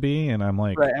draft to be. And I'm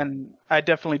like, right, and I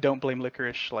definitely don't blame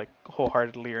Licorice like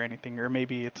wholeheartedly or anything, or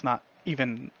maybe it's not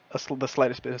even the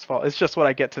slightest bit his fault. It's just what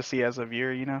I get to see as a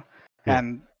viewer, you know. Yeah.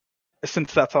 And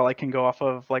since that's all I can go off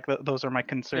of, like those are my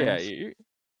concerns. Yeah,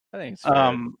 I think it's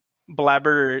fair.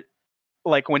 Blabber,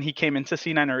 like when he came into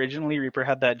C9 originally, Reaper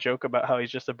had that joke about how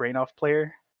he's just a brain off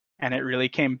player, and it really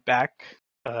came back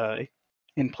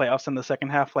in playoffs in the second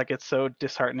half. Like it's so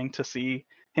disheartening to see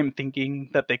him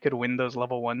thinking that they could win those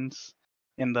level 1s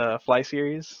in the Fly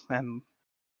series, and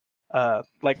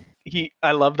like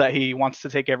I love that he wants to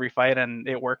take every fight, and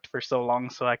it worked for so long,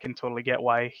 so I can totally get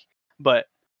why. But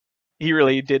he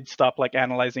really did stop like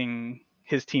analyzing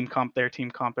his team comp, their team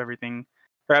comp, everything.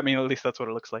 Or I mean, at least that's what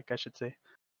it looks like, I should say.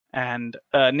 And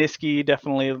Nisqy,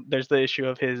 definitely, there's the issue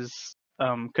of his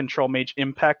control mage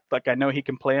impact. Like I know he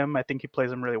can play him. I think he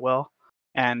plays him really well.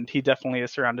 And he definitely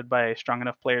is surrounded by strong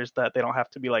enough players that they don't have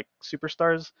to be like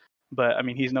superstars. But I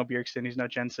mean, he's no Bjergsen, he's no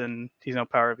Jensen, he's no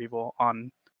Power of Evil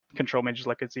on control mages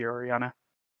like Azir or Orianna.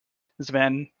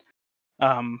 Sven,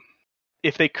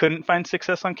 if they couldn't find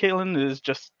success on Caitlyn, it is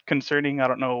just concerning. I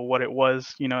don't know what it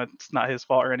was. You know, it's not his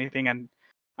fault or anything. And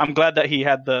I'm glad that he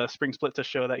had the spring split to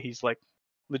show that he's like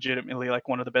legitimately like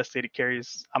one of the best AD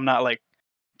carries. I'm not like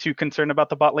too concerned about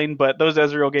the bot lane, but those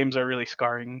Ezreal games are really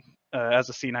scarring as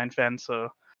a C9 fan. So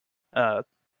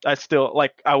I still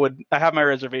like I have my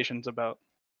reservations about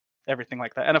everything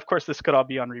like that. And of course, this could all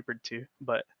be on Reaper too.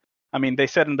 But I mean, they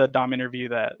said in the Dom interview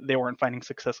that they weren't finding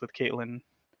success with Caitlyn,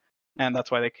 and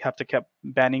that's why they have to keep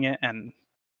banning it. And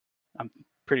I'm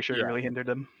pretty sure it really hindered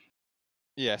them.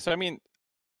 Yeah. So I mean,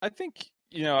 I think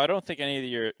I don't think any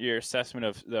of your assessment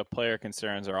of the player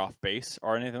concerns are off base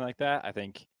or anything like that. I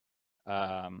think,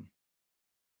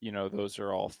 those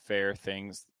are all fair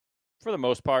things for the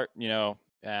most part.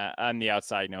 On the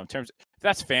outside, in terms if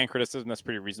that's fan criticism, that's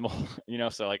pretty reasonable.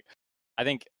 So like, I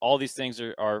think all these things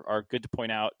are good to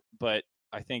point out, but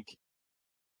I think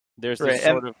there's this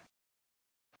sort of.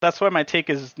 That's why my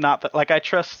take is not that, like, I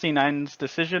trust C9's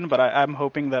decision, but I'm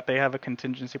hoping that they have a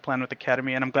contingency plan with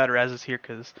Academy, and I'm glad Raz is here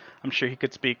because I'm sure he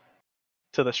could speak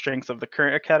to the strengths of the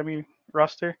current Academy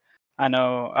roster. I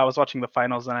know I was watching the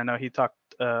finals, and I know he talked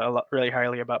really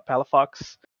highly about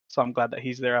Palafox, so I'm glad that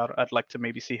he's there. I'd like to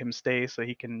maybe see him stay so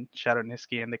he can shadow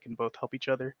Nisqy and they can both help each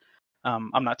other.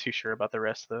 I'm not too sure about the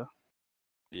rest, though.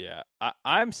 Yeah,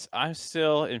 I'm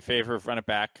still in favor of run it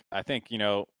back. I think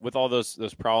with all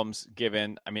those problems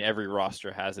given, I mean every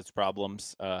roster has its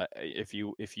problems. If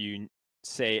you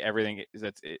say everything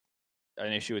that's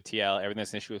an issue with TL, everything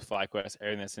that's an issue with FlyQuest,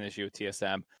 everything that's an issue with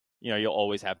TSM, you'll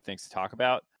always have things to talk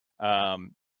about.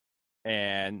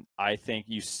 And I think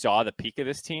you saw the peak of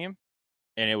this team,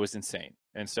 and it was insane.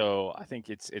 And so I think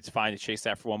it's fine to chase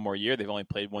that for one more year. They've only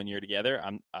played 1 year together.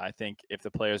 I think if the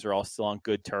players are all still on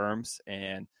good terms,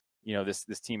 and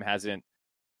this team hasn't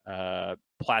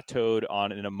plateaued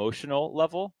on an emotional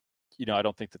level, I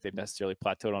don't think that they've necessarily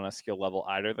plateaued on a skill level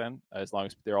either. Then, as long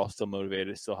as they're all still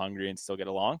motivated, still hungry, and still get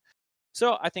along,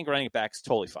 so I think running it back is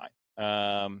totally fine.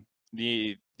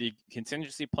 The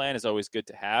contingency plan is always good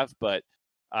to have, but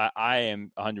I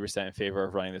am 100% in favor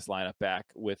of running this lineup back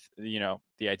with,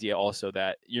 the idea also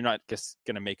that you're not just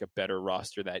going to make a better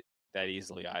roster that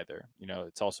easily either.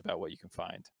 It's also about what you can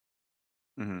find.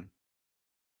 Mm-hmm.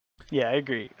 Yeah, I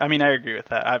agree. I mean, I agree with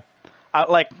that. I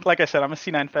like I said, I'm a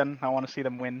C9 fan. I want to see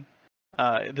them win.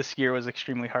 This year was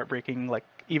extremely heartbreaking. Like,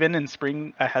 even in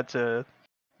spring, I had to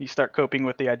start coping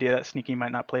with the idea that Sneaky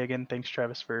might not play again. Thanks,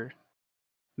 Travis, for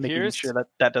making sure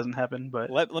that doesn't happen.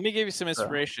 But let me give you some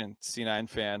inspiration, C9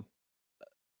 fan.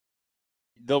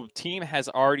 The team has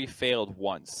already failed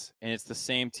once, and it's the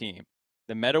same team.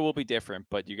 The meta will be different,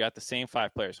 but you got the same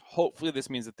 5 players. Hopefully, this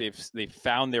means that they've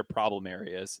found their problem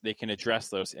areas. They can address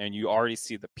those, and you already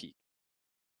see the peak.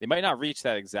 They might not reach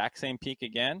that exact same peak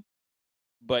again,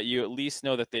 but you at least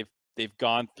know that they've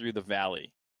gone through the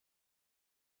valley,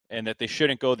 and that they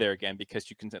shouldn't go there again, because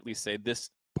you can at least say, this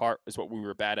part is what we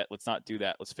were bad at. Let's not do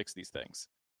that. Let's fix these things.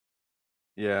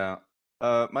 Yeah.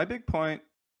 My big point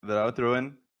that I would throw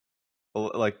in,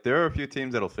 like, there are a few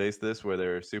teams that'll face this where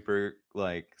they're super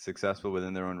successful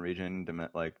within their own region,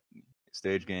 like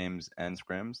stage games and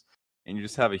scrims, and you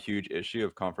just have a huge issue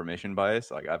of confirmation bias.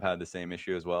 Like, I've had the same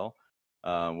issue as well,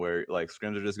 where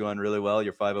scrims are just going really well,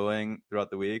 you're 5-0ing throughout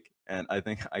the week, and I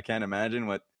can't imagine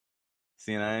what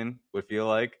C9 would feel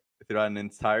like throughout an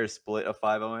entire split of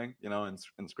 5-0ing,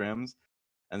 in scrims.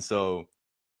 And so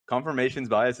confirmations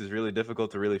bias is really difficult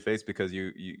to really face, because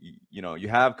you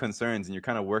have concerns, and you're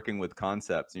kind of working with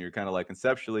concepts, and you're kind of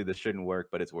conceptually this shouldn't work,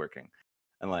 but it's working,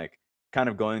 and kind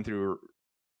of going through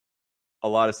a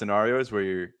lot of scenarios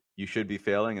where you should be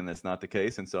failing, and that's not the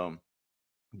case. And so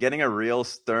getting a real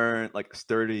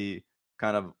sturdy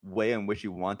kind of way in which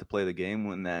you want to play the game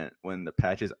when the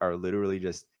patches are literally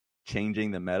just changing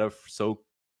the meta so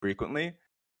frequently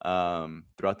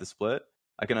throughout the split,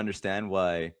 I can understand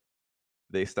why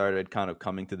they started kind of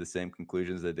coming to the same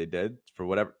conclusions that they did for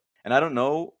whatever. And I don't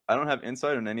know, I don't have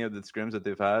insight on any of the scrims that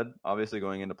they've had, obviously,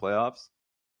 going into playoffs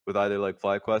with either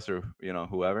FlyQuest or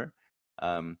whoever,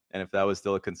 and if that was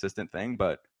still a consistent thing.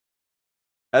 But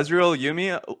Ezreal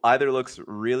Yuumi either looks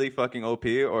really fucking OP,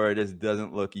 or it just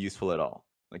doesn't look useful at all.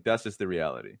 That's just the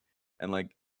reality. And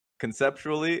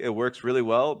conceptually, it works really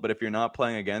well, but if you're not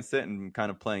playing against it and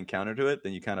kind of playing counter to it,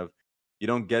 then you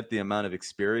don't get the amount of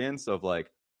experience of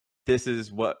this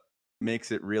is what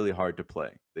makes it really hard to play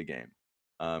the game.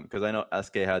 Because I know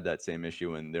SK had that same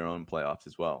issue in their own playoffs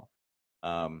as well.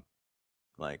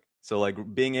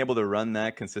 Being able to run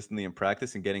that consistently in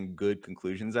practice and getting good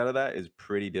conclusions out of that is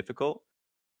pretty difficult.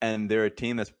 And they're a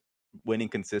team that's winning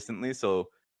consistently. So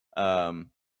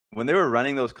when they were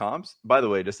running those comps, by the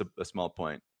way, just a small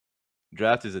point,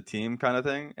 draft is a team kind of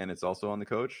thing, and it's also on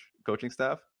the coaching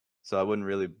staff. So I wouldn't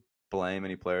really blame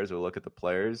any players or look at the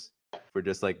players for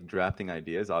just drafting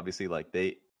ideas. Obviously,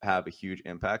 they have a huge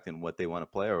impact in what they want to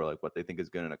play, or what they think is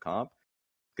good in a comp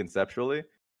conceptually,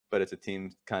 but it's a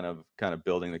team kind of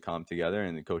building the comp together,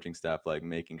 and the coaching staff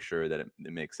making sure that it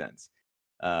makes sense.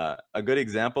 A good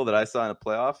example that I saw in a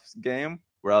playoffs game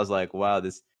where I was like, wow,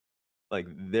 this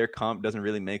their comp doesn't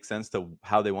really make sense to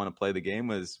how they want to play the game,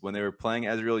 was when they were playing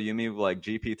Ezreal Yuumi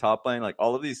GP top lane.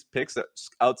 All of these picks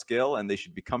outscale, and they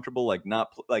should be comfortable not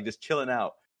just chilling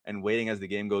out and waiting as the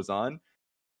game goes on.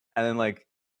 And then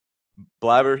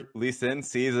Blabber Lee Sin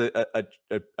sees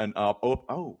an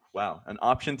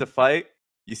option to fight.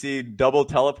 You see double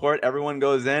teleport, everyone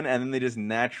goes in, and then they just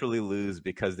naturally lose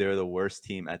because they're the worst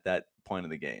team at that point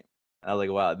of the game. And I was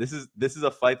like, wow, this is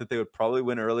a fight that they would probably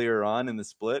win earlier on in the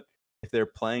split if they're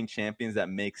playing champions that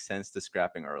make sense to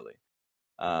scrapping early.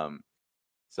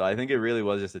 So I think it really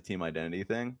was just a team identity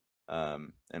thing,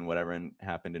 and whatever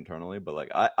happened internally. But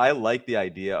I like the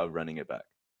idea of running it back.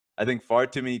 I think far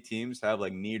too many teams have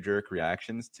knee-jerk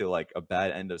reactions to a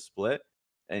bad end of split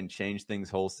and change things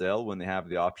wholesale when they have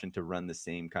the option to run the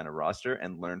same kind of roster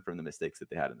and learn from the mistakes that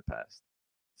they had in the past.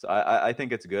 So I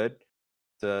think it's good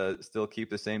to still keep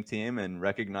the same team and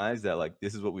recognize that like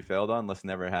this is what we failed on. That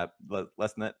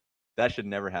should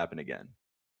never happen again.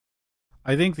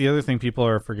 I think the other thing people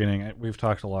are forgetting, we've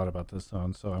talked a lot about this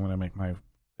zone, so I'm going to make my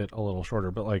bit a little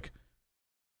shorter, but like,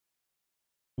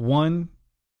 one,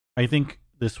 I think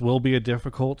this will be a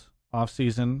difficult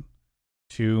offseason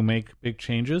to make big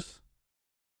changes.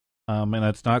 And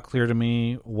it's not clear to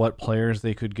me what players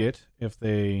they could get if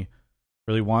they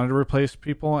really wanted to replace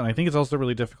people. And I think it's also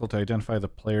really difficult to identify the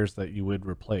players that you would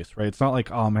replace, right? It's not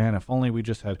like, oh man, if only we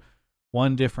just had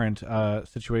one different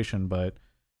situation, but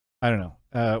I don't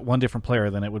know, one different player,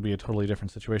 then it would be a totally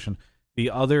different situation. The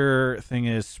other thing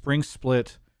is spring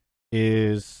split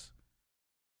is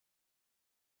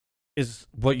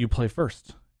what you play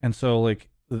first. And so like,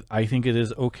 I think it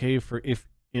is okay for if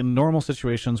in normal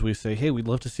situations we say, hey, we'd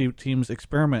love to see teams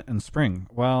experiment in spring.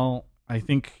 Well, I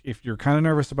think if you're kind of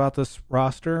nervous about this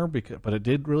roster, but it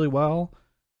did really well,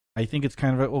 I think it's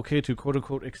kind of okay to quote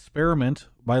unquote experiment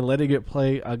by letting it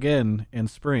play again in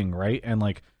spring, right? And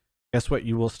like, guess what?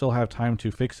 You will still have time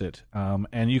to fix it.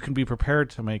 And you can be prepared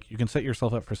to you can set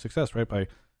yourself up for success, right? By,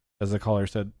 as the caller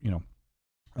said,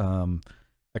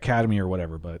 academy or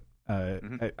whatever. But I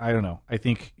don't know. I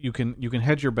think you can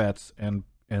hedge your bets and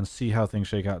see how things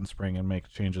shake out in spring and make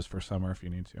changes for summer if you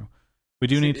need to. We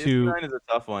do need to. C9 is a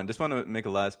tough one. Just want to make a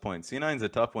last point. C9 is a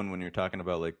tough one when you're talking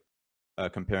about like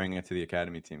comparing it to the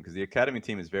academy team, because the academy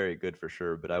team is very good for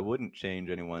sure, but I wouldn't change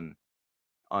anyone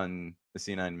on the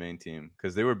C9 main team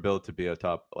because they were built to be a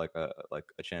top like a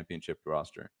championship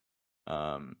roster.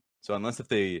 So unless if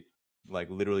they like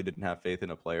literally didn't have faith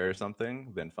in a player or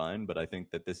something, then fine. But I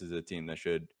think that this is a team that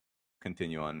should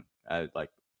continue on as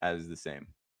the same.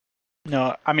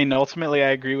 No, I mean, ultimately, I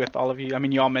agree with all of you. I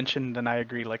mean, you all mentioned, and I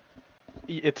agree, like,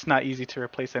 it's not easy to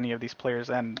replace any of these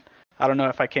players. And I don't know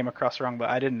if I came across wrong, but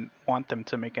I didn't want them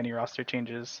to make any roster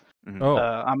changes. Mm-hmm. Oh,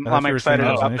 I'm excited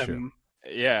about them.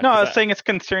 Yeah. No, I was saying it's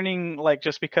concerning, like,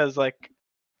 just because, like,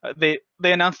 they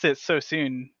announced it so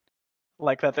soon,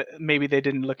 like, that maybe they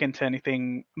didn't look into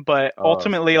anything. But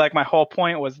ultimately, like, my whole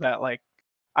point was that, like,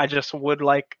 I just would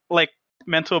like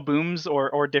mental booms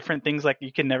or different things like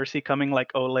you can never see coming,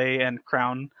 like Olay and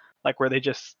Crown, like where they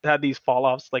just had these fall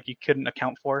offs like you couldn't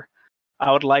account for.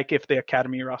 I would like if the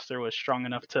academy roster was strong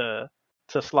enough to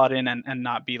slot in and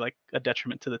not be like a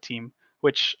detriment to the team,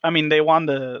 which I mean they won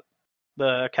the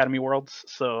academy worlds,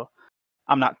 so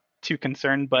I'm not too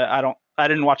concerned, but I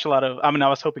didn't watch a lot of. I mean, I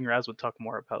was hoping Raz would talk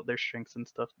more about their strengths and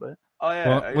stuff, but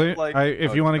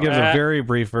if you want to give a very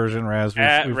brief version, Raz,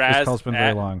 this call's been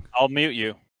very long. I'll mute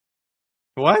you.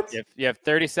 What? You have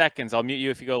 30 seconds. I'll mute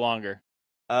you if you go longer.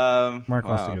 Mark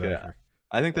wants to get out.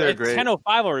 I think they're great. It's 10:05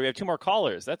 already. We have 2 more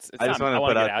callers. I just want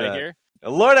to get out of here.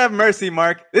 Lord have mercy,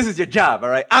 Mark. This is your job, all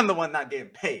right? I'm the one not getting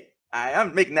paid.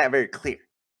 I'm making that very clear.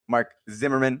 Mark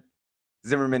Zimmerman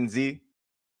Z.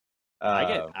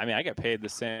 I get paid the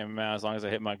same amount as long as I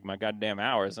hit my goddamn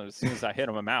hours. And as soon as I hit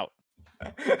them, I'm out.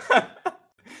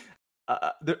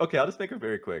 Okay, I'll just make it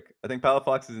very quick. I think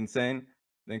Palafox is insane.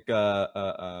 I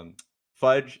think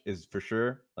Fudge is for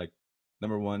sure like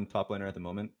number 1 top laner at the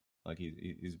moment. Like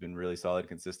he's been really solid,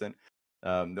 consistent.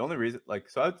 The only reason, like,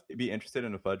 so I would be interested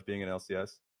in a Fudge being an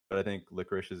LCS, but I think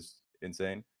Licorice is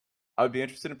insane. I would be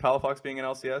interested in Palafox being an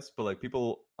LCS, but like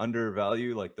people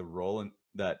undervalue like the role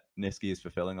that Nisqy is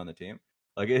fulfilling on the team.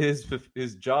 Like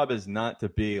his job is not to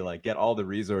be like get all the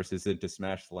resources into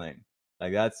Smash the lane.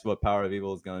 Like that's what Power of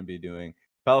Evil is going to be doing.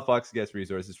 Palafox gets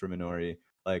resources from Minori.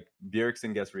 Like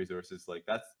Bjergsen gets resources. Like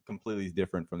that's completely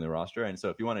different from the roster. And so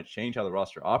if you want to change how the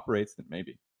roster operates, then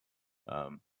maybe.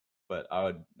 But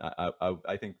I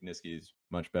think Nisqy is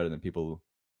much better than people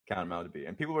count him out to be.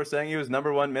 And people were saying he was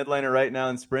number 1 mid laner right now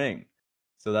in spring.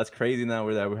 So that's crazy now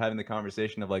we're having the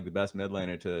conversation of like the best mid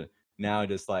laner to now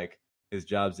just like his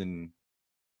job's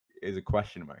is a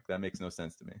question mark. That makes no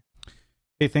sense to me.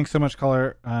 Hey, thanks so much,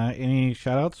 caller. Any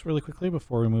shout outs really quickly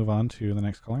before we move on to the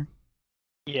next caller?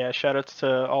 Yeah, shout outs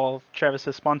to all of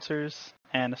Travis's sponsors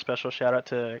and a special shout out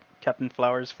to Captain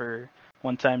Flowers for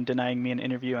one time denying me an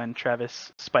interview and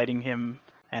Travis spiting him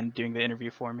and doing the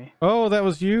interview for me. Oh, that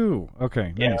was you.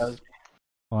 Okay, yeah, nice.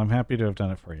 Well, I'm happy to have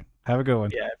done it for you. Have a good one.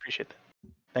 Yeah, I appreciate that.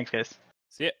 Thanks, guys.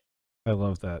 See ya. I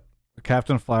love that.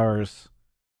 Captain Flowers.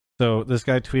 So this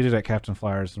guy tweeted at Captain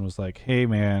Flowers and was like, hey,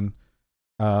 man,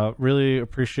 really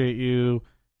appreciate you.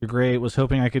 You're great. Was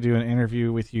hoping I could do an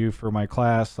interview with you for my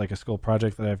class, like a school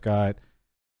project that I've got.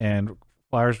 And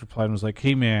Flowers replied and was like,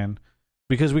 hey, man,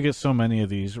 because we get so many of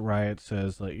these, Riot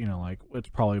says, like, you know, like, it's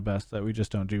probably best that we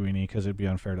just don't do any because it'd be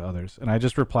unfair to others. And I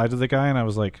just replied to the guy and I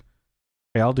was like,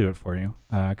 hey, I'll do it for you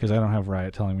because I don't have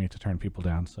Riot telling me to turn people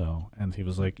down. So, and he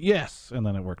was like, yes. And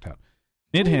then it worked out.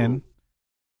 Nidhin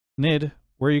Nid,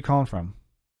 where are you calling from?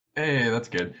 Hey, that's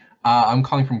good. I'm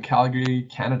calling from Calgary,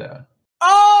 Canada.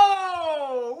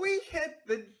 Oh, we hit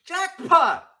the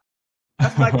jackpot.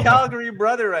 That's my Calgary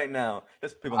brother right now.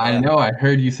 Just people I know. I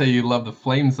heard you say you love the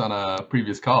Flames on a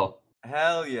previous call.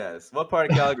 Hell yes. What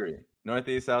part of Calgary?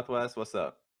 Northeast, southwest? What's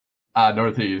up?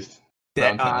 Northeast.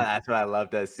 Downtown. That's what I love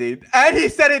to see. And he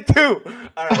said it too.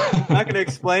 All right. I'm not going to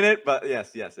explain it, but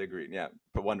yes, agreed. Yeah,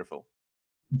 but wonderful.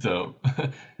 Dope.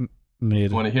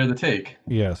 Nid. Want to hear the take?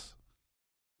 Yes.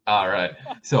 All right.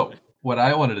 So what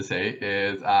I wanted to say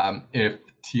is if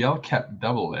TL kept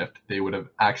Doublelift, they would have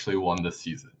actually won this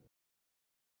season.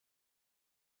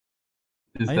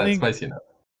 Is that spicy enough?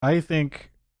 I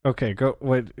think. Okay, go.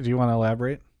 What do you want to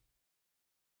elaborate?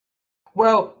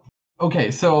 Well,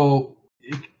 okay. So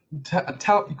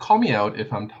call me out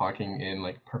if I'm talking in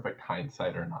like perfect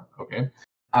hindsight or not. Okay.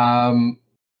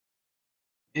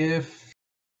 If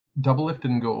Doublelift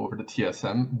didn't go over to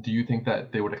TSM, do you think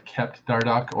that they would have kept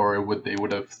Dardoch, or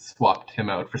would have swapped him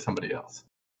out for somebody else?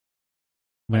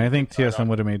 I mean, I think TSM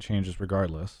would have made changes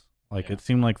regardless. Like it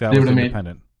seemed like that was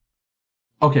independent.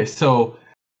 Okay, so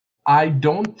I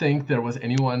don't think there was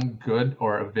anyone good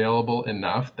or available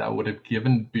enough that would have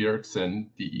given Bjergsen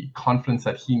the confidence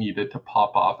that he needed to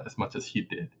pop off as much as he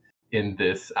did in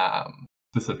this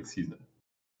specific season.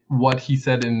 What he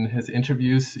said in his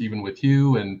interviews, even with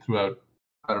you and throughout,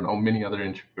 I don't know, many other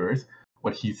interviewers,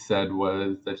 what he said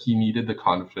was that he needed the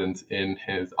confidence in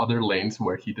his other lanes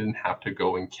where he didn't have to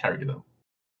go and carry them.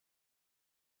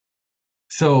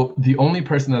 So the only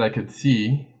person that I could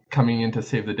see coming in to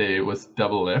save the day was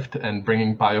Doublelift and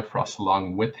bringing Biofrost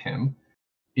along with him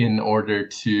in order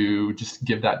to just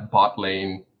give that bot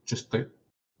lane, just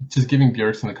giving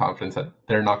Bjergsen the confidence that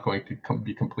they're not going to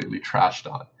be completely trashed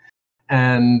on.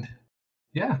 And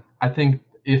yeah, I think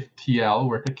if TL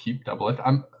were to keep Doublelift,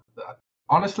 I'm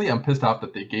pissed off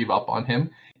that they gave up on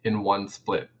him in one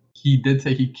split. He did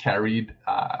say he did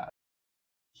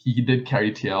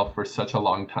carry TL for such a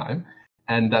long time,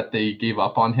 and that they gave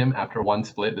up on him after one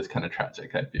split is kind of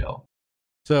tragic, I feel.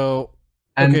 So,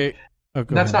 okay.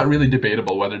 That's not really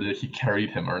debatable whether he carried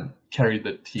him or carried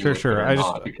the team sure. or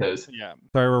not, because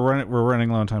sorry, we're running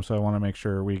low on time, so I want to make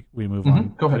sure we move Mm-hmm.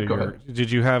 on. Go ahead.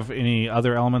 Did you have any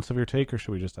other elements of your take, or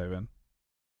should we just dive in?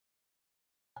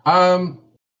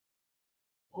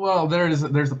 Well, there's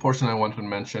a portion I wanted to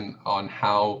mention on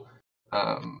how.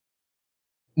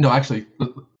 No, actually,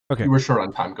 okay, we're short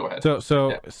on time. Go ahead.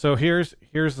 So here's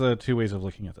the two ways of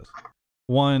looking at this.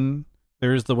 One,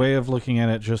 there's the way of looking at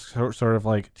it just sort of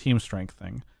like team strength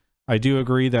thing. I do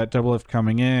agree that Doublelift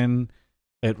coming in,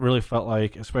 it really felt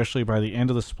like, especially by the end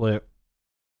of the split,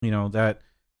 that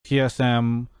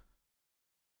TSM,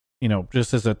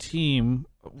 just as a team,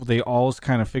 they all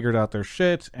kind of figured out their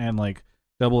shit, and like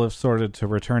Doublelift started to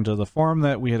return to the form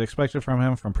that we had expected from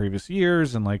him from previous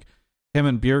years, and like him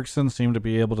and Bjergsen seemed to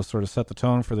be able to sort of set the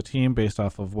tone for the team based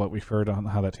off of what we've heard on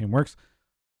how that team works.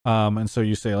 And so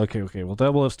you say, okay, well,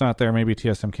 Doublelift's not there. Maybe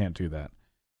TSM can't do that.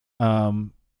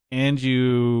 And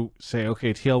you say,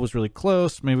 okay, TL was really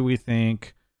close. Maybe we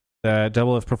think that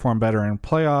Doublelift performed better in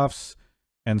playoffs.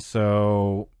 And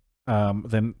so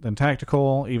than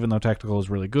Tactical, even though Tactical is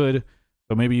really good.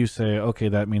 So maybe you say, okay,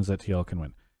 that means that TL can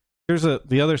win. Here's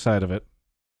the other side of it.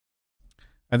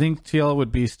 I think TL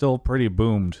would be still pretty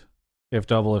boomed if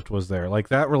Doublelift was there. Like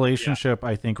that relationship,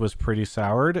 I think, was pretty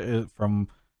soured from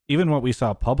even what we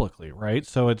saw publicly, right?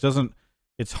 So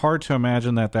it's hard to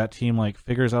imagine that team like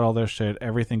figures out all their shit,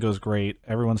 everything goes great,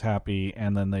 everyone's happy,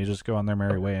 and then they just go on their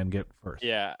merry way and get first.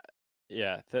 Yeah.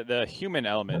 The human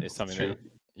element is something that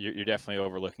you're definitely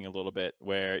overlooking a little bit,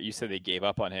 where you said they gave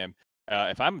up on him.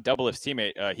 If I'm Doublelift's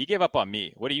teammate, he gave up on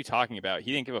me. What are you talking about?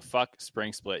 He didn't give a fuck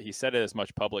spring split. He said it as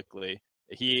much publicly.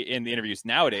 He, in the interviews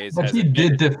nowadays, but he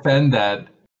did defend that.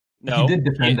 No, he did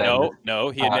defend that.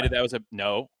 He admitted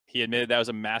He admitted that was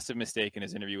a massive mistake in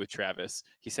his interview with Travis.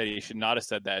 He said he should not have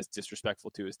said that as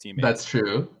disrespectful to his teammates. That's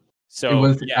true. So it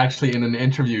was actually in an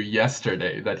interview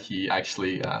yesterday that he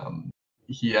actually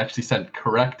sent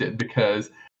corrected,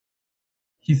 because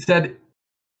he said,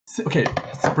 okay,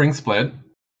 spring split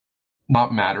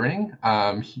not mattering.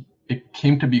 It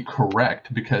came to be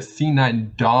correct because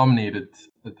C9 dominated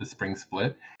the spring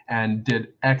split and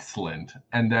did excellent.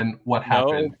 And then what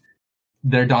happened?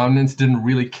 Their dominance didn't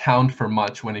really count for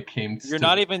much when it came to...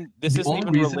 This isn't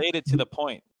even related to the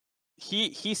point.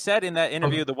 He said in that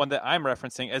interview, the one that I'm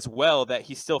referencing as well, that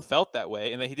he still felt that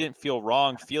way and that he didn't feel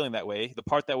wrong feeling that way. The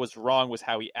part that was wrong was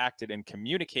how he acted and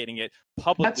communicating it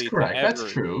publicly. That's correct.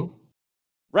 That's true.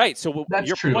 Right. So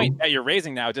your true. point that you're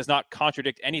raising now does not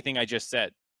contradict anything I just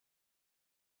said.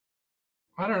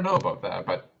 I don't know about that,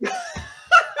 but...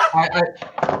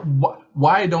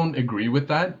 Why I don't agree with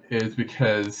that is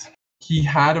because he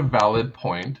had a valid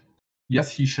point. Yes,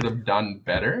 he should have done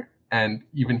better, and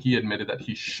even he admitted that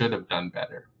he should have done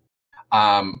better.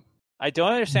 I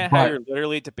don't understand how you're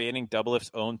literally debating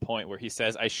Doublelift's own point where he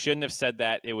says, I shouldn't have said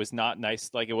that. It was not nice.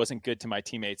 Like, it wasn't good to my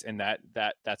teammates, and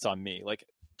that's on me. Like,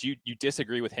 do you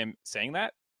disagree with him saying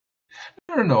that?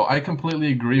 No. I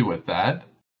completely agree with that.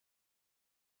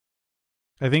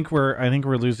 I think we're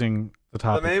losing the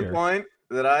topic. The main here. point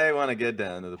that I want to get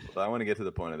down to I want to get to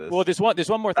the point of this. Well, there's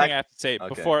one more thing I have to say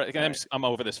before sorry. I'm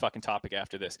over this fucking topic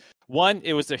after this. One,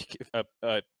 it was a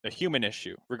human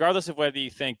issue. Regardless of whether you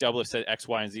think Doublelift said X,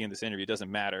 Y, and Z in this interview, it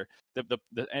doesn't matter.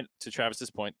 And to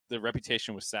Travis's point, the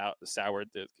reputation was soured.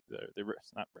 The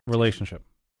relationship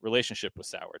was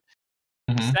soured.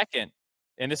 Mm-hmm. Second,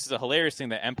 and this is a hilarious thing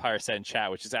that Empire said in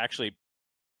chat, which is actually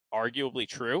arguably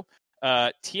true.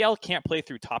 TL can't play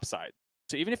through topside.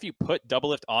 So even if you put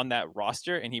Doublelift on that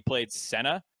roster and he played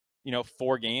Senna,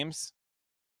 4 games,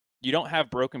 you don't have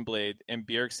Broken Blade and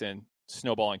Bjergsen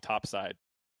snowballing topside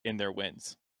in their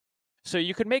wins. So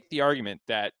you could make the argument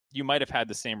that you might have had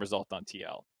the same result on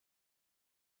TL.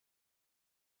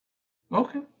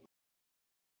 Okay.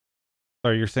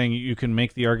 So you're saying you can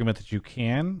make the argument that you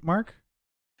can, Mark?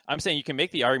 I'm saying you can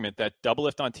make the argument that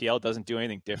Doublelift on TL doesn't do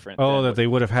anything different. Oh, that they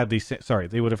would have had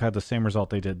the same result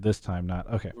they did this time. Not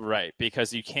okay. Right,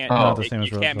 because you can't.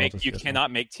 You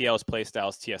cannot make TL's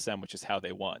playstyles TSM, which is how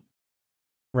they won.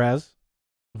 Raz,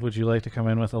 would you like to come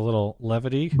in with a little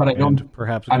levity? But I don't think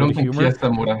humor?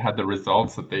 TSM would have had the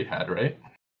results that they had, right?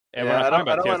 Yeah, I don't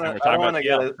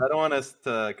want us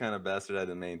to kind of bastardize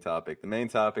the main topic. The main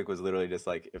topic was literally just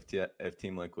like if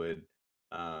Team Liquid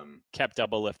kept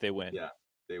Doublelift, they win. Yeah.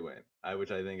 They win,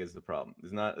 which I think is the problem.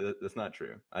 That's not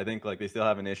true. I think like they still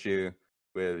have an issue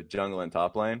with jungle and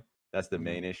top lane. That's the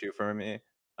main issue for me.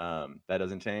 That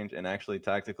doesn't change. And actually,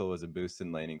 Tactical was a boost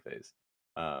in laning phase,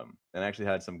 and actually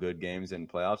had some good games in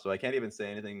playoffs. So I can't even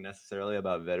say anything necessarily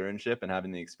about veteranship and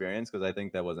having the experience because I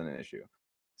think that wasn't an issue.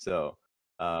 So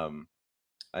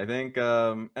I think,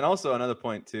 and also another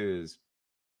point too is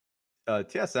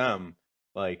TSM.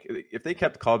 Like if they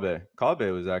kept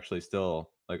Kabe was actually still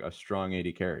like a strong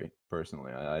AD carry.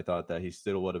 Personally, I thought that he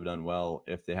still would have done well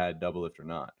if they had Doublelift or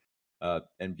not.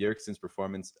 And Bjergsen's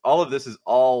performance, all of this is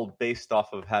all based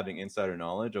off of having insider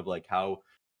knowledge of like how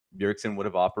Bjergsen would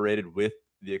have operated with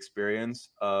the experience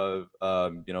of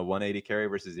one AD carry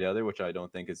versus the other, which I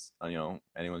don't think is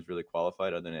anyone's really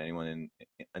qualified other than anyone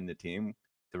in the team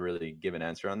to really give an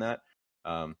answer on that.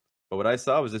 But what I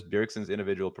saw was just Bjergsen's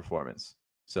individual performance.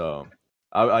 So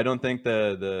I don't think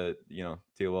the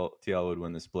TL would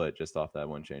win the split just off that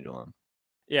one change alone.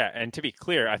 Yeah, and to be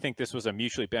clear, I think this was a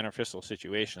mutually beneficial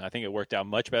situation. I think it worked out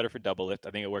much better for Doublelift. I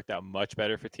think it worked out much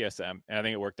better for TSM, and I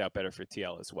think it worked out better for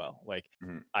TL as well. Like,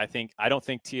 I don't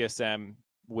think TSM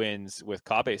wins with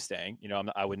Kabe staying.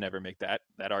 I would never make that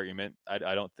argument.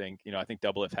 I don't think. I think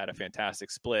Doublelift had a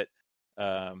fantastic split,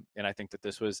 and I think that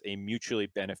this was a mutually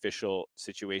beneficial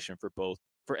situation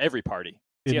for every party.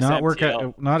 Did not work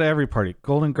out. Not every party.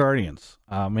 Golden Guardians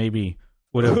maybe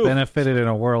would have benefited in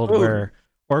a world where,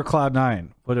 or Cloud9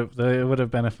 would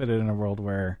have benefited in a world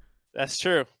where. That's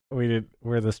true.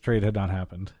 Where this trade had not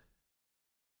happened.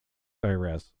 Sorry,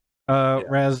 Raz.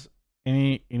 Raz,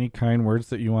 any kind words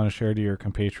that you want to share to your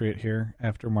compatriot here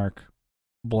after Mark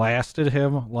blasted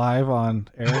him live on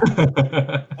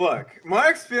air? Look,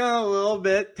 Mark's feeling a little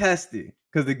bit testy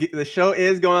because the show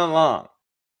is going long.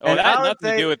 Oh, that had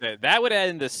nothing to do with it. That would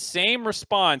end the same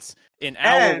response in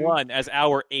hour 1 as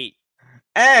hour 8.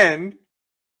 And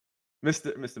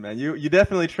Mr. Man, you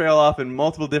definitely trail off in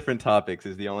multiple different topics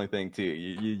is the only thing too.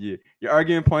 You're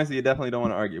arguing points that you definitely don't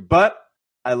want to argue. But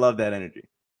I love that energy.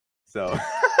 So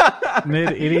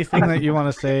Mid, anything that you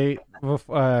want to say,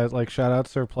 like shout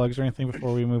outs or plugs or anything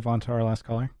before we move on to our last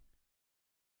caller?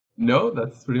 No,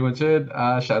 that's pretty much it.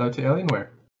 Shout out to Alienware.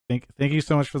 Thank you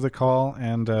so much for the call,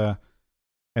 and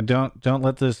don't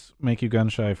let this make you gun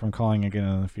shy from calling again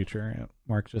in the future.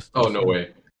 Mark just no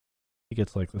way. He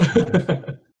gets like this.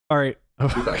 All right.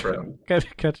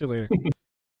 Catch you later.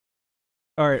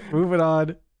 All right, moving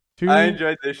on. I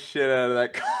enjoyed the shit out of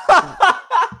that call.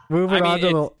 Moving on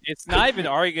to it's not even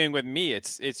arguing with me.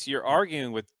 It's you're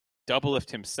arguing with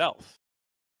Doublelift himself.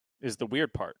 Is the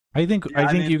weird part. I think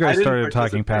you guys started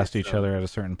talking past each other at a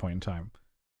certain point in time.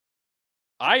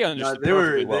 I understood. They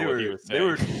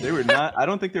were not. I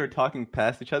don't think they were talking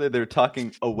past each other. They were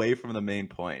talking away from the main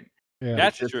point. Yeah,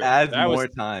 that's just true. Adds more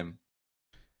time.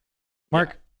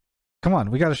 Mark, come on,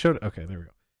 we got to show. Okay, there we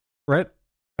go. Brett,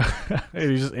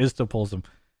 he just insta pulls him.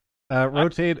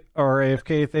 Rotate or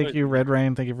AFK, thank you. Red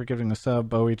Rain, thank you for giving the sub.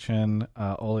 Bowie Chin,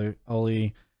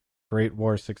 Oli, Great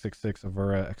War 666,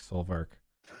 Avura, Exolvark.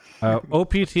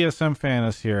 OPTSM fan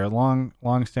is here.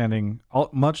 Long-standing,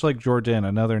 much like Jordan,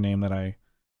 another name that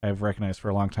I've recognized for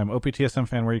a long time. OPTSM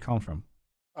fan, where are you calling from?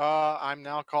 I'm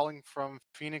now calling from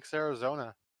Phoenix,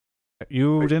 Arizona.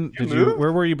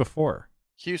 Where were you before?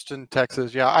 Houston,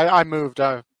 Texas. Yeah, I moved.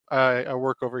 I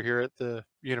work over here at the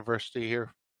university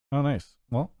here. Oh, nice.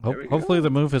 Well, hopefully the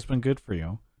move has been good for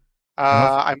you.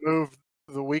 I moved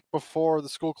the week before the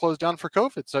school closed down for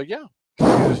COVID, so yeah.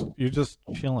 You're just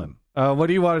chilling. What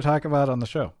do you want to talk about on the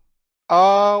show?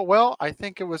 Well, I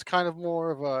think it was kind of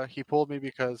more of a he pulled me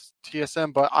because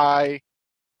TSM, but I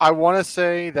want to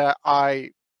say that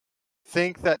I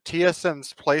think that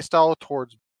TSM's playstyle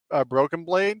towards Broken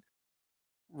Blade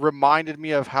reminded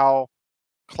me of how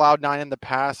Cloud9 in the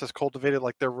past has cultivated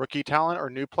like their rookie talent or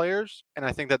new players, and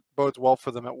I think that bodes well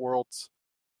for them at Worlds,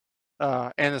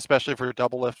 and especially for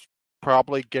Doublelift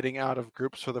probably getting out of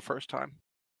groups for the first time.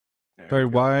 Sorry,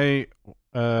 why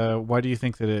do you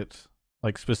think that it,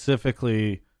 like,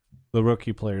 specifically the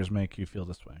rookie players make you feel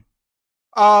this way?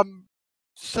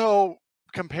 So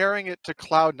comparing it to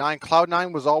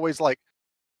Cloud9 was always like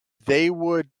they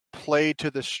would play to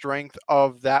the strength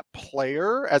of that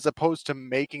player as opposed to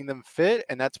making them fit,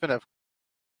 and that's been a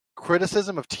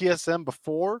criticism of TSM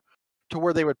before, to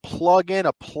where they would plug in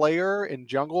a player in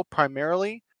jungle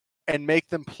primarily and make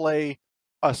them play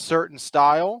a certain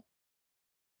style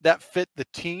that fit the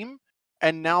team.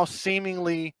 And now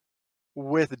seemingly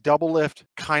with Doublelift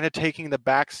kind of taking the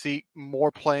back seat,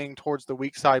 more playing towards the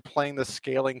weak side, playing the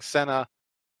scaling Senna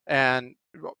and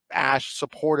Ashe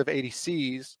supportive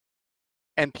ADCs,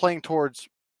 and playing towards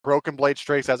Broken Blade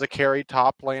Strays as a carry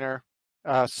top laner,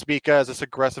 Spica as this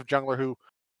aggressive jungler who,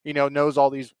 knows all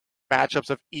these matchups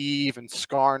of Eve and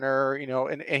Skarner,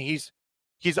 and he's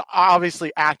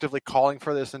obviously actively calling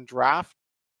for this in draft,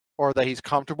 or that he's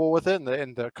comfortable with it,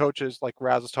 and the coaches, like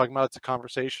Raz was talking about, it's a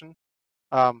conversation.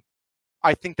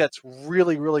 I think that's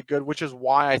really, really good, which is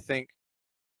why I think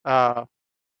not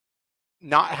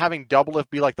having Doublelift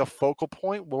be like the focal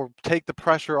point will take the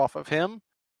pressure off of him,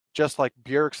 just like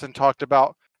Bjergsen talked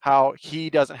about how he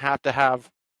doesn't have to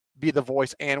be the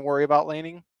voice and worry about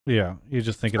laning. Yeah, you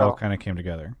just think it all kind of came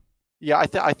together. Yeah,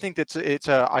 I think it's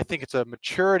a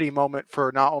maturity moment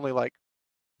for not only like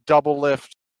Doublelift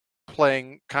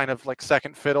playing kind of like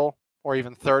second fiddle or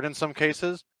even third in some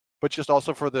cases, but just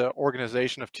also for the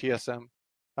organization of TSM,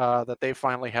 that they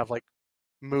finally have like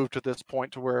moved to this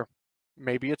point to where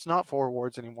maybe it's not 4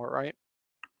 awards anymore, right?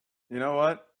 You know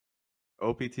what?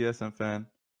 OPTSM fan.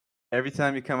 Every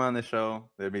time you come on the show,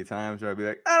 there'd be times where I'd be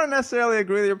like, I don't necessarily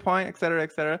agree with your point, et cetera,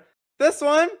 et cetera. This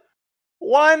one,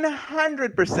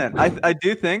 100%.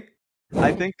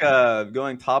 I think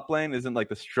going top lane isn't like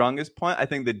the strongest point. I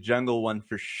think the jungle one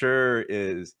for sure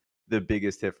is the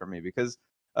biggest hit for me, because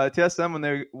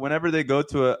TSM, whenever they go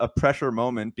to a pressure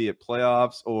moment, be it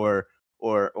playoffs or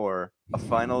a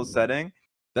final setting,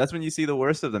 that's when you see the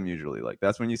worst of them usually. Like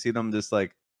that's when you see them just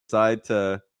like decide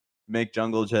to make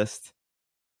jungle just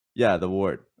the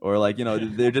ward, or like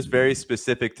they're just very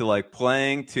specific to like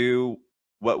playing to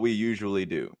what we usually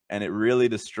do, and it really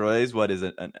destroys what is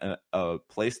a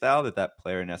play style that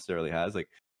player necessarily has. Like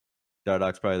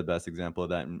Dardoch's probably the best example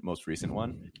of that and most recent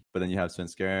one, but then you have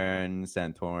Svenskeren,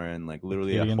 Santorin, like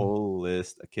literally a whole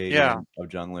list of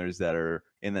junglers that are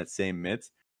in that same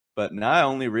midst. But now I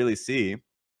only really see,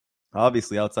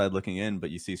 obviously outside looking in,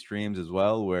 but you see streams as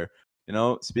well where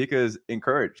Spica is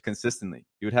encouraged consistently.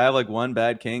 He would have like one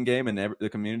bad Kayn game and the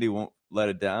community won't let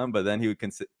it down, but then he would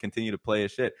continue to play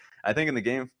his shit. I think in the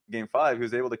game 5, he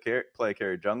was able to play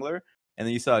carry jungler, and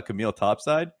then you saw Camille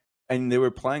topside, and they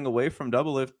were playing away from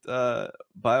Doublelift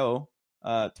bio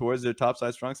towards their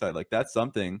topside strong side. Like that's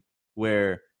something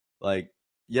where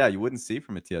you wouldn't see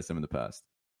from a TSM in the past.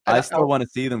 I still want to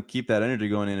see them keep that energy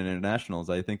going in internationals.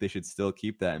 I think they should still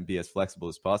keep that and be as flexible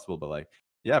as possible, but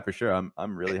yeah, for sure.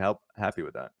 I'm really happy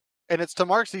with that. And it's to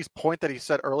Mark's point that he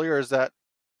said earlier, is that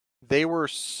they were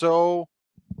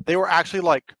actually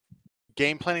like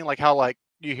game planning, like how like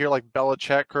you hear like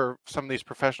Belichick or some of these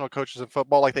professional coaches in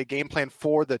football, like they game plan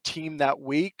for the team that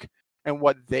week and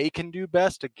what they can do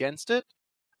best against it.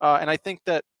 And I think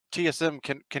that TSM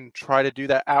can try to do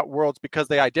that at Worlds, because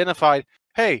they identified,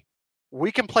 hey,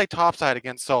 we can play topside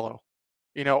against solo,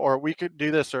 or we could do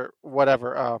this or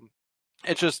whatever.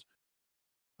 It's just.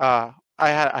 I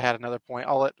had another point.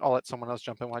 I'll let someone else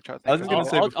jump in while I try to think. I was just gonna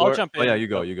say before. I'll jump in. Oh yeah, you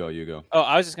go. Oh,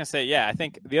 I was just gonna say, yeah. I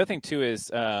think the other thing too is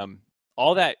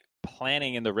all that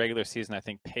planning in the regular season, I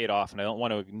think, paid off, and I don't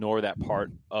want to ignore that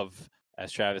part of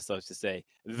as Travis loves to say,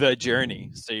 the journey.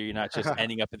 So you're not just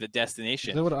ending up at the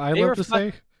destination. Is that what I They love to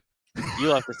say? You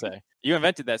love to say. You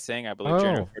invented that saying, I believe,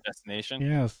 journey before destination.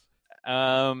 Yes.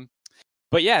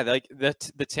 But yeah, like the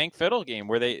tank fiddle game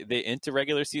where they into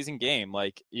regular season game,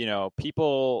 like, you know,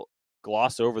 people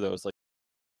gloss over those like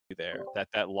there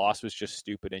that loss was just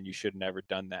stupid and you should have never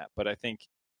done that. But I think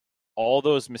all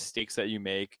those mistakes that you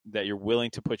make, that you're willing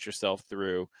to put yourself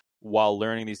through while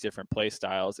learning these different play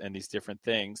styles and these different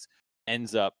things,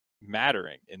 ends up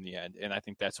mattering in the end. And I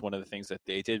think that's one of the things that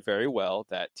they did very well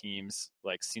that teams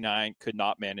like C9 could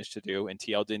not manage to do, and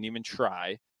TL didn't even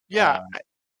try. Yeah.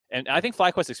 And I think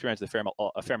FlyQuest experienced a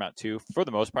fair amount too. For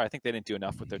the most part, I think they didn't do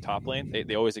enough with their top lane.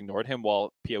 They always ignored him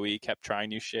while PoE kept trying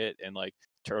new shit, and like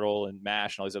Turtle and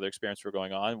MASH and all these other experiments were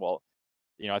going on. Well,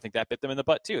 you know, I think that bit them in the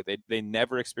butt too. They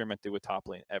never experimented with top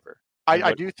lane ever.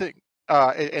 I do think,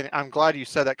 and I'm glad you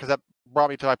said that, because that brought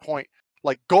me to my point.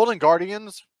 Like Golden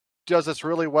Guardians does this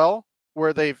really well,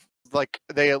 where they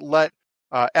let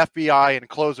FBI and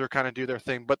Closer kind of do their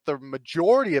thing, but the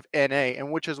majority of NA,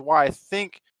 and which is why I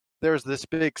think there's this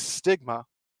big stigma.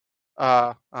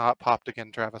 Popped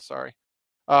again, Travis. Sorry.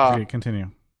 Okay,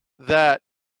 continue. That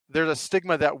there's a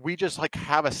stigma that we just like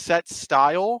have a set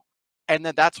style, and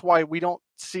that's why we don't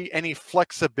see any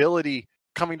flexibility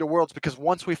coming to Worlds, because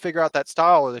once we figure out that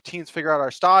style, or the teams figure out our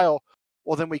style,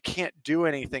 well, then we can't do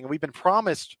anything. And we've been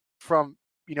promised from,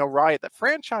 you know, Riot that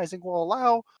franchising will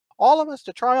allow all of us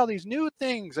to try all these new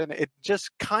things, and it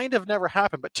just kind of never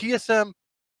happened. But TSM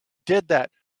did that.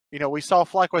 You know, we saw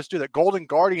FlyQuest do that. Golden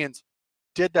Guardians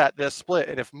did that this split.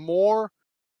 And if more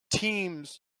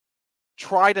teams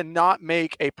try to not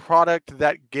make a product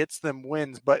that gets them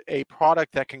wins, but a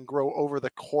product that can grow over the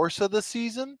course of the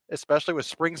season, especially with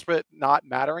Spring Split not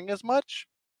mattering as much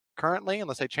currently,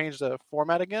 unless they change the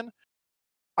format again,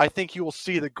 I think you will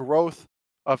see the growth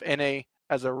of NA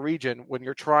as a region when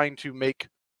you're trying to make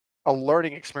a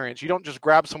learning experience. You don't just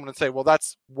grab someone and say, well,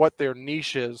 that's what their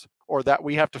niche is, or that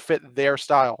we have to fit their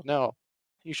style. No,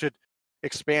 you should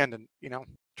expand and, you know,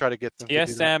 try to get them.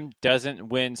 TSM doesn't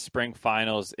win spring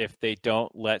finals if they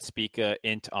don't let Spica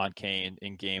int on Kane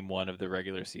in game 1 of the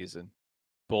regular season.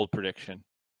 Bold prediction.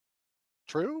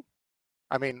 True.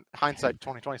 I mean, hindsight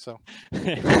 2020. So,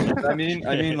 I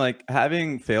mean, like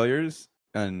having failures,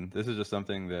 and this is just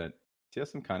something that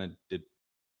TSM kind of did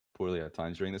poorly at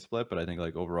times during the split, but I think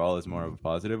like overall is more of a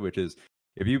positive, which is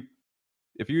if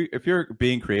you're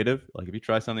being creative, like if you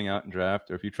try something out in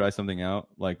draft, or if you try something out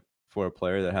like for a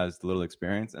player that has little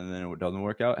experience and then it doesn't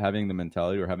work out, having the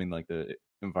mentality or having like the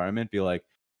environment be like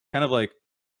kind of like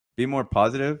be more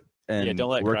positive and don't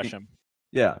let it crush them.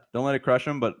 Yeah, don't let it crush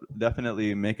them, but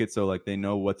definitely make it so like they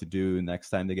know what to do next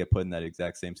time they get put in that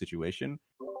exact same situation,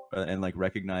 and like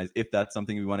recognize if that's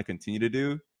something we want to continue to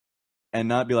do, and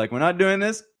not be like, we're not doing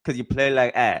this because you play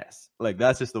like ass. Like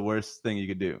that's just the worst thing you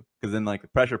could do, because then like the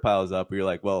pressure piles up where you're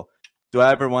like, well, do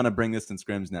I ever want to bring this in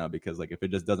scrims now? Because like if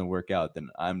it just doesn't work out, then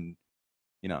I'm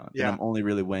only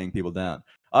really weighing people down.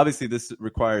 Obviously, this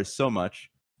requires so much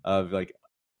of like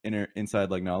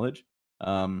inside like knowledge.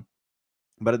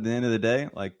 But at the end of the day,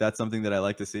 like that's something that I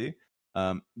like to see.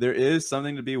 There is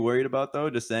something to be worried about though,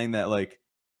 just saying that like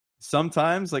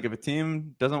sometimes like if a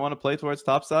team doesn't want to play towards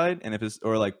top side, and if it's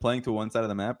or like playing to one side of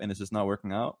the map and it's just not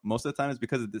working out, most of the time it's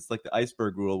because it's like the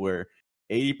iceberg rule where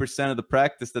 80% of the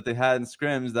practice that they had in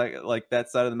scrims, that like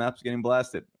that side of the map's getting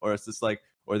blasted, or it's just like,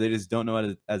 or they just don't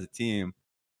know as a team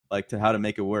like to how to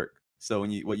make it work. So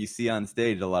what you see on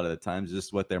stage a lot of the times is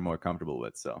just what they're more comfortable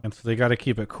with. So they got to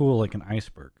keep it cool like an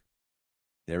iceberg.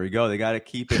 There we go. They got to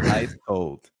keep it ice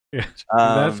cold. Yeah,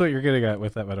 that's what you're getting at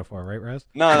with that metaphor, right, Raz?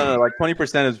 No. Like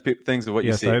 20% is things of what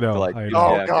you see. Yes, I know. Like, I know.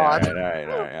 Oh yeah, God. All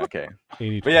right. Okay.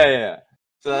 80. But yeah.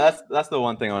 So that's the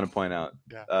one thing I want to point out.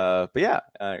 Yeah. But yeah,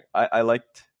 I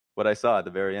liked what I saw at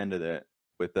the very end of it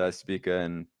with Spica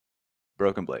and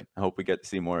Broken Blade. I hope we get to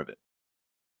see more of it.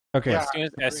 Okay. Yeah.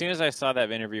 As soon as I saw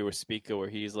that interview with Spica where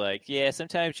he's like, yeah,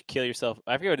 sometimes you kill yourself.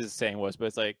 I forget what his saying was, but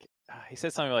it's like, he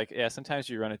said something like, yeah, sometimes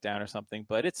you run it down or something,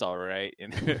 but it's all right.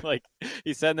 And like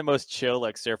he said in the most chill,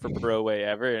 like surfer pro way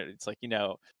ever. And it's like, you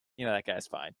know, that guy's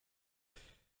fine.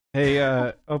 Hey,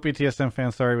 OPTSM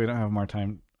fans, sorry we don't have more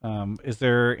time. Is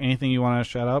there anything you want to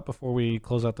shout out before we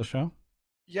close out the show?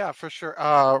 Yeah, for sure.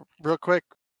 Real quick,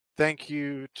 thank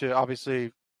you to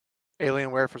obviously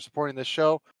Alienware for supporting this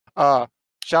show. Shout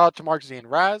out to Mark Z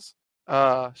and Raz.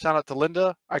 Shout out to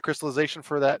Linda, iCrystallization,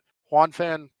 for that Juan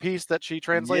fan piece that she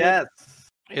translated. Yes.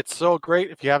 It's so great.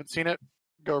 If you haven't seen it,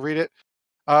 go read it.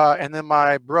 And then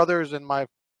my brothers in my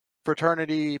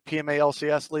fraternity PMA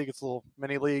LCS league, it's a little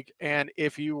mini league. And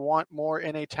if you want more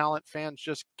NA talent fans,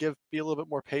 just be a little bit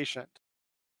more patient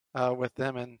with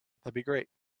them, and That'd be great.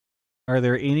 Are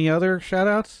there any other shout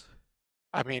outs?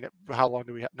 I mean, how long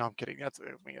do we have? No, I'm kidding. That's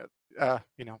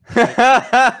you know,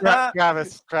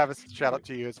 Travis, shout out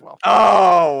to you as well.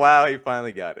 Oh wow, he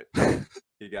finally got it.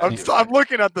 He got it. I'm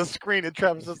looking at the screen and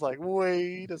Travis is like,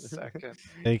 wait a second.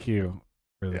 Thank you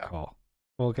for the call.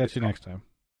 We'll catch you next time.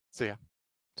 See ya.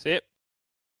 See it.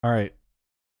 All right.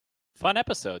 Fun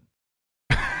episode.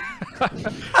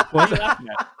 Was it?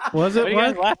 Was it? What are you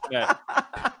guys laughing at?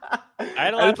 I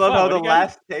had a lot I of just love fun. how What the do you guys-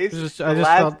 last taste, I just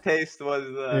last felt- taste was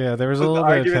yeah, there was a the little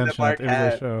bit of argument tension that at the Mark end of the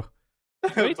had. show.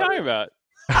 What are you talking about?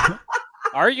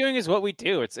 Arguing is what we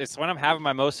do. It's when I'm having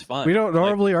my most fun. We don't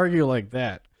normally argue like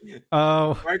that.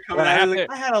 Mark coming But I out, have he's like,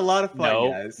 to- I had a lot of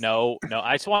fun, guys. No.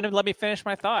 I just wanted to let me finish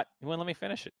my thought. You wouldn't let me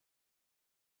finish it.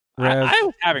 Raz, I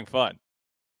was having fun.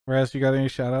 Raz, you got any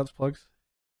shout outs, plugs?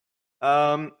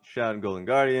 Shout out Golden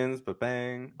Guardians, but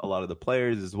bang, a lot of the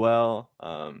players as well.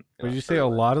 Did you say a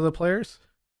lot of the players?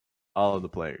 All of the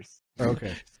players.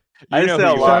 Okay. I You just know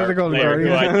say a who you lot. Shout out to Golden Player who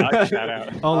Guardians. I shout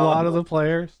out. A lot of the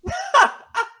players.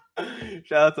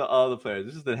 Shout out to all the players.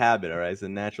 This is the habit, all right? It's a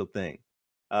natural thing.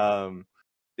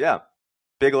 Yeah.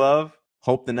 Big love.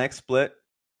 Hope the next split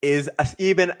is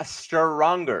even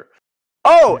stronger.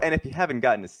 Oh, and if you haven't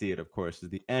gotten to see it, of course, is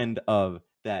the end of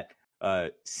that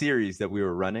series that we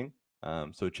were running.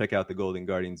 So check out the Golden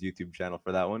Guardians YouTube channel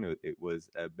for that one. It was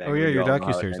a banger. Oh yeah, your Y'all know how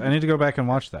it docuseries. I ended. need to go back and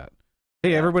watch that.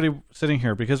 Hey, everybody sitting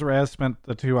here, because Raz spent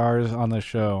the 2 hours on this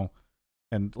show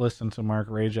and listened to Mark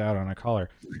rage out on a caller.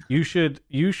 You should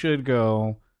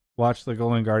go watch the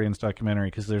Golden Guardians documentary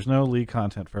because there's no league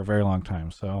content for a very long time.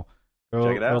 So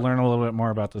Check it out. go learn a little bit more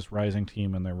about this rising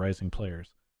team and their rising players.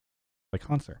 Like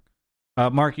Concert.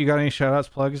 Mark, you got any shout outs,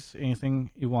 plugs, anything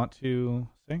you want to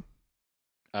say?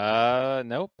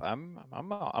 Nope. I'm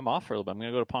off for a little bit. I'm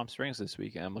gonna go to Palm Springs this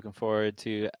weekend. I'm looking forward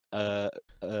to. Are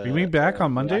we back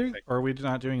on Monday, relaxing. or are we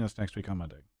not doing this next week on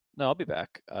Monday? No, I'll be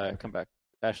back. I come back.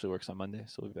 Ashley works on Monday,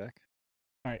 so we'll be back.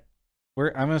 All right.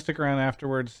 I'm gonna stick around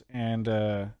afterwards, and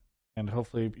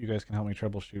hopefully you guys can help me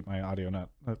troubleshoot my audio. Not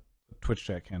Twitch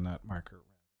chat can, not Mark or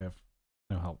I have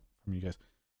no help from you guys.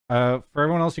 For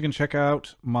everyone else, you can check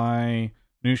out my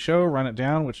new show, Run It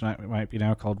Down, which might be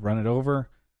now called Run It Over,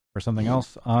 or something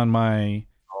else, on my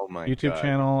YouTube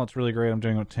channel. It's really great. I'm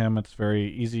doing it with Tim. It's very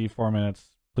easy, 4 minutes.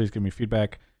 Please give me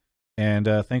feedback. And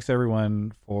thanks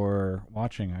everyone for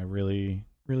watching. I really,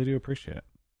 really do appreciate it.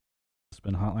 It's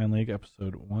been Hotline League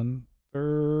episode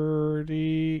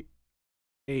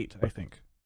 138, I think.